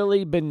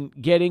really been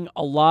getting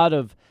a lot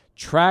of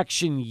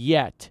traction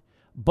yet,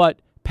 but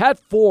Pat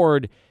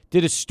Ford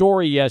did a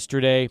story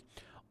yesterday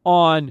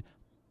on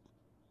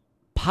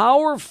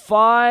Power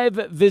 5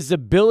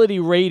 visibility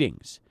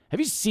ratings. Have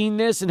you seen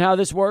this and how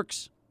this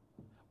works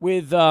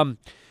with the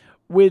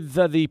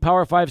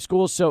Power 5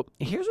 schools? So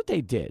here's what they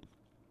did.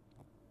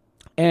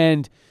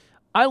 And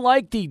I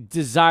like the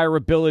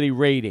desirability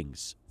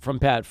ratings from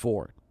Pat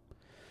Ford.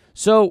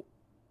 So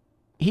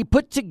he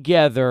put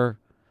together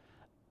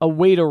a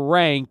way to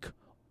rank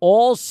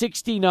all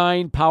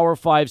 69 Power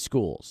 5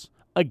 schools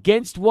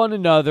against one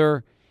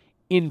another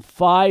in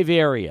 5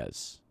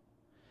 areas.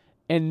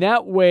 And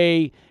that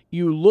way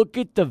you look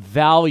at the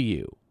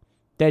value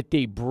that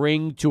they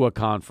bring to a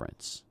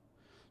conference.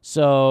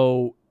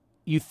 So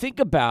you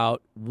think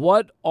about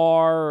what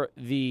are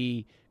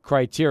the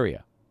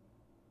criteria.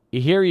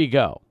 Here you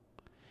go.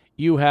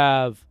 You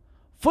have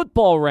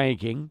football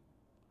ranking.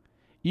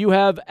 You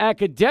have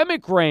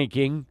academic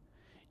ranking.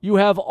 You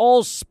have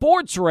all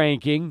sports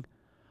ranking,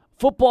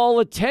 football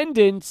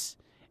attendance,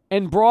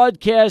 and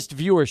broadcast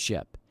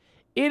viewership.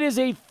 It is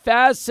a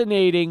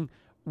fascinating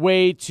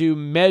way to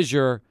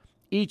measure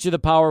each of the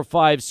Power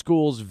 5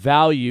 schools'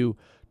 value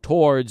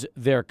towards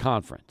their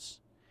conference.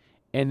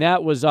 And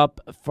that was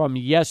up from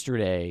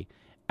yesterday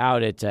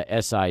out at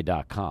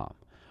SI.com.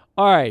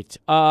 All right.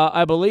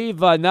 I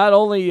believe not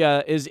only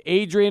is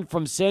Adrian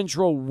from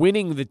Central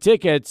winning the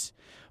tickets,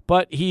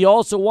 but he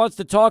also wants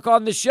to talk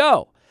on the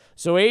show.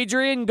 So,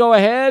 Adrian, go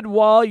ahead.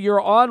 While you're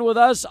on with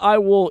us, I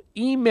will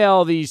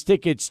email these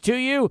tickets to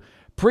you.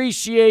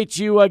 Appreciate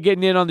you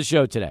getting in on the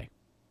show today.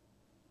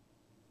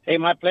 Hey,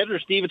 my pleasure,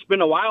 Steve. It's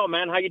been a while,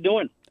 man. How you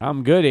doing?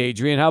 I'm good,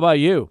 Adrian. How about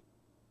you?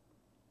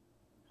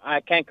 I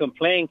can't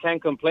complain.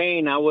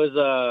 I was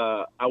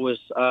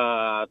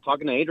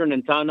talking to Adrian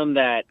and telling him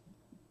that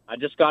I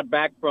just got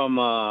back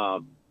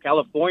from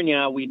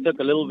California. We took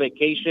a little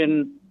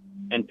vacation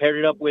and paired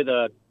it up with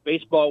a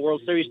baseball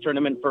World Series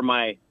tournament for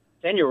my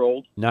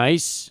 10-year-old.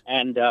 Nice.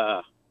 And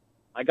I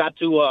got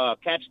to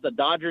catch the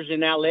Dodgers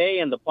in L.A.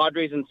 and the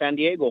Padres in San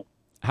Diego.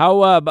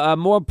 How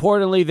more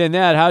importantly than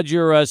that, how'd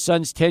your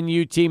son's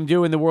 10U team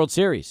do in the World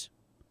Series?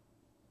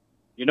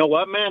 You know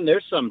what, man?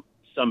 There's some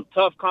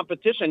tough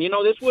competition. You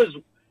know, this was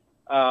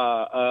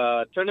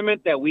a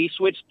tournament that we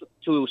switched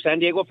to San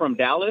Diego from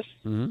Dallas,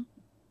 and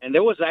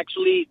there was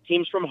actually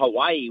teams from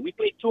Hawaii. We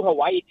played 2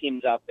 Hawaii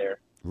teams out there.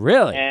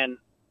 Really? And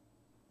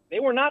they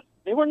were not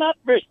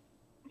very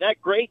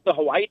that great. The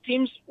Hawaii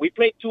teams. We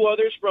played 2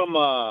 others from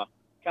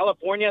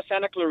California,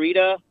 Santa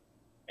Clarita,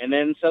 and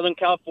then Southern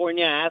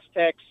California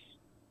Aztecs.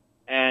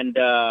 And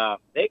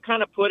they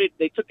kind of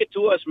they took it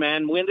to us,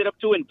 man. We ended up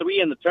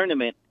 2-3 in the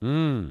tournament.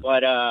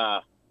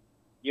 But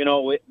you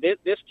know,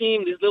 this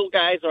team, these little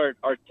guys are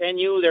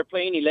 10U. They're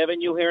playing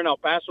 11U here in El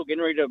Paso,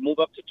 getting ready to move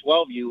up to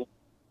 12U.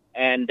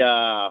 And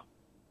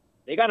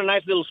they got a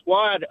nice little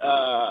squad.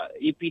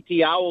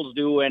 EPT Owls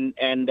do, and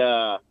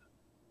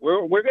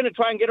we're going to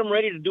try and get them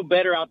ready to do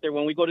better out there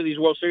when we go to these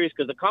World Series,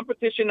 because the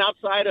competition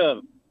outside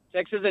of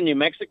Texas and New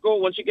Mexico,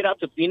 once you get out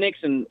to Phoenix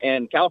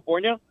and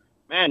California,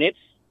 man, it's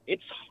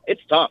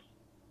tough.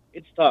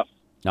 It's tough.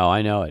 No,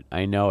 I know it.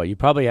 I know it. You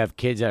probably have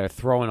kids that are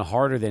throwing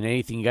harder than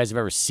anything you guys have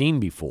ever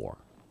seen before.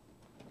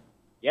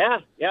 Yeah.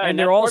 And that's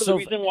they're also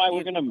part of the reason why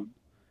we're going to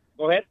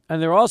go ahead.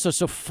 And they're also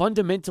so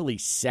fundamentally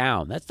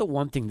sound. That's the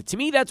one thing to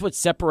me. That's what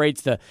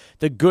separates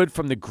the good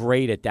from the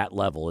great at that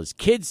level. Is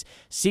kids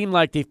seem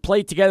like they've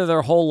played together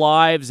their whole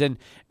lives, and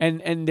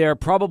they're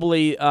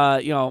probably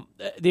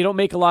they don't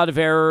make a lot of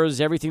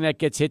errors. Everything that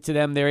gets hit to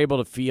them, they're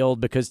able to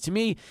field. Because to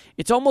me,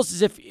 it's almost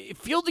as if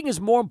fielding is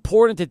more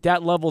important at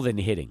that level than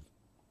hitting.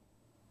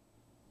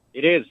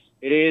 It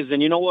is,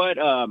 and you know what?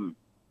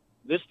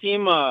 This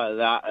team,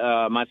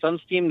 my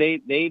son's team,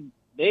 they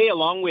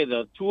along with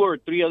 2 or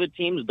 3 other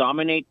teams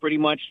dominate pretty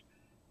much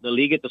the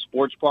league at the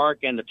sports park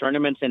and the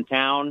tournaments in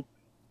town.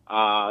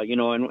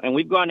 And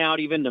we've gone out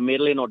even to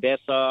Midland,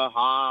 Odessa,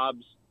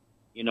 Hobbs,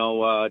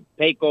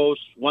 Pecos,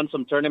 won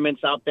some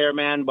tournaments out there,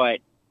 man. But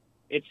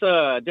it's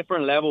a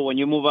different level when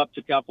you move up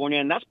to California,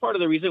 and that's part of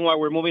the reason why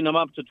we're moving them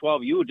up to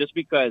 12U, just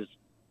because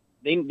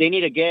they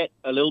need to get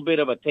a little bit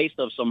of a taste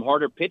of some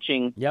harder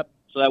pitching. Yep.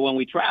 So that when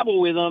we travel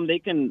with them, they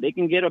can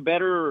get a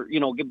better,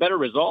 get better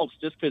results,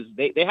 just because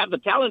they have the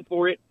talent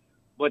for it,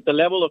 but the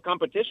level of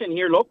competition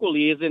here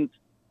locally isn't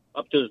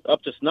up to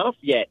snuff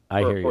yet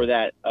for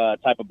that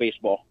type of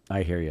baseball.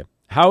 I hear you.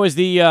 How are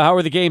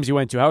the games you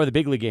went to? How are the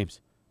big league games?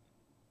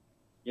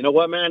 You know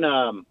what, man?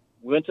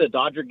 We went to the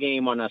Dodger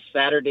game on a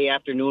Saturday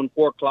afternoon,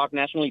 4:00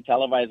 nationally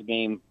televised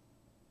game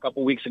a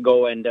couple weeks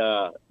ago, and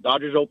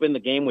Dodgers opened the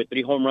game with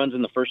 3 home runs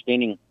in the first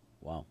inning.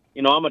 Wow.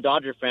 I'm a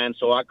Dodger fan,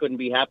 so I couldn't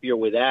be happier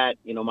with that.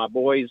 My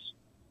boys,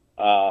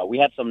 we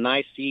had some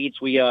nice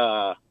seats. We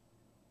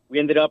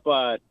ended up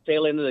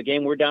tail end of the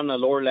game. We're down the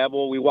lower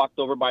level. We walked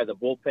over by the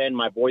bullpen.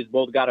 My boys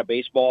both got a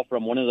baseball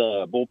from one of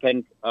the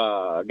bullpen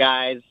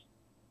guys.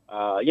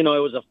 It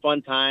was a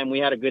fun time. We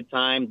had a good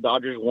time.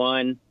 Dodgers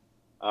won.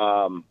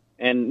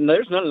 And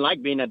there's nothing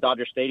like being at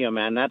Dodger Stadium,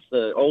 man. That's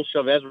the old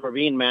Chavez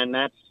Ravine, man.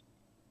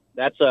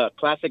 That's a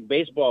classic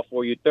baseball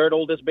for you. 3rd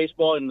oldest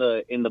baseball in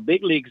the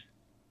big leagues.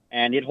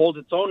 And it holds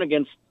its own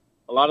against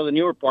a lot of the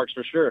newer parks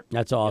for sure.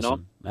 That's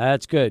awesome.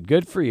 That's good.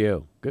 Good for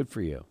you. Good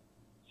for you.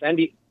 San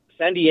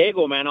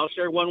Diego, man, I'll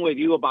share one with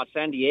you about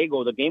San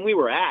Diego. The game we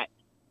were at,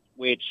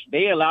 which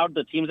they allowed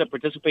the teams that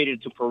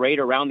participated to parade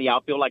around the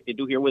outfield like they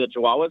do here with the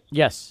Chihuahuas.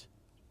 Yes.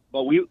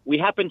 But we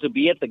happened to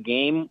be at the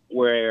game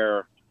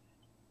where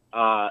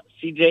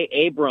C.J.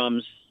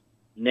 Abrams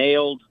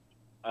nailed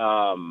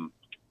Jurickson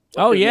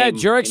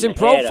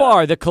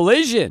Profar, the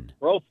collision.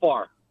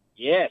 Profar,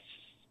 yes.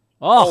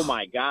 Oh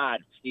my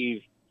God,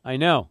 Steve! I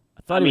know.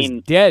 I thought he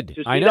was dead.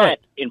 To see that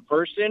in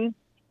person,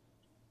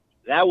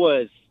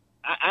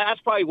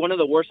 that's probably one of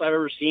the worst I've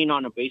ever seen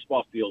on a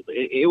baseball field.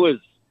 It was,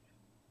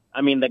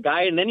 the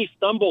guy, and then he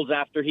stumbles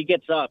after he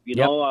gets up.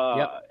 That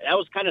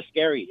was kind of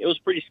scary. It was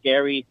pretty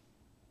scary,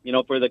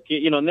 for the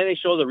kid. And then they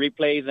show the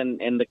replays,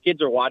 and the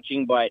kids are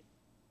watching, but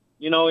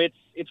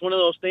it's one of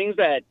those things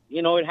that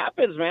it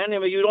happens, man.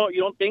 You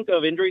don't think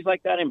of injuries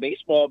like that in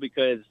baseball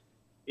because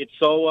it's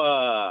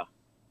so.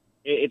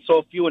 It's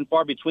so few and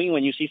far between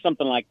when you see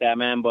something like that,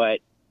 man.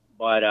 But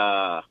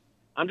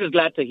I'm just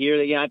glad to hear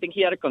that. Yeah, I think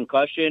he had a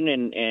concussion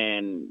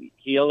and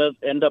he'll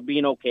end up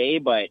being okay.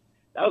 But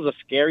that was a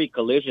scary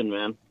collision,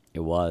 man. It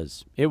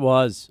was.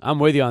 I'm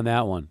with you on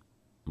that one.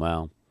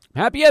 Well,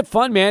 happy you had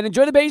fun, man.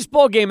 Enjoy the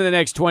baseball game in the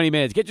next 20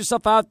 minutes. Get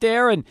yourself out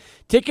there, and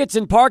tickets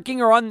and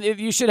parking are on.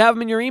 You should have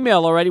them in your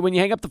email already when you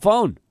hang up the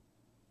phone.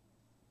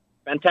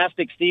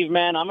 Fantastic, Steve,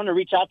 man. I'm going to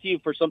reach out to you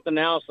for something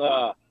else.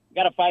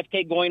 Got a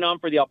 5K going on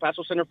for the El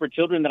Paso Center for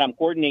Children that I'm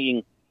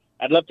coordinating.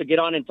 I'd love to get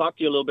on and talk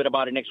to you a little bit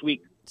about it next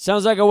week.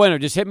 Sounds like a winner.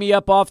 Just hit me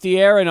up off the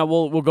air, and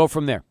we'll go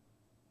from there.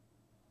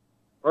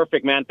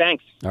 Perfect, man.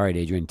 Thanks. All right,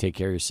 Adrian, take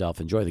care of yourself.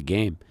 Enjoy the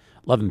game.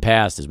 11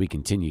 past as we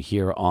continue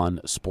here on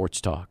Sports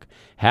Talk.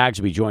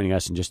 Hags will be joining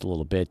us in just a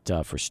little bit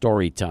for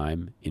story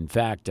time. In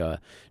fact,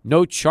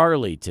 no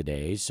Charlie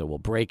today, so we'll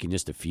break in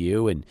just a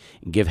few and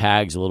give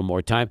Hags a little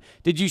more time.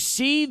 Did you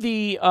see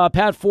the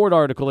Pat Ford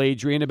article,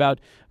 Adrian, about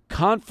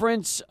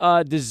conference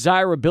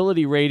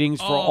desirability ratings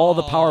for all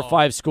the Power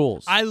 5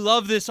 schools? I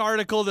love this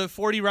article that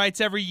 40 writes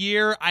every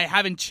year. I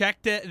haven't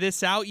checked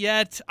this out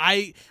yet.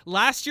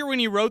 Last year when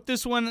he wrote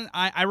this one,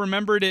 I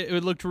remembered it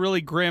looked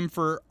really grim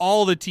for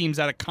all the teams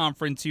out of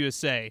Conference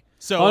USA.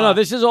 So, no,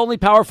 this is only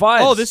Power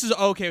 5. Oh, this is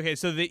okay.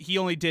 So he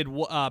only did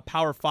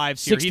Power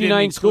 5s here.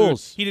 69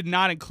 schools. He did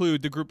not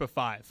include the group of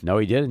 5. No,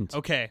 he didn't.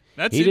 Okay,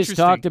 that's interesting. He just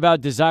talked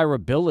about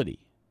desirability.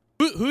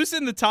 Who's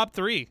in the top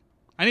 3?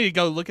 I need to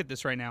go look at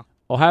this right now.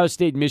 Ohio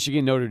State,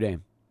 Michigan, Notre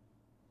Dame.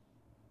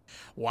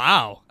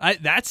 Wow.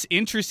 That's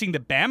interesting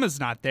that Bama's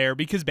not there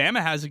because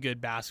Bama has a good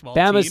basketball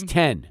Bama's team.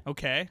 10.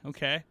 Okay.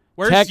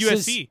 Where's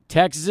Texas, USC?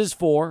 Texas is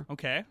 4.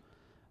 Okay.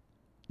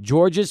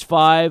 Georgia's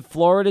 5.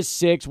 Florida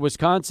 6.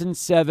 Wisconsin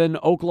 7.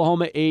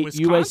 Oklahoma 8.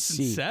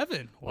 Wisconsin USC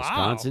 7. Wow.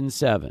 Wisconsin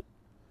 7.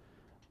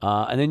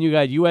 And then you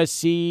got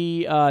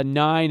USC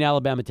 9,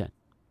 Alabama 10.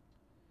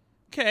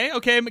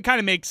 Okay, it kind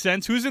of makes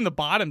sense. Who's in the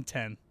bottom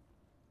 10?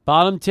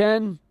 Bottom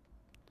 10?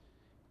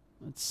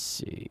 Let's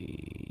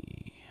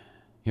see.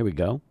 Here we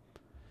go.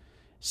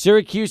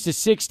 Syracuse to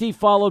 60,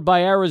 followed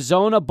by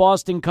Arizona,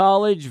 Boston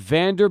College,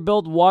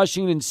 Vanderbilt,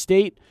 Washington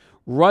State,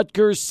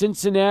 Rutgers,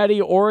 Cincinnati,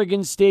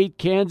 Oregon State,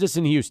 Kansas,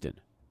 and Houston.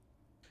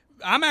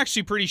 I'm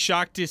actually pretty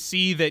shocked to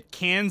see that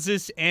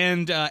Kansas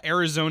and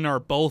Arizona are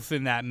both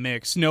in that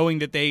mix, knowing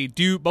that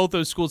both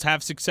those schools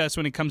have success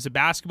when it comes to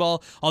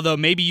basketball, although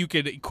maybe you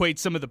could equate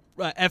some of the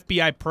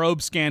FBI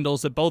probe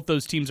scandals that both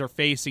those teams are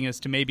facing as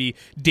to maybe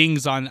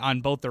dings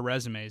on both their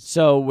resumes.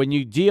 So when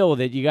you deal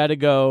with it, you got to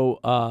go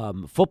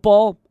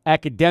football,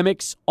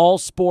 academics, all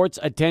sports,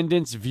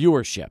 attendance,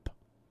 viewership.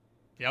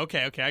 Yeah,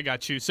 okay, I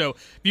got you. So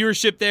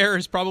viewership there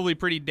is probably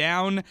pretty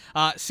down.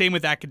 Same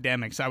with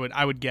academics, I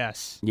would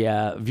guess.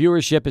 Yeah,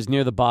 viewership is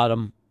near the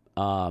bottom.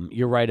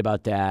 You're right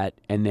about that.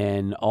 And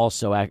then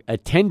also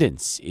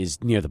attendance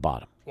is near the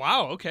bottom.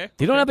 Wow, okay.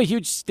 They don't have a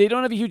huge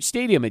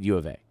stadium at U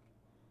of A.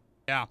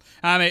 Yeah,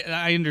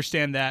 I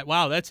understand that.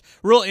 Wow, that's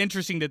real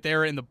interesting that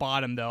they're in the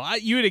bottom, though.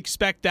 You would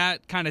expect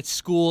that kind of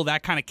school,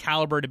 that kind of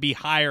caliber to be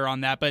higher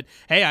on that. But,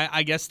 hey,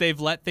 I guess they've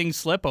let things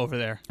slip over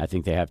there. I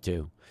think they have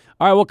to.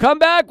 All right, we'll come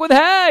back with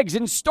Hags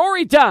and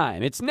Story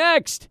Time. It's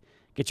next.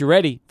 Get you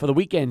ready for the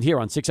weekend here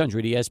on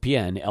 600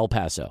 ESPN El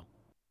Paso.